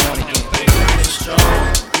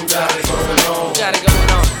You got it going on. You got it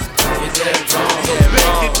going on. Get that wrong, yo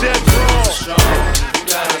bitch, get that wrong. You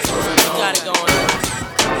got it going on. You got it going on.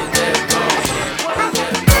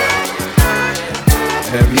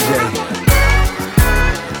 Every day,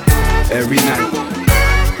 every night,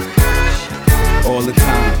 all the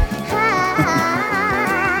time.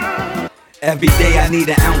 Every day I need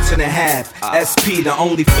 1.5 ounces. SP, the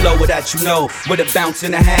only flow that you know, with a bounce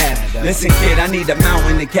and a half. Listen kid, I need a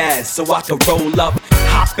mountain of gas so I can roll up,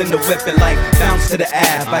 hop in the whip and like bounce to the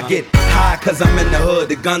Ave. I get high cause I'm in the hood,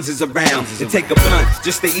 the guns is around. To take a blunt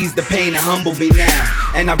just to ease the pain and humble me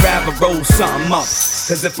now. And I'd rather roll something up,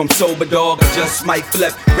 cause if I'm sober dog I just might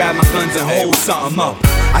flip, grab my guns and hold something up.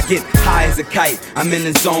 I get high as a kite, I'm in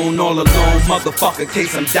the zone all alone, motherfucker,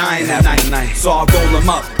 case I'm dying at night. So I roll them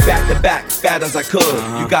up, back to back, fat as I could.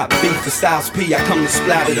 You got beef for Styles P, I come to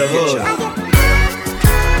splatter the hood.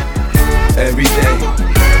 Every day,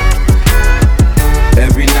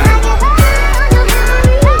 every night,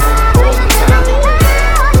 all the time.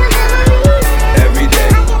 Every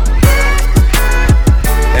day,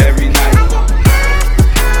 every night,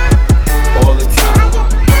 all the time.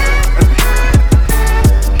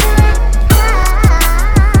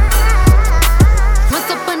 Once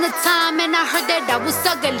upon a time and I heard that I was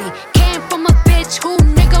ugly. Came from a bitch who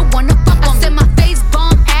nigga wanna fuck on me. I said my face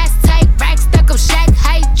bomb, ass tight, rack stuck up, shack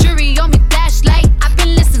height, jury on me, flashlight. I've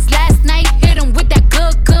been listening last night, hit him with that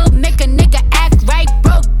good, make a nigga act right.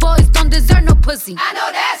 Broke boys don't deserve no pussy. I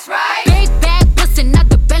know that's right. Big bag bustin' out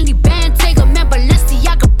the Bentley band, take a man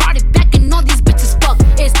Balenciaga brought it back and all these bitches fuck.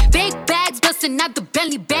 It's big bags bustin' out the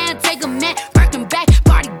Bentley band, take a man working back,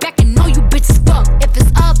 party back and all you bitches fuck. If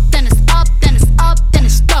it's up, then it's up, then it's up, then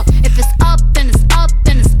it's stuck. If it's up, then it's up,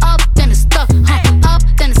 then it's up, then it's stuck. Up,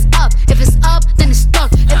 then it's up. If it's up, then it's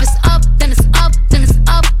stuck. If it's up, then it's up, then it's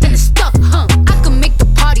up, then it's stuck. I can make the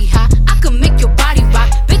party hot, I can make your body rock.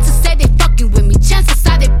 Bitches say they fucking with me, chances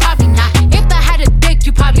are they probably not. If I had a dick,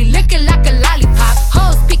 you probably lick it like a lollipop.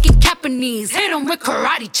 Hoes speaking Japanese, hit 'em with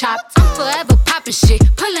karate chops. I'm forever popping shit,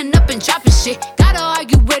 pulling up and dropping shit. Gotta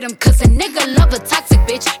argue with 'em cause a nigga love a toxic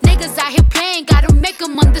bitch. Niggas out here playing, gotta make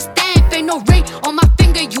 'em understand. If ain't no ring on my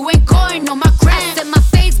finger, you ain't going on my gram. I said my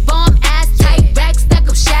face bomb, ass tight, rack stack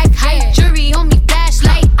up, shack height, jury on me,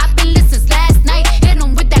 flashlight. I've been listening last night, hit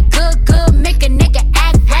 'em with that good, make a nigga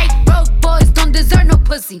act right. Broke boys don't deserve no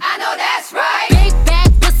pussy. I know that's right. Big bag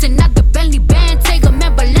bustin' out the Bentley band, take a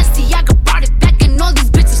man Balenciaga brought it back and all these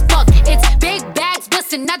bitches fuck. It's big bags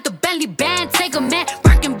bustin' out the Bentley band, take a man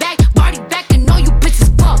working back, party back and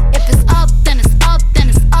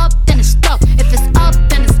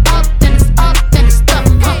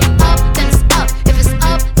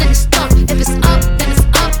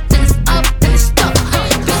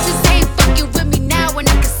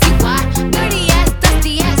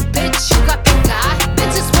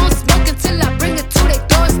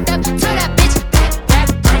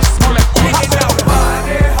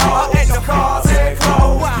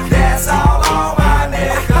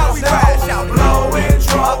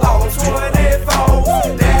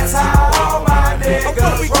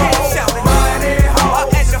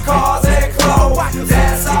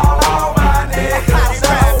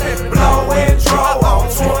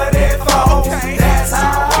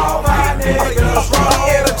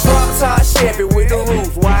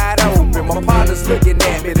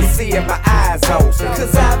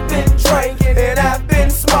Cause I've been drinking and I've been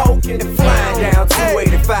smoking and flying down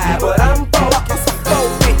 285, but I'm focused.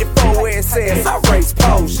 454 where it says I race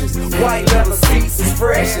potions. White leather seats as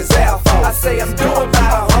fresh as alpha. I say I'm doing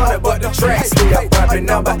about 100, but the track still bumping.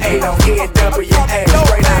 Number 8 on NWA,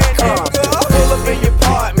 straight out of Compton. Pull up in your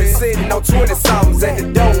apartment, sitting on 20 songs at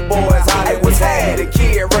the Dope Boys. Hollywood's had a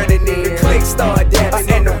kid running in. The click start dancing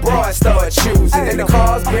and the broad start choosing. And the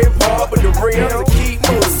cars been parked, but the rims will keep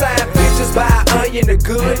moving. Sign pictures by Onion, the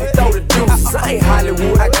good, and throw the deuces. I ain't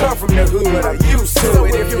Hollywood, I come from the hood, I'm used to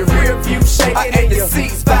it. If your rear view shaking and your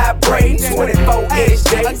seats vibrating, 24-inch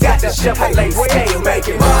J, got the Chevrolet scale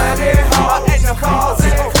making money hard and the cars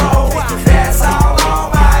and clothes. That's all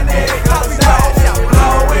on my niggas know.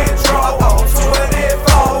 Blowing drunk on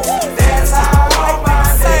 24. That's how all my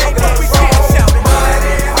niggas roll.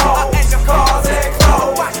 Money hard and the cars and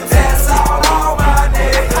clothes. That's all on my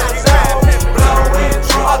niggas know. Blowing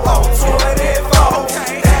drunk on 24.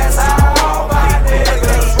 That's how all my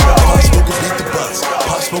niggas roll. Pop smoke beat the box.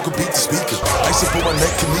 Pop smoke beat the speaker. Ice up on my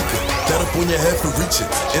neck, Kanika. That up on your head for reaching.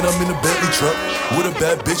 And I'm in a Bentley truck with a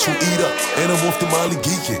bad bitch who eat up. And I'm off the Molly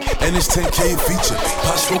geeking. And it's 10K a feature.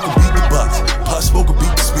 Pop smoke beat the box. Pop smoke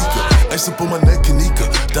beat the speaker. Ice up on my neck, Kanika.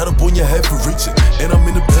 That up on your head for reaching. And I'm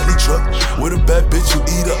in a Bentley truck with a bad bitch who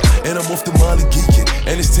eat up. And I'm off the Molly geeking.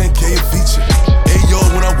 And it's 10K a feature. Hey yo,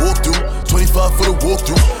 when I walk through, 25 for the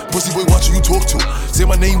walkthrough. Pussy boy watching you talk to. Say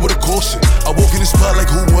my name with a caution. I walk in the spot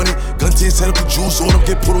like who won it. Gun 10 set up the jewels on them.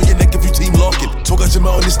 Get put on your neck if you team locking. Talk out your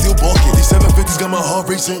mouth and it's still barking. These 750s got my heart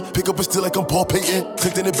racing. Pick up a still like I'm Paul Payton.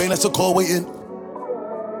 Clicked in the bank, that's a call waiting.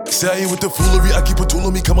 Say I ain't with the foolery, I keep a tool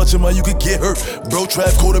on me. Come out your mind, you could get hurt. Bro,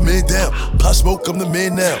 Trav, call the man down. Pop smoke, I'm the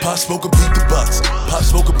man now. Pop smoke, beat the box. Pop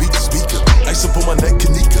smoke, beat the speaker. Ice up on my neck,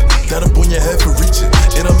 Kanika. That up on your head for reaching.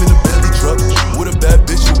 And I'm in a Bentley truck with a bad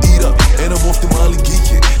bitch who eat up. And I'm off the Molly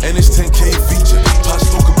geeking. And it's 10K a feature. Pop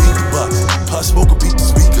smoke, beat the box. Pop smoke, beat the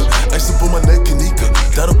speaker. Ice up on my neck, Kanika.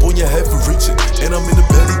 That up on your head for reaching. And I'm in a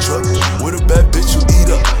Bentley truck with a bad bitch who eat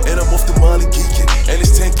up. And I'm off the Molly geeking. And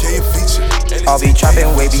it's 10K a feature. I'll be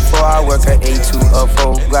trapping way before I work at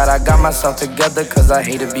A2FO. Glad I got myself together cause I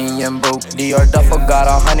hated being broke. Dior Duffel got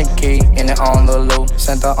 100K in it on the low.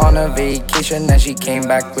 Sent her on a vacation and she came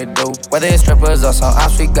back with dope. Whether it's strippers or some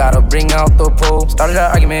ops, we gotta bring out the pole. Started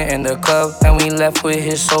an argument in the club and we left with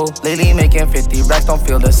his soul. Lately making 50 racks don't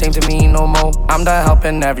feel the same to me no more. I'm done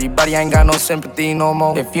helping everybody, I ain't got no sympathy no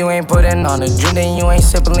more. If you ain't putting on a drink then you ain't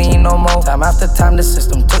sipping no more. Time after time the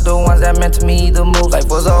system took the ones that meant to me the most. Life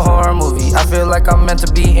was a horror movie, I feel like I'm meant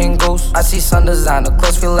to be in ghosts. I see sun designer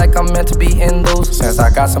clothes, feel like I'm meant to be in those. Since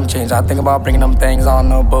I got some change, I think about bringing them things on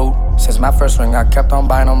the boat. Since my first ring, I kept on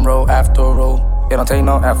buying them roll after roll. It don't take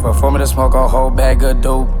no effort for me to smoke a whole bag of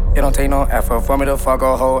dope. It don't take no effort for me to fuck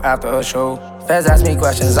a hoe after a show. Feds ask me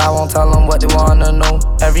questions, I won't tell them what they wanna know.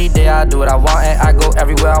 Every day I do what I want and I go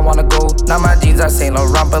everywhere I wanna go. Now my jeans are Saint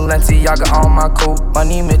Laurent, Balenciaga on my coat.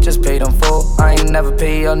 Money bitches paid them full, I ain't never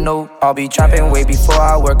pay a note. I'll be trapping way before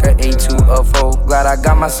I work at A2FO. Glad I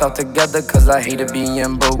got myself together cause I hated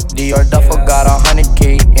being broke. Dior Duffel got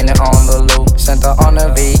 100K in it on the low. Sent her on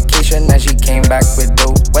a vacation and she came back with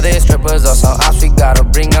dope. Whether it's strippers or some ops, we gotta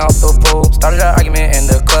bring out the pole. Started an argument in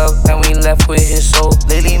the club and we left with his soul.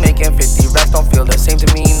 Lately making 50 racks don't feel the same to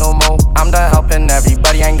me no more. I'm done helping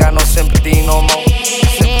everybody, I ain't got no sympathy no more.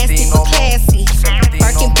 Nasty but classy,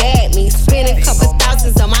 working bad me. Spend a couple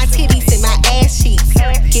thousands on my titties and my ass cheeks.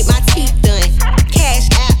 Get my teeth done,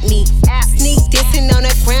 cash at me. Sneak dissing on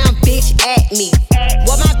the ground, bitch at me.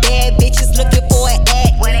 What my bad bitches looking for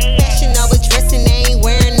at me. Fashion over dressing, they ain't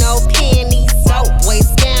wearing no panties. So boy,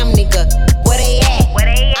 scam nigga, where they at?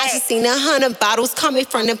 I just seen 100 bottles coming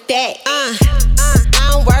from the back. I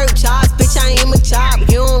don't work jobs, bitch, I am a job.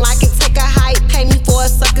 You don't like it, take a hike, pay me for a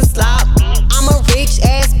sucker slop. I'm a rich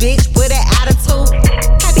ass bitch with an attitude.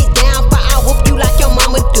 Have it down, but I whoop you like your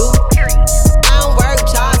mama do. I don't work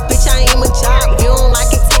jobs, bitch, I am a job. You don't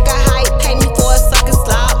like it, take a hike, pay me for a sucker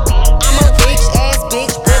slop. I'm a rich ass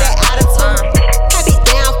bitch with an attitude. Have it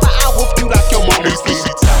down, but I whoop you like your mama do.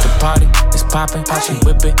 The party is poppin', she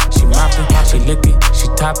whip it, she moppin', she lick it, she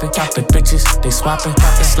top it. The bitches, they swappin',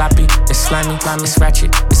 it's sloppy, it's slimy, it's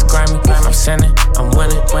ratchet, it's grimy. I'm sinning, I'm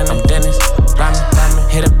winning, I'm Dennis, rhyming.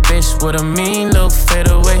 Hit a bitch with a mean little fade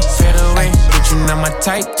away. Bitch, you not my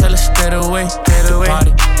type, tell her straight away. The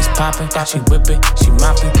party is poppin', she whip it, she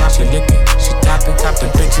moppin', she lick it, she top it. The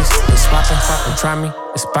bitches, they swappin', try me,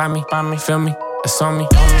 it's by me, feel me. It's on me,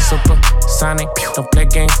 super sonic. Don't play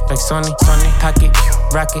games like Sony. Pocket,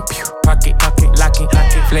 rocket, pocket, lock it,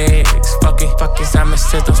 flex, fuck it, Simon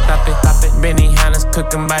says don't stop it, Benny Hanna's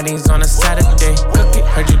cooking bodies on a Saturday,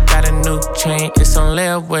 heard you got a new chain, it's on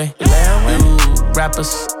layaway, you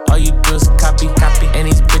rappers, all you do is copy, and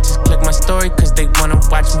these bitches click my story cause they wanna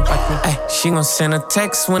watch me, ay, she gon' send a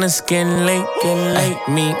text when it's getting late, ay,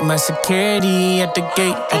 meet my security at the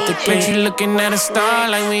gate, you looking at a star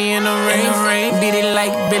like we in the rain, beat it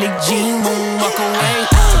like Billie Jean, boom, walk away,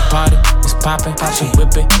 the party, it's poppin', she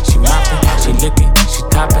whip it, she moppin', she lick it, she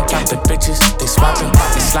toppin', the bitches, they swappin',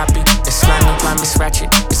 it's sloppy, it's slimy, it's ratchet,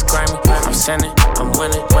 it's grimy, I'm sending, I'm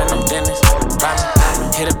winning, when I'm Dennis,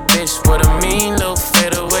 rhyming, hit a bitch with a mean little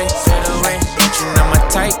fade away, you know my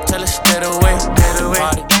type, tell her straight away,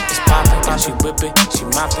 party, it's poppin', she whip it, she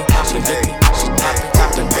moppin', she lick it, she toppin',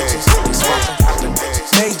 the bitches, they swappin',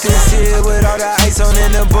 Make this here with all the ice on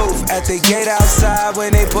in the booth. At the gate outside,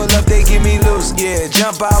 when they pull up, they give me loose. Yeah,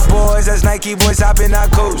 jump out, boys, that's Nike boys hopping our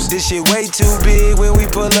coast. This shit way too big, when we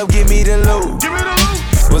pull up, give me the loot.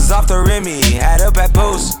 Was off the Remy, had up at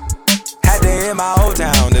post. Had to hit my old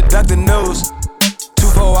town to duck the news.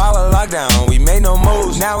 2-4-hour lockdown, we made no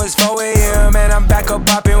moves. Now it's 4 a.m. and I'm back up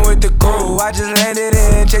popping with the crew. I just landed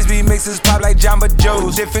in Chase B mixes pop like Jamba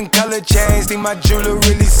Joe's. Different color chains, think my jeweler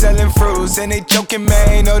really selling fruits. And they joking,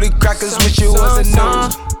 man, know the crackers wish it was a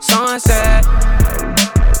news. Sunset.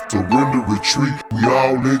 Surrender, retreat, we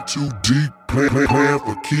all in too deep. Plan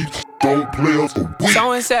for keeps, don't play us for weak.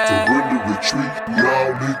 Surrender, retreat, we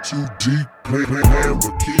all in too deep. Plan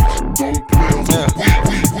for keeps, don't play us for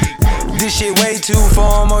weak. This shit way too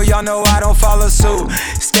formal, y'all know I don't follow suit.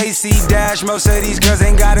 Stacy Dash, most of these girls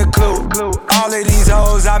ain't got a clue. All of these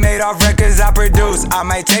hoes I made off records I produce. I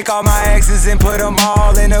might take all my exes and put them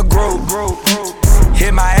all in a group.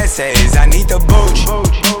 Hit my essays, I need the booch.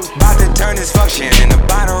 About to turn this function into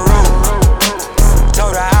Bonnaroo.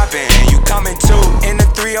 Told her hop in, you coming too. In the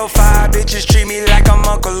 305, bitches treat me like I'm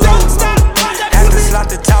Uncle Luke. Have to slot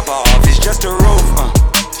the top off, it's just a roof.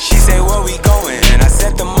 She say where we going, and I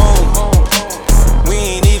said the moon. We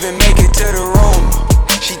ain't even make it to the room.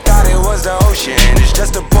 She thought it was the ocean, it's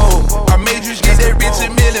just a pool. I made you get that rich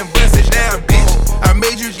and million, bust it down, bitch. I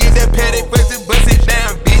made you get that paddock, bust it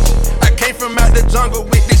down, bitch. I came from out the jungle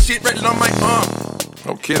with this shit right on my arm.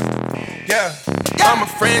 Okay. Yeah, I'm a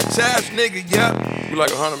franchise nigga, yeah. You like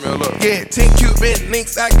 100 mil up? Yeah, 10 Cuban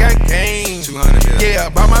links, I got game. 200 mil. Yeah,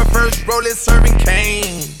 bought my first roller serving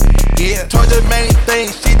cane. Yeah, told the main thing,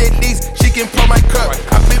 she did least, she can pull my cup.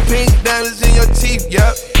 I put pink diamonds in your teeth,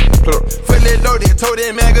 yup. Fully loaded, told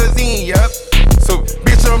that magazine, yup. So,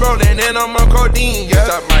 bitch, I'm rolling and I'm on codeine, yup.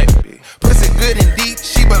 That might be. Pussy good and deep,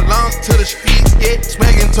 she belongs to the streets, yeah.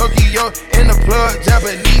 Swaggin' Tokyo in the plug,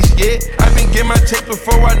 Japanese, yeah. I been getting my check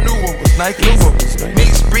before I knew it was Nike.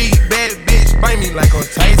 Mixed breed, bad bitch, bite me like on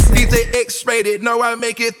Tyson. DJ X-rated, know I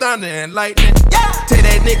make it thunder and lightning. Yeah. Take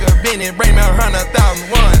that nigga Benny, bring me 100,000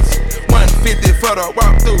 ones. 150 for the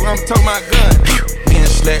walkthrough, I'm told my gun. Me and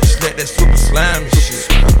Slack, that super slime shit.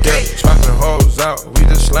 Yeah, chopping hoes out, we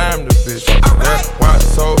just slammed the bitch. Yeah, watch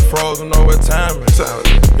so frozen, know what time it is.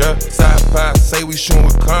 Yeah, side pie, say we shootin'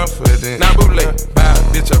 with confidence. Now bootleg, buy a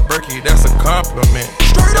bitch a Berkey, that's a compliment.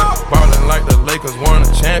 Straight up, ballin' like the Lakers won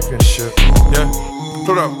a championship. Yeah,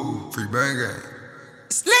 put up. Free bang gang.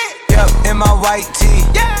 Yep, in my white tee.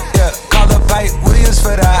 Yeah, call up Pipe Williams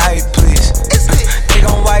for the hype, please. They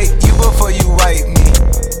gon' wipe you before you wipe me.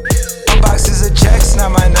 Boxes of checks,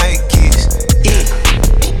 not my Nikes.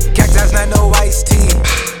 Cactus, not no iced tea.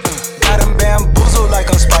 Got them bamboozled like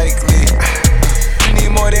I'm Spike Lee. You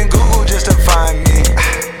need more than Google just to find me.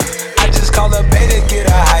 I just call a beta, get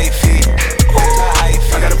a high fee.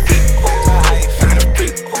 I got a freak. I got a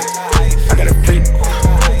freak. I got a freak.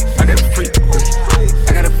 I got a freak.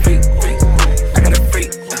 I got a freak. I got a freak.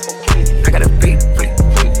 I got a freak.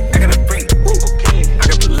 I got a freak. I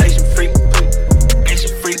got Malaysian freak.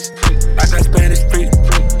 Asian freaks. I got Spanish freak.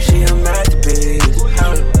 She a masterpiece.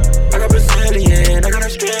 I got Brazilian. I got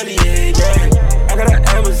Australian. Yeah. I got an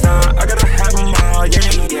Amazon. I gotta have them all. Yeah.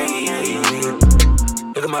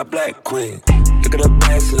 Look at my black queen. Look at her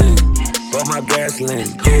bracelet. Bought my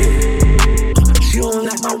gasoline. Yeah. She don't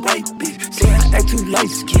like my white bitch. Say I act too light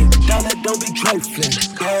skinned. Y'all that don't be trifling.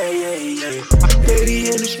 Yeah. Lady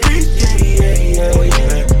in the street.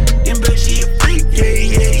 Yeah. In bed she a freak. Yeah.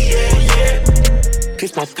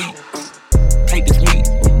 Kiss my feet. Take this meat.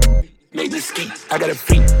 Make me ski. I got a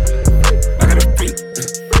freak. I got a freak.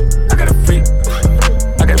 I got a freak.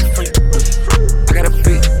 I got a freak. I got a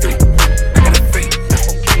freak. I got a freak.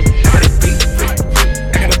 I got a freak.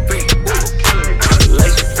 I got a freak.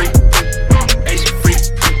 Malaysian freak. Asian freak.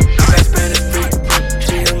 I got Spanish freak.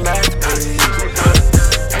 She a masterpiece.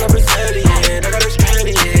 I got Brazilian. I got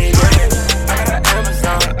Australian.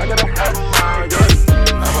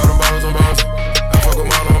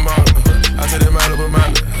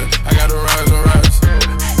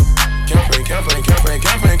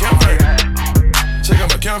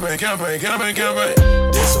 Did some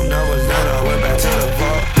numbers, then I went back to the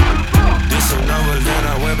vault. Did some numbers, then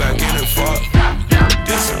I went back in and fought.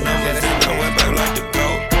 Did some numbers, then I went back like the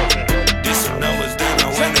GOAT. Did some numbers, then I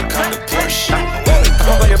went and caught the Porsche. I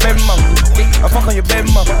fuck on your baby mama. I fuck on your baby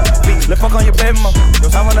mama. Let's fuck on your baby mama.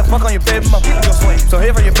 I wanna fuck on your baby mama. So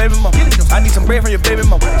here for your baby mama. I need some bread from your baby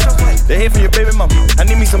mama. They here for your baby mama. I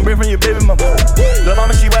need me some bread from your baby mama. Lil'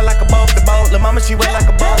 mama, she wet like a boat, the boat. Lil' mama, she wet like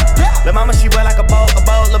a boat. Lil' mama, she wet like a boat, a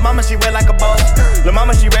boat. Lil' mama, she wet like a boat. Lil'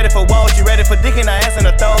 mama, she ready for woe. She ready for dick in her ass in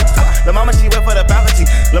her throat. Lil' mama, she wet for the faculty.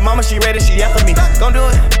 Lil' mama, she ready, she after me. Gon' do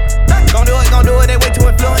it. Gon' do it, gon' do it. They way too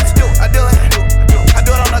influenced. I do it. I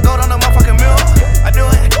do it on the gold on the motherfucking mirror. I do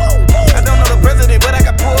it. I don't know the president, but I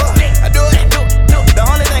got poor. I do it. The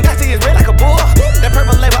only thing I see is red like a bull. That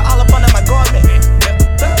purple label all up under my garment.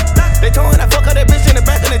 They torn, I fuck up that bitch in the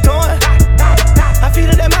back and they torn. I feed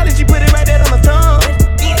her that mileage, you put it right there on the tongue.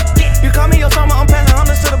 You call me your summer, I'm passing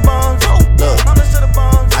hundreds to the bones. Look, I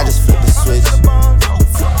just flipped the switch. I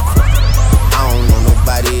don't know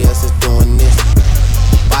nobody else is doing this.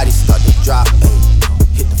 Body start to drop,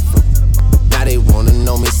 hit the floor. Now they wanna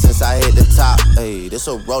know me since I hit the top. Ayy, this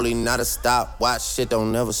a rolling, not a stop. Watch shit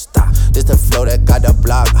don't never stop. This the flow that got the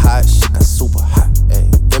block hot. Shit got super hot. Ayy,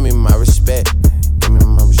 give me my respect. Give me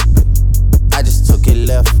my respect. I just took it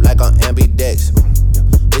left like on ambidex.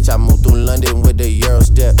 Bitch, I moved through London with the Euro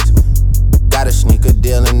steps. Got a sneaker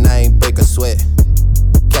deal and I ain't break a sweat.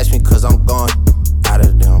 Catch me cause I'm gone. Out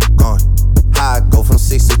of there, I'm gone. How I go from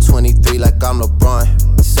 6 to 23 like I'm LeBron.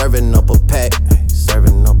 Serving up a pack.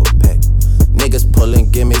 Serving up a pack. Niggas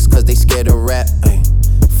pulling gimmicks cause they scared to rap. Ay.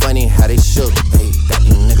 Funny how they shook. Ay. Got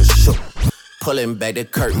these niggas shook. Pulling back the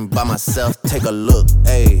curtain by myself. Take a look.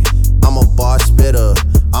 Ay. I'm a bar spitter.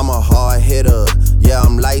 I'm a hard hitter. Yeah,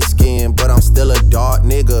 I'm light skinned, but I'm still a dark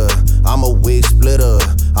nigga. I'm a wig splitter.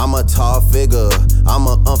 I'm a tall figure. I'm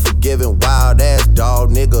a unforgiving, wild ass dog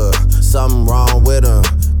nigga. Something wrong with him.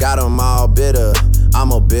 Got him all bitter.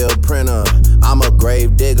 I'm a bill printer. I'm a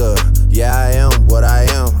grave digger. Yeah, I am what I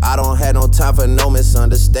am. I don't have no time for no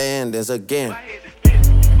misunderstandings again.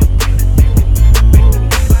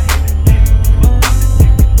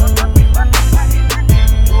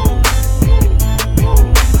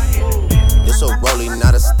 This a rolling,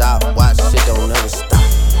 not a stop. Watch shit don't never stop.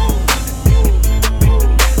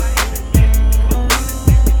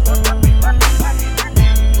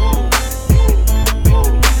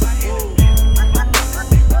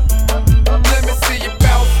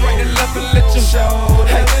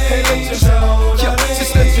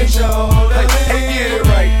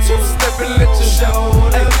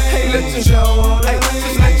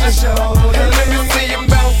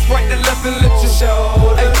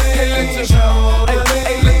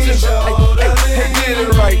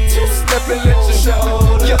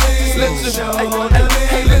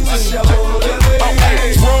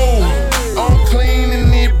 I'm clean in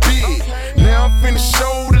this bitch. Now I'm finna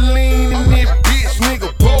show the lean in this bitch.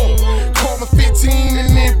 Nigga, boom. Call me 15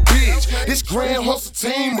 in this bitch. This grand hustle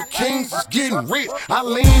team of kings is getting rich. I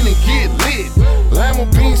lean and get lit. Lima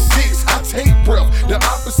bean 6, I take breath. The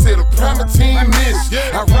opposite of Primatine miss.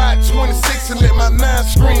 I ride 26 and let my 9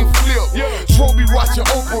 screen flip. Trophy watching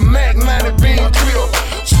Oprah Mac 90 bean clip.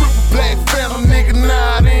 Triple black phantom nigga,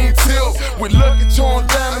 nah, it ain't tilt. With Lucky Charms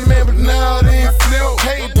down, man, but now it ain't flip.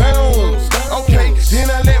 Hey, pounds. Okay, then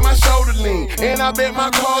I let my shoulder lean. And I bet my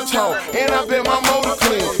car talk. And I bet my motor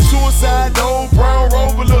clean. Suicide door, brown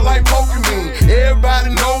rover look like Pokemon. Everybody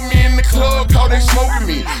know me in the club, cause they smoking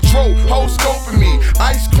me. Tro, whole scoping me.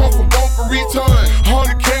 Ice come from Boca Raton.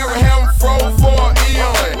 100 carat, having froze for an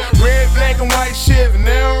eon. Red, black, and white Chevy,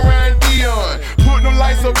 now around Dion. Put them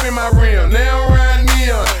lights up in my rim, now around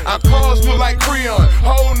neon. Our cars look like Creon.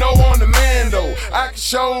 Hold no on the man though. I can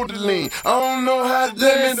show the lean. I don't know how to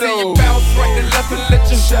dance though. Let me see you bounce right to left and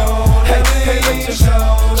let you show. Hey, hey, let you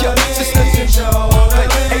show. Yeah, just let you show. Hey,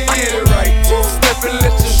 hey, get it right. Step and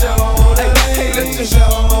let you show. Hey, hey, let you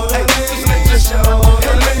show. Hey, just let you show.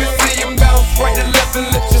 Hey, let me see you bounce right to left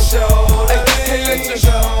and let you show. Hey, hey, let you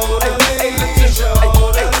show. Hey, hey, let you show.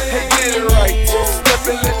 Hey, hey, get it right. Step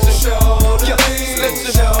and let you show. Yeah, just let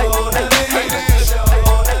you show. Hey, hey, let you show.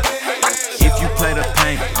 If you play the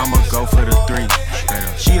paint, I'ma go for the 3.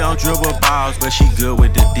 She don't dribble balls, but she good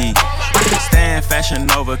with the D. Stand Fashion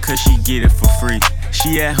Nova, cause she get it for free.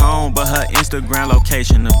 She at home, but her Instagram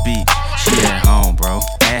location the beach. She at home, bro.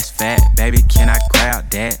 Ass fat, baby, can I grab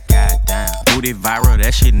that? Goddamn. Booty viral,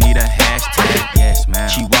 that shit need a hashtag. Yes, man.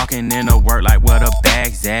 She walking in to work like where the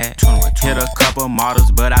bag's at. Hit a couple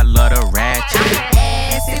models, but I love the ratchet.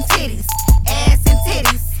 Ass and titties, ass and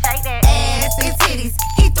titties, ass and titties.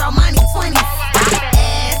 He throw money 20s.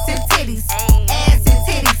 Ass and titties, ass and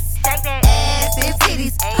titties.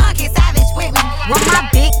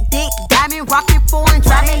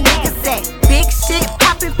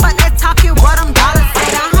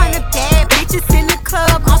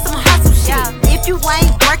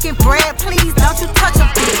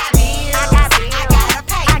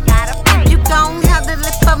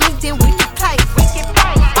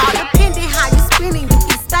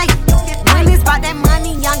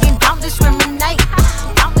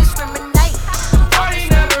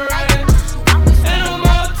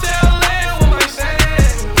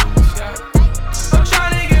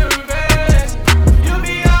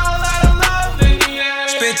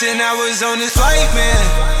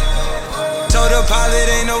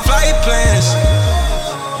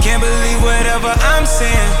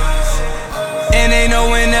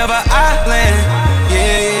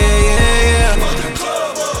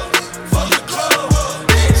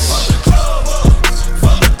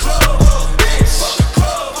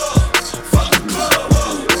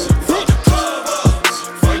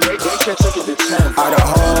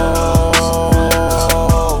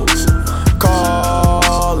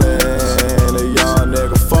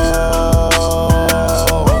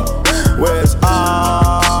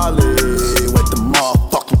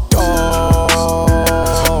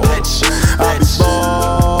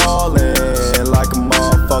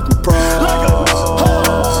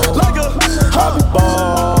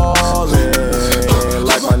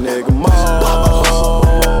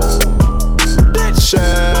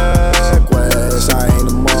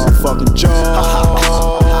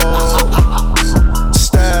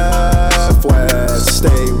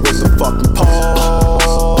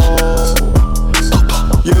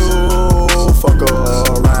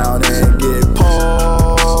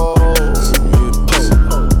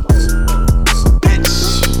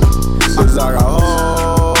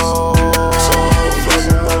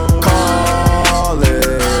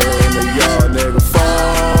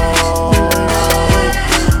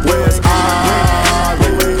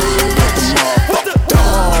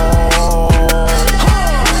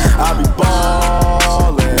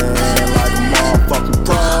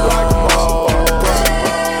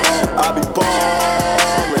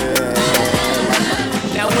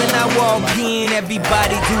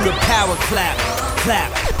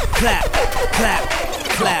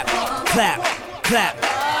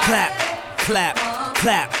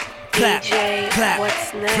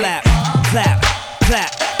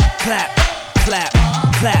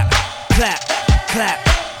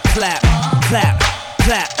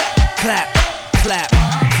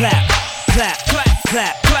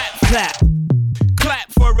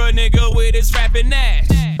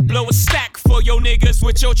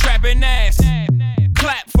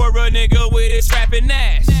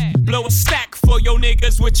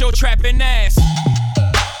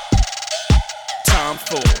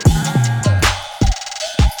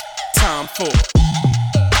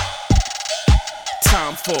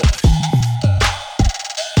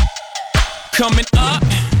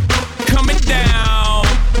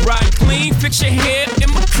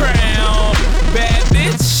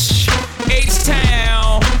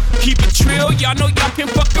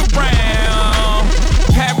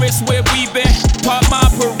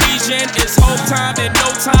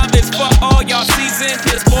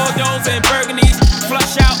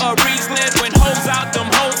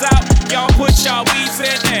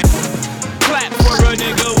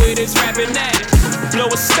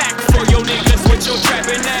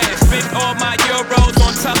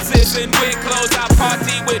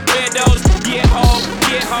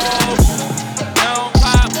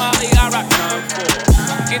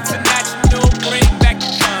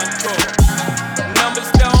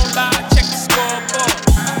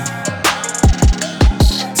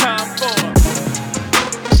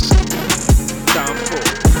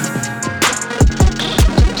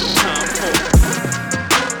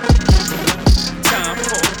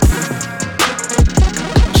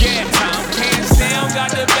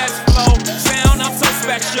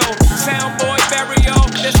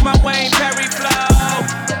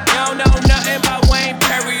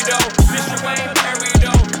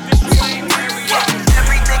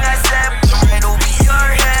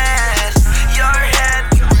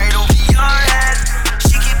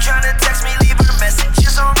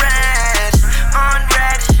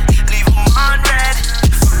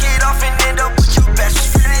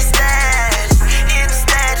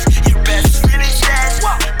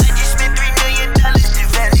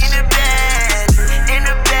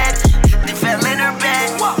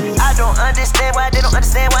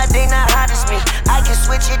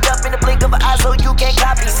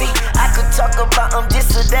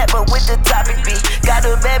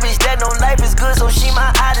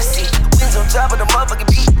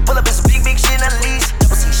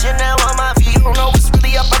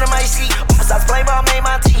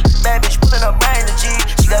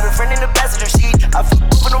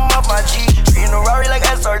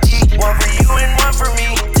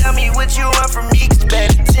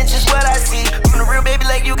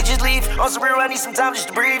 some time just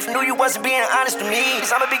to breathe. Knew you wasn't being honest with me.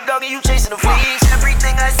 Cause I'm a big dog and you chasing the fleas.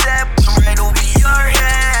 Everything I said was right over your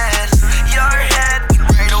head. Your head,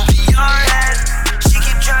 right over your head. She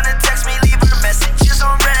keep trying to text me, leave her messages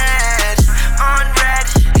on red. On red,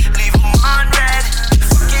 leave them on red.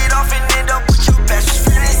 Fuck it off and end up with your best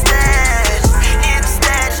friend instead.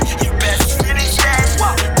 Instead, your best friend instead.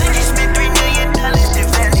 Then you spent $3 million, they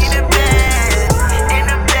fell in the bed. In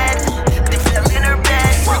the bed, they fell in her bed.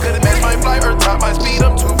 We could've matched my flight or top my speed.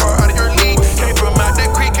 I'm too far out of your league. Came from out the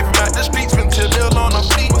creek, came from out the streets, spent $10 million on a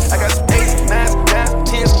fleet. I got some 8s, 9s,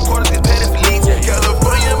 10s, quarters, get paid for leads.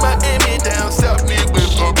 California, Miami, down south,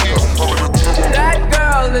 Midwest, that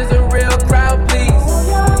girl is a real crowd, please.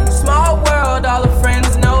 Small world, all her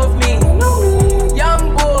friends know of me.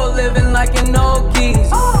 Young bull living like an old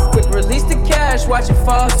geese. Quick release the cash, watch it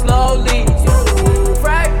fall slowly.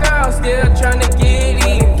 Frat girl still trying to get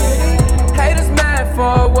even. Haters mad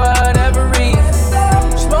for whatever reason.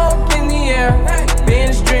 Smoke in the air,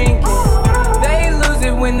 binge drinking. They lose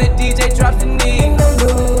it when the DJ drops the knee.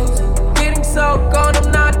 Getting so gone,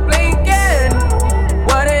 I'm not blinking.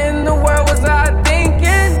 What in the world was I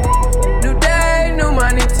thinking? New day, new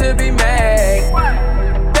money to be made.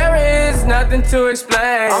 There is nothing to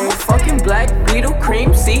explain. I'm a fucking black Beetle,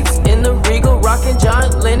 cream seats in the Regal, rocking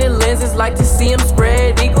John Lennon lenses, like to see him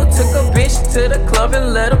spread eagle. Took a bitch to the club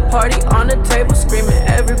and let a party on the table, screaming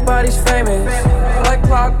everybody's famous. Like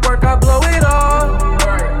clockwork, I blow it all,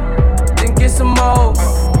 then get some more.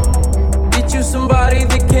 Get you somebody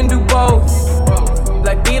that can do both.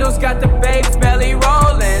 Black Beatles got the babes belly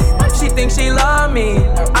rolling. She thinks she love me,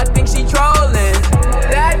 I think she trolling.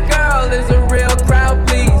 That girl is a real crowd,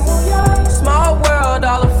 please. Small world,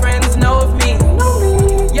 all her friends know of me.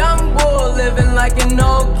 Young bull living like an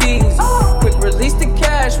old geese. Quick release the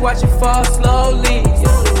cash, watch it fall slowly.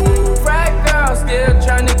 Frat girl still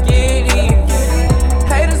trying to get even.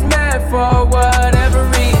 Haters mad for whatever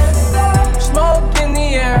reason. Smoke in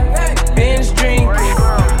the air, binge drinking.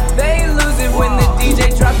 They lose it when the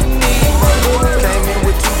DJ drop the knee. Came in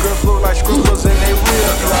with two girls look like scribblers and they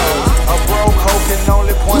real close. A broke hoe can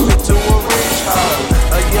only point me to a rich hoe.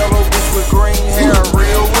 A yellow bitch with green hair, a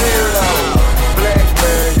real weirdo. Black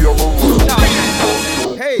man, yellow room.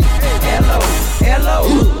 Hey, hello, hello,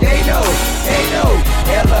 they know, hello,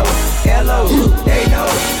 hello, they know,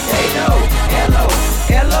 hello,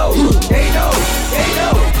 hello, they know,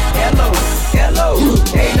 hello, hello,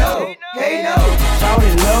 they know, shout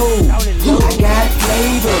it low, I got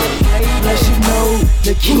flavor, plus you know,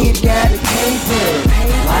 the kid got paper,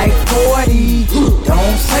 like 40,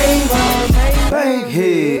 don't save her,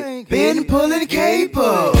 bankhead, been pulling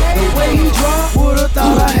caper, the way he dropped, would've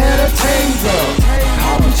thought I had a taser,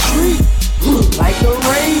 call me street, like a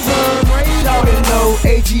raver, shout it low,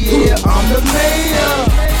 ATL, I'm the mayor,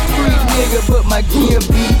 street nigga, but my gear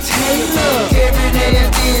be Taylor, every day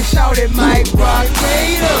and then shout it Mike Rock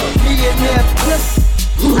Gator, millionaire plus,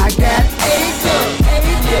 I got acre,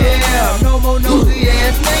 yeah, no more nosy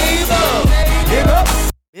ass neighbor, big up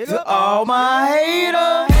to all my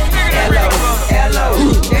haters, hello, hello,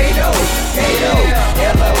 they know,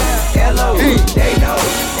 hello, hello, they know,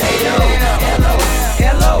 hello,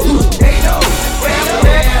 hello, they know,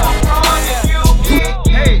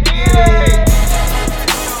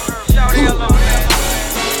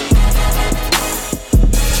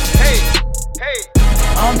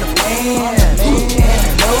 I'm the man, and I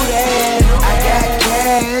know that I got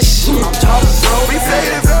cash. I'm talking so we say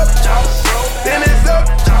it's up, then it's up.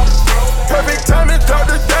 Perfect timing, drop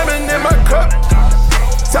the diamond in my cup.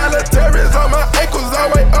 Solitaires on my ankles all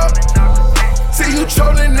the way up. See you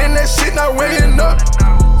trolling in that shit, not weighing up.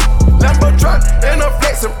 Lambo truck and a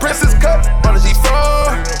flexin' princess cup. On the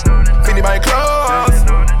G4, Fendi my clothes.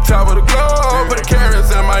 Travel the globe, put the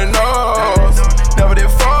carrots in my nose. Never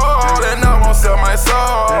did fall, and I won't sell my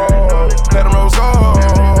soul. Let them rose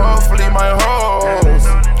off, flee my hoes.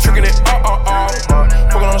 Tricking it,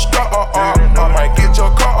 fucking on the straw, might get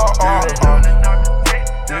your car,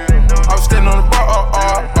 I was standing on the bar,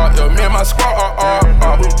 yeah, me and my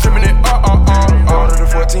squad, we tripping it, all of the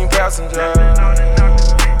 14 passengers.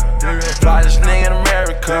 Flyest nigga in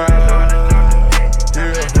America,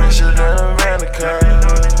 richer than America.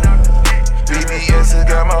 BBS has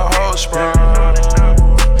got my whole sprung.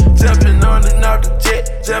 Jumping on and off the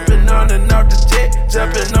jet, jumping on and off the jet,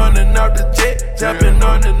 jumping on and off the jet, jumping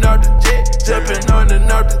on and off the jet, jumping on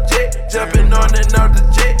and off the jet, jumping on and off the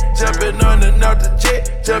jet, jumping on and off the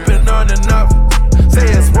jet, jumping on and off. Say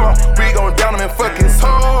it's wrong, we gon' down them in fucking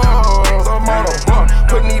souls. I'm on a bump,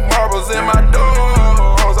 putting these marbles in my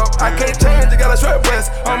doors. I can't change, I got a short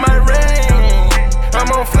vest on my ring.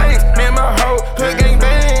 I'm on flames, me and my hoe, hood gang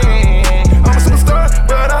bang. I'm a super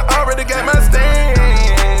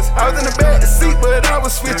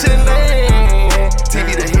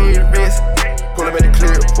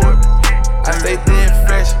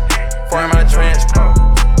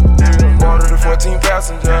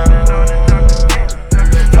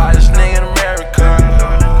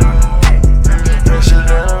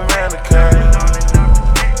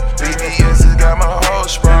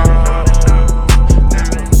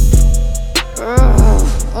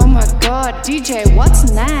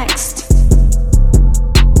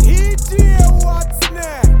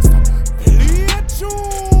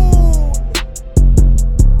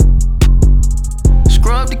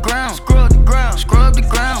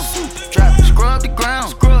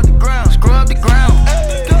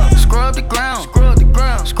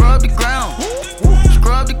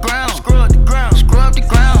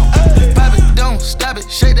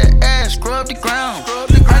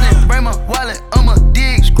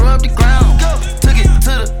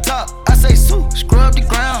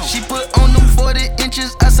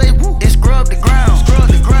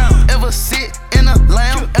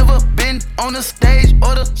on the stage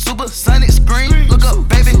or the supersonic screen. Look up,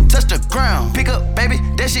 baby, touch the ground. Pick up, baby,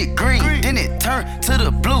 that shit green. Then it turn to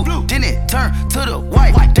the blue. Then it turn to the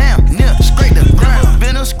white. Damn, near scrape the ground.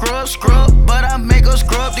 Been a scrub, but I make her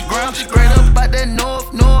scrub the ground. Straight up out that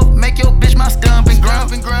north, make your bitch my stomping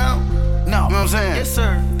ground. No, you know what I'm saying? Yes,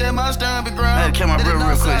 sir. That my stomping ground. I had to kill my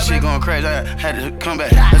real quick. Shit going crazy. I had to come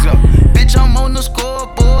back. Let's go. Bitch, I'm on the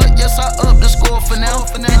scoreboard. Yes, I up the score for now.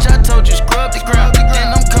 Bitch, I told you scrub the ground.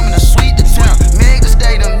 Then I'm coming to sweep the town. Meg to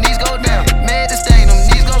stay, them knees go down. Meg to stay, them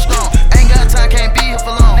knees go strong. Ain't got time, can't be here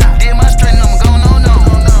for long. Did my straight, I'm going on.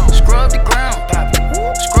 Scrub the ground.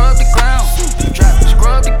 Scrub the ground.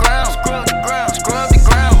 Scrub the ground. Scrub the ground. Scrub the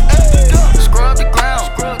ground. Scrub the ground.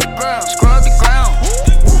 Scrub the ground. Scrub the ground.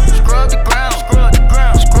 Scrub the ground. Scrub the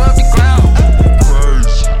ground. Scrub the ground.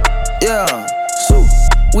 Yeah.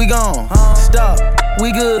 We gone. Stop.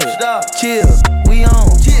 We good. Stop. Chill. We on.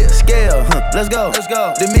 Chill. Scale. Let's go. Let's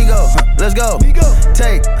go. Domingo. Let's go.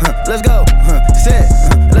 Take. Let's go. Set.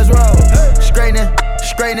 Let's roll. Straightening.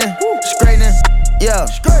 Straightening. Straightening. Yeah.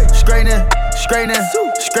 Straightening. Straightening.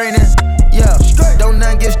 Straightening. Yeah. Don't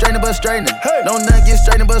nothing get straightening but straightening. Don't nothing get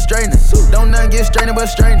straightening but straightening. Don't nothing get straightening but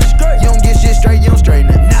straightening. You don't get shit straight, you don't straighten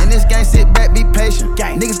it. In this game, sit back, be patient.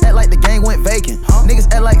 Niggas act like the game went vacant. Niggas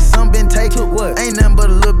act like some been taken. What? Ain't nothing but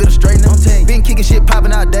a little bit of straightening. Been kicking shit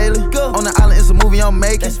popping out daily. On the island, it's a movie I'm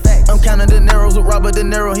making. I'm counting the Neros with Robert De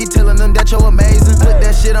Niro. He telling them that you're amazing. Put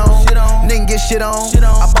that shit on. Nigga get shit on.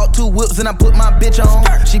 I bought 2 whips and I put my bitch on.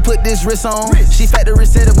 She put this wrist on. She factory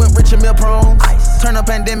said it went rich and meal prone. Turn a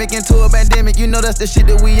pandemic into a pandemic. You know that's the shit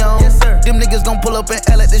that we on. Yes, sir. Them niggas gon' pull up and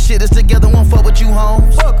L at the shit that's together. Won't fuck with you,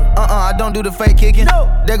 homes. I don't do the fake kicking. No.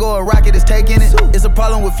 There go a rocket, it's taking it. It's a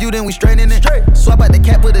problem with you, then we straightening it. Swap out the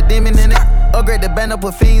cap, put a demon in it. Upgrade the band up,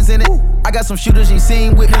 put fiends in it. I got some shooters you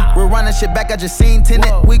seen with me. We're running shit back, I just seen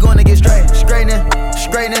tenant. We gonna get straight. Straightening,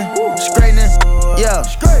 straightening, straightening. Yeah.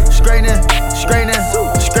 Straightening, straightening,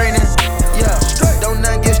 straightening. Yeah. Don't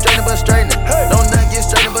nothing get straightening but straightening. Don't nothing get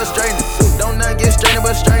straightening but straightening. Don't nothing get straightening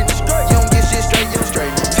but straightening. You don't get shit straight, you don't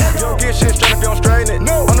straighten it. You don't get shit straight if you don't straighten it.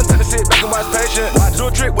 No. On the to sit back and watch patient. Do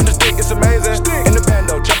a trick with the stick, it's amazing. In the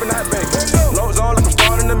bando, chopping that bacon. Lows on like I'm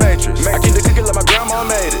starting the Matrix. I keep the cookie like my grandma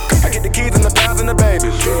made it. I get the keys and the pounds and the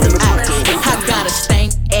babies. I got a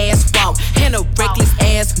stank ass walk and a reckless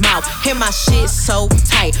ass mouth. And my shit so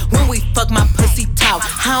tight. When we fuck, my pussy talk.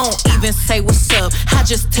 I don't even say what's up. I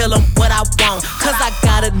just tell him what I want. Cause I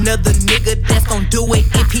got another nigga that's gon' do it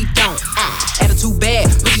if he don't. Attitude bad,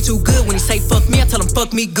 pussy too good. When he say fuck me, I tell him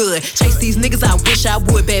fuck me good. Chase these niggas, I wish I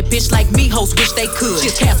would. Bad bitch like me, hoes wish they could. She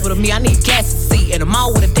a Casper to me, I need gas to see. And I'm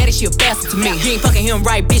all with a daddy, she a bastard to me. You ain't fucking him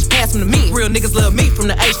right, bitch, pass him to me. Real niggas love me from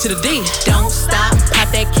the H to the D. Don't stop, pop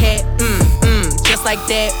that cat, just like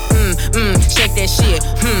that, shake that shit,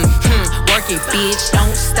 work it, bitch.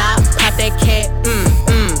 Don't stop, pop that cat,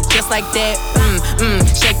 just like that,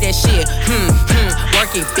 shake that shit,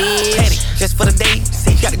 work it, bitch. Just for the date,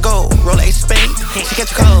 see, you gotta go, roll a spade. She catch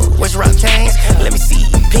a cold, where's your rock chains? Let me see,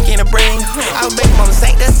 pink in the brain. Our baby mama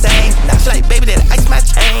ain't the same. Now she like, baby, that ice my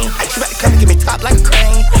chain. She about to come and give me top like a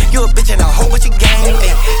crane. You a bitch and a whole bunch of game.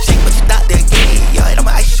 Shake what you thought that gay. And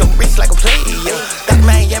I'ma ice your wrist like a player. Back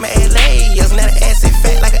Miami, LA. Now the ass is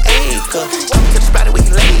fat like an acre. Come to the spot where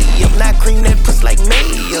you lay. Not cream that pussy like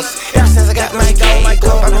mayors. Ever since I got my game, I've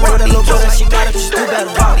been running that little girl that she got it, just do better.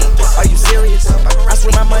 Are you serious? I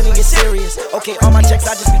swear my money is serious. Okay, all my checks,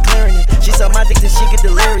 I just be clearing it. She suck my dick till she get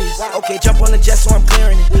delirious. Okay, jump on the jet so I'm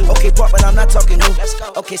clearing it. Okay, pop, but I'm not talking new.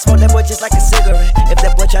 Okay, smoke that boy just like a cigarette. If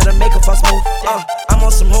that boy try to make a fuss move, I'm on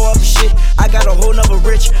some whole other shit. I got a whole nother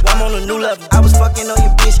rich. I'm on a new level. I was fucking on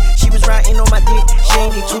your bitch. She was riding on my dick. She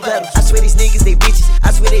ain't need 2 pedals. I swear these niggas, they bitches. I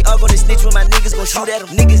swear they all gonna snitch when my niggas gon' shoot at them.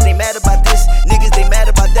 Niggas, they mad about this. Niggas, they mad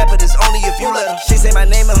about that, but it's only if you let them. She say my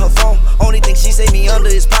name in her phone. Only thing she say me under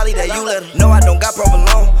is probably that you let her. No, I don't got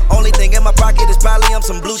provolone. Only thing in my pocket is probably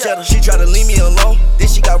some blue cheddar. She try to leave me alone. Then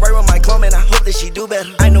she got right with my clone, and I hope that she do better.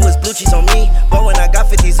 I know it's blue cheese on me, but when I got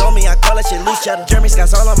 50s on me, I call that shit loose cheddar. Jeremy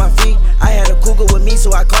Scott's all on my feet. I had a cougar with me,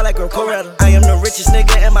 so I call that girl Coretta. I am the richest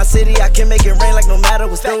nigga in my city. I can make it rain like no matter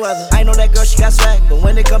what's the weather. I know that girl, she got swag, but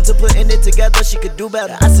when it come to putting it together, she could do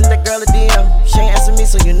better. I sent that girl a DM. She ain't answer me,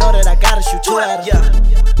 so you know that I gotta shoot 2 at her. Yeah.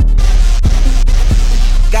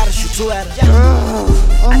 Gotta shoot 2 at her.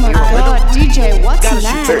 Oh my god, DJ, what's gotta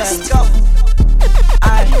next?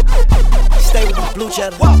 I stay with the blue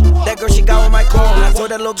cheddar. That girl, she got on my call. I told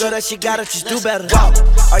that little girl that she gotta just do better.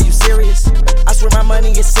 Are you serious? I swear my money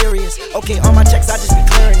is serious. Okay, all my checks, I just be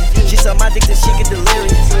clearing it. She suck my dick till she get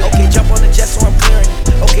delirious. Okay, jump on the jet so I'm clearing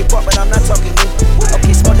it. Okay, pop, but I'm not talking new.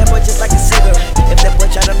 Okay, smoke that boy just like a cigarette. If that boy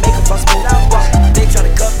try to make a fuss move, they try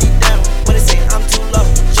to cut me down. When they say I'm too low,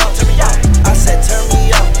 jump to me out.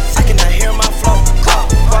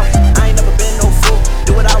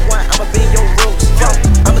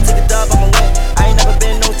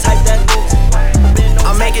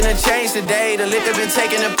 change today. The liquor been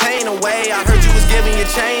taking the pain away. I heard you was giving your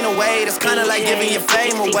chain away. That's kinda like giving your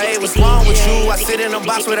fame away. What's wrong with you? I sit in a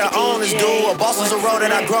box where the owners do. A boss is a road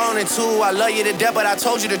that I've grown into. I love you to death, but I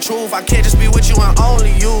told you the truth. I can't just be with you and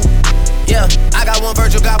only you. Yeah, I got one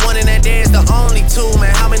Virgil, got one, and that day is the only two,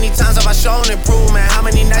 man. How many times have I shown improvement? How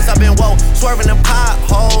many nights I've been woke, swerving the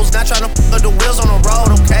potholes, not trying to f*** up the wheels on the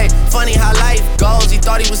road, okay? Funny how life goes, he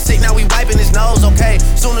thought he was sick, now we wiping his nose, okay?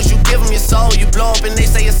 Soon as you give him your soul, you blow up and they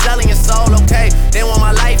say you're selling your soul, okay? They want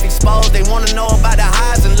my life exposed, they wanna know about the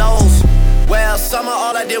highs and lows. Well, summer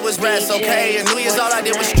all I did was rest, okay? And New Year's all I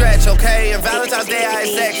did was stretch, okay? And Valentine's Day I had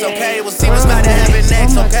sex, okay? We'll see what's about to happen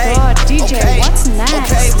next, okay? God, DJ, okay, what's next?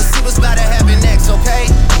 okay, we'll see what's about to happen next, okay?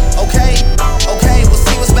 Okay, okay, we'll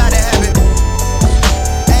see what's about to happen.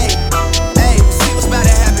 Hey, hey, we'll see what's about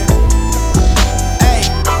to happen. Hey,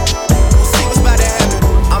 we'll see what's about to happen.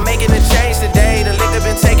 I'm making a change today. The liquor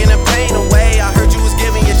been taking the pain away. I heard you was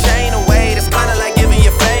giving your chain away. That's kinda like giving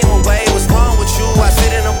your fame away. What's wrong with you? I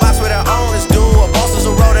sit in a box where the owners do. A boss is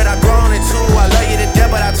a road that I've grown into. I love you to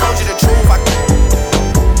death, but I told you the truth.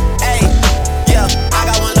 Hey, yeah, I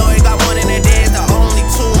got one lawyer, got one in that day is the only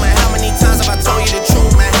two, man. How many times have I told you the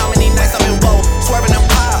truth, man? How many nights I've been woke, swerving them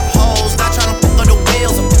potholes, not trying to f*** up the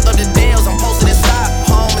wheels or f*** up the deals. I'm posted inside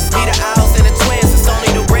home, it's me, the Owls, and the twins. It's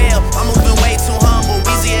only the real. I'm moving way too humble.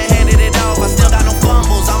 Weezy and handed it off. I still got no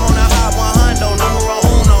fumbles. I'm on the hot 100, numero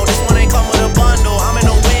uno. This one ain't come with a bundle. I'm in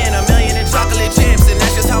a win, $1 million in chocolate chips, and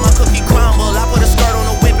that's just how my cookie crumble. I put a skirt on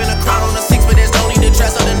a whip and a crown on a 6, but there's no need to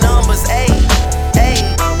dress up the numbers. Ayy, ayy,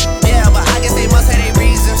 yeah, but I guess they must have their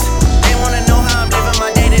reasons. They wanna know how I'm living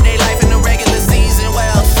my day-to-day life in the regular season.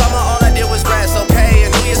 Well, summer all I did was rest, okay?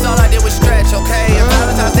 And New Year's all I did was stretch, okay? And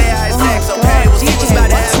Valentine's Day I had sex, okay? We'll see what's about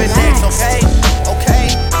to happen next, okay? Okay,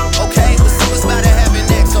 okay, we'll see what's about to happen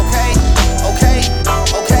next, okay? Okay,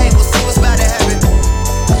 okay, we'll see what's about to happen.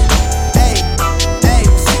 Hey, hey,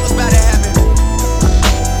 we'll see what's about to happen.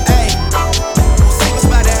 Hey, we'll see what's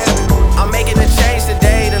about to happen. I'm making a change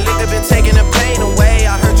today. The liquor been taking the pain away.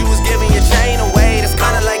 I heard you was giving your chain away. That's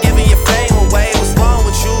kinda like giving your fame away. What's wrong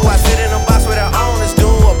with you? I sit in a box where the owners do.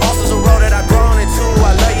 A boss is a road that I've grown into.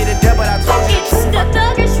 I love you to death, but I told you the truth. The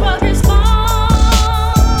thuggish ruggers bone.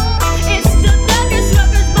 It's the thuggish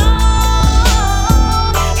ruggers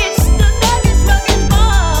bone. It's the thuggish ruggers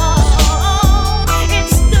bone.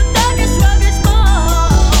 It's the thuggish ruggers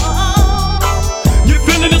bone. You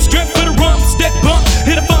feeling the strip for the rum, step bump,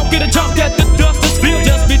 hit a funk, get a jump at the dust. This feel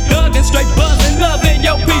just be thuggin', straight buzzin', loving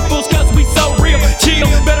your peoples, cause we so real. Chill,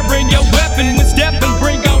 better bring your weapon when steppin',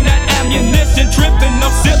 bring on that ammunition, trippin', no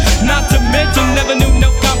sip, not to mention, never knew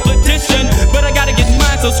no competition. But I gotta get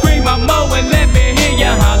mine, so scream I'm Mo and let me hear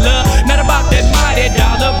ya holler. Not about that mighty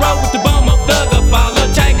dollar, roll with the bum of thugger follow.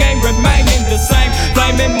 Chain game remaining the same,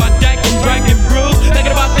 flaming my deck and drinking brews.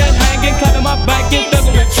 Thinking about that hanging, clapping my back and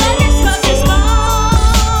thuggin' with truth. It's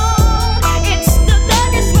the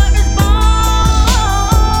thuggish ruggers bone.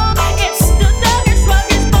 It's the thuggish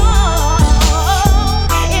ruggers bone.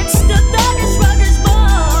 It's the thuggish ruggers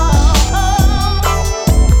bone.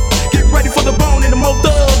 Get ready for the bone and the mo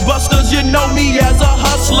thug busters. You know me as a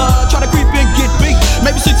hustler. Try to creep and get beat,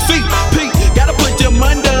 maybe 6 feet. Peak, gotta put them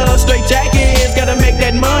under. Straight jackets, gotta make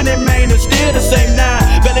that money, man. It's still the same now.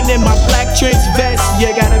 Belling in my black trench vest.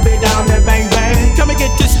 You gotta be down there, bang bang. Come and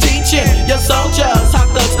get this teaching. Your soldiers, hot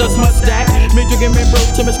thugs must act. Me drinking me brew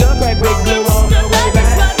to me skull crack, big blue all the way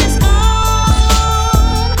back.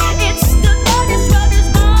 It's the thuggish ruggers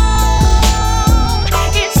bone.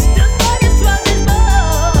 It's the thuggish ruggers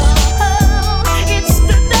bone. It's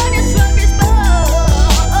the thuggish ruggers bone.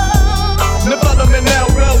 Now follow me now,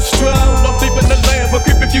 real strong. Don't sleep in the land, but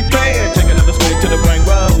creep if you can. Take another swig to the brain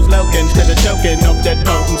rolls. Logan, instead of choking off that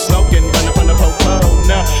potent smoking. Run up on the popo.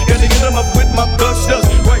 Now, gotta get them up with my busters.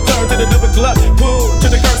 Right turn to the double glut. Pull to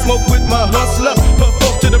the curse, smoke with my hustler. Puff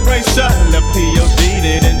up to the brain shot. Left POD'd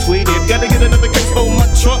it and tweeted. Gotta get another case for my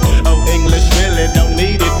trunk. Oh, English really don't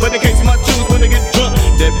need it. But in case my shoes when they get drunk.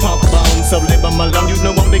 That pump bomb, so live on my lung. You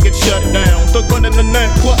know when they get shut down. Thug running the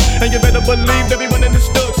neck, what? And you better believe everyone in the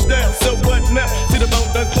stuck's down. So what now? See the bone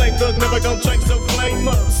done claim thug never gon' change, so flame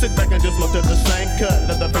up. Sit back and just look at the same cut.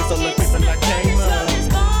 Let the face on the creepin' like came up.